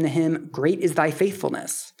for him the hymn, Great is Thy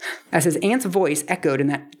Faithfulness. As his aunt's voice echoed in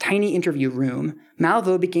that tiny interview room,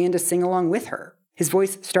 Malvo began to sing along with her. His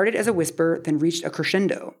voice started as a whisper, then reached a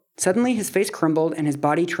crescendo. Suddenly, his face crumbled and his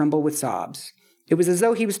body trembled with sobs. It was as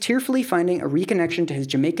though he was tearfully finding a reconnection to his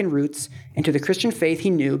Jamaican roots and to the Christian faith he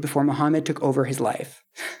knew before Muhammad took over his life.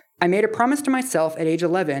 I made a promise to myself at age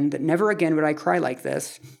 11 that never again would I cry like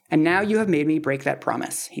this, and now you have made me break that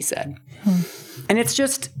promise, he said. And it's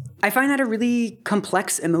just, I find that a really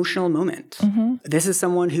complex emotional moment. This is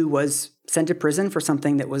someone who was sent to prison for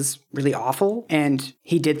something that was really awful, and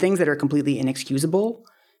he did things that are completely inexcusable.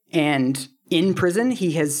 And in prison,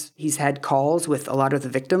 he's had calls with a lot of the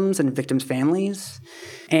victims and victims' families,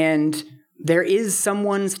 and there is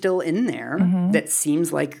someone still in there that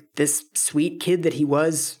seems like this sweet kid that he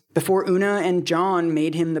was before Una and John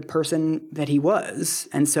made him the person that he was.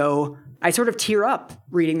 And so I sort of tear up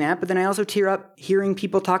reading that, but then I also tear up hearing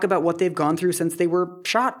people talk about what they've gone through since they were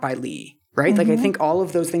shot by Lee, right? Like, I think all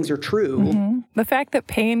of those things are true. The fact that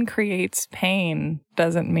pain creates pain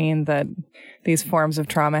doesn't mean that these forms of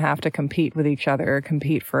trauma have to compete with each other or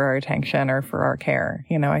compete for our attention or for our care.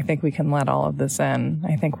 I think we can let all of this in.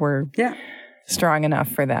 I think we're strong enough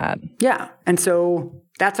for that. Yeah. And so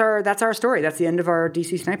that's our story. That's the end of our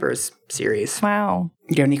DC Snipers series. Wow.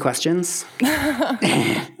 You got any questions?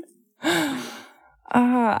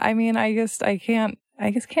 I mean, I just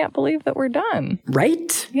can't believe that we're done.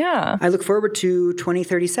 Right? Yeah. I look forward to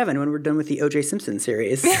 2037 when we're done with the O.J. Simpson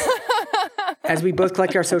series. As we both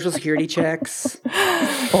collect our Social Security checks.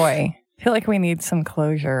 Boy, I feel like we need some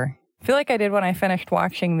closure. I feel like I did when I finished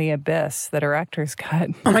watching The Abyss, the director's cut.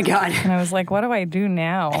 Oh my God. And I was like, what do I do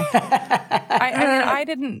now? I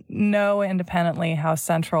didn't know independently how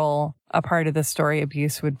central a part of the story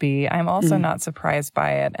abuse would be. I'm also not surprised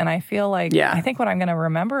by it. And I feel like, I think what I'm going to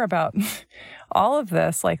remember about all of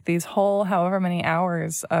this, like these whole however many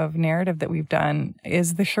hours of narrative that we've done,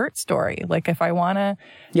 is the shirt story. Like if I want to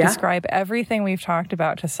describe everything we've talked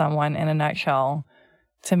about to someone in a nutshell,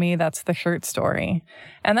 to me, that's the shirt story.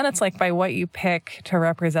 And then it's like by what you pick to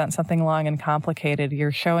represent something long and complicated,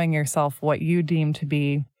 you're showing yourself what you deem to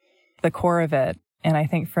be the core of it. And I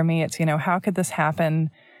think for me, it's, how could this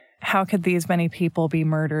happen? How could these many people be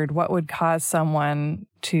murdered? What would cause someone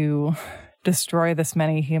to destroy this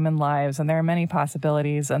many human lives? And there are many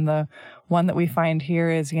possibilities. And the one that we find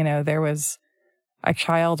here is, there was a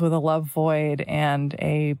child with a love void and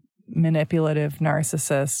a manipulative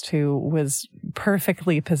narcissist who was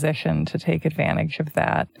perfectly positioned to take advantage of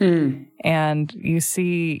that. And you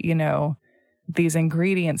see, these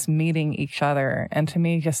ingredients meeting each other. And to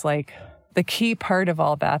me, just like the key part of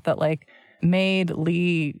all that like made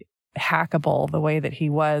Lee hackable the way that he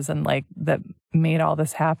was and like that made all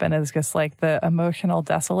this happen is just like the emotional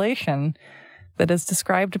desolation that is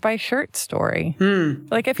described by Shirt Story.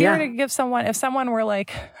 Like if you were to give someone, if someone were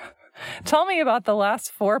like, tell me about the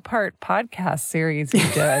last 4-part podcast series you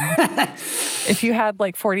did. If you had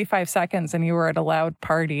like 45 seconds and you were at a loud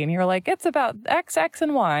party and you're like, it's about X, X,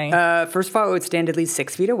 and Y. First of all, it would stand at least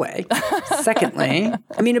 6 feet away. Secondly,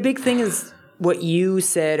 I mean, a big thing is what you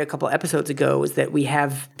said a couple episodes ago is that we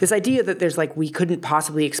have this idea that there's like, we couldn't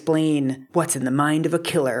possibly explain what's in the mind of a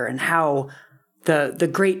killer and how the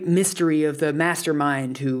great mystery of the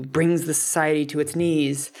mastermind who brings the society to its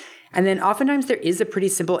knees. And then oftentimes there is a pretty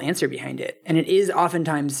simple answer behind it. And it is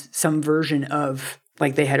oftentimes some version of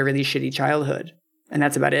like they had a really shitty childhood. And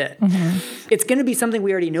that's about it. It's going to be something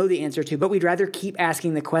we already know the answer to, but we'd rather keep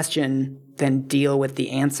asking the question than deal with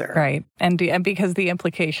the answer. Right. And because the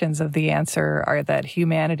implications of the answer are that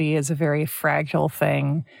humanity is a very fragile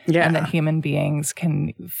thing and that human beings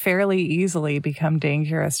can fairly easily become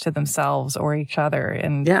dangerous to themselves or each other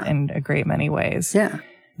in a great many ways. Yeah.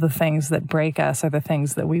 The things that break us are the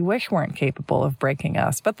things that we wish weren't capable of breaking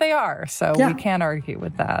us, but they are. So we can't argue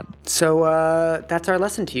with that. So that's our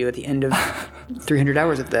lesson to you at the end of 300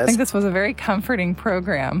 hours of this. I think this was a very comforting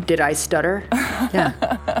program. Did I stutter? Yeah.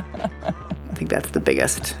 I think that's the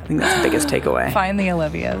biggest takeaway. Find the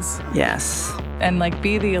Olivias. Yes. And like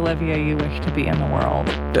be the Olivia you wish to be in the world.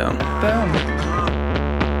 Boom. Boom.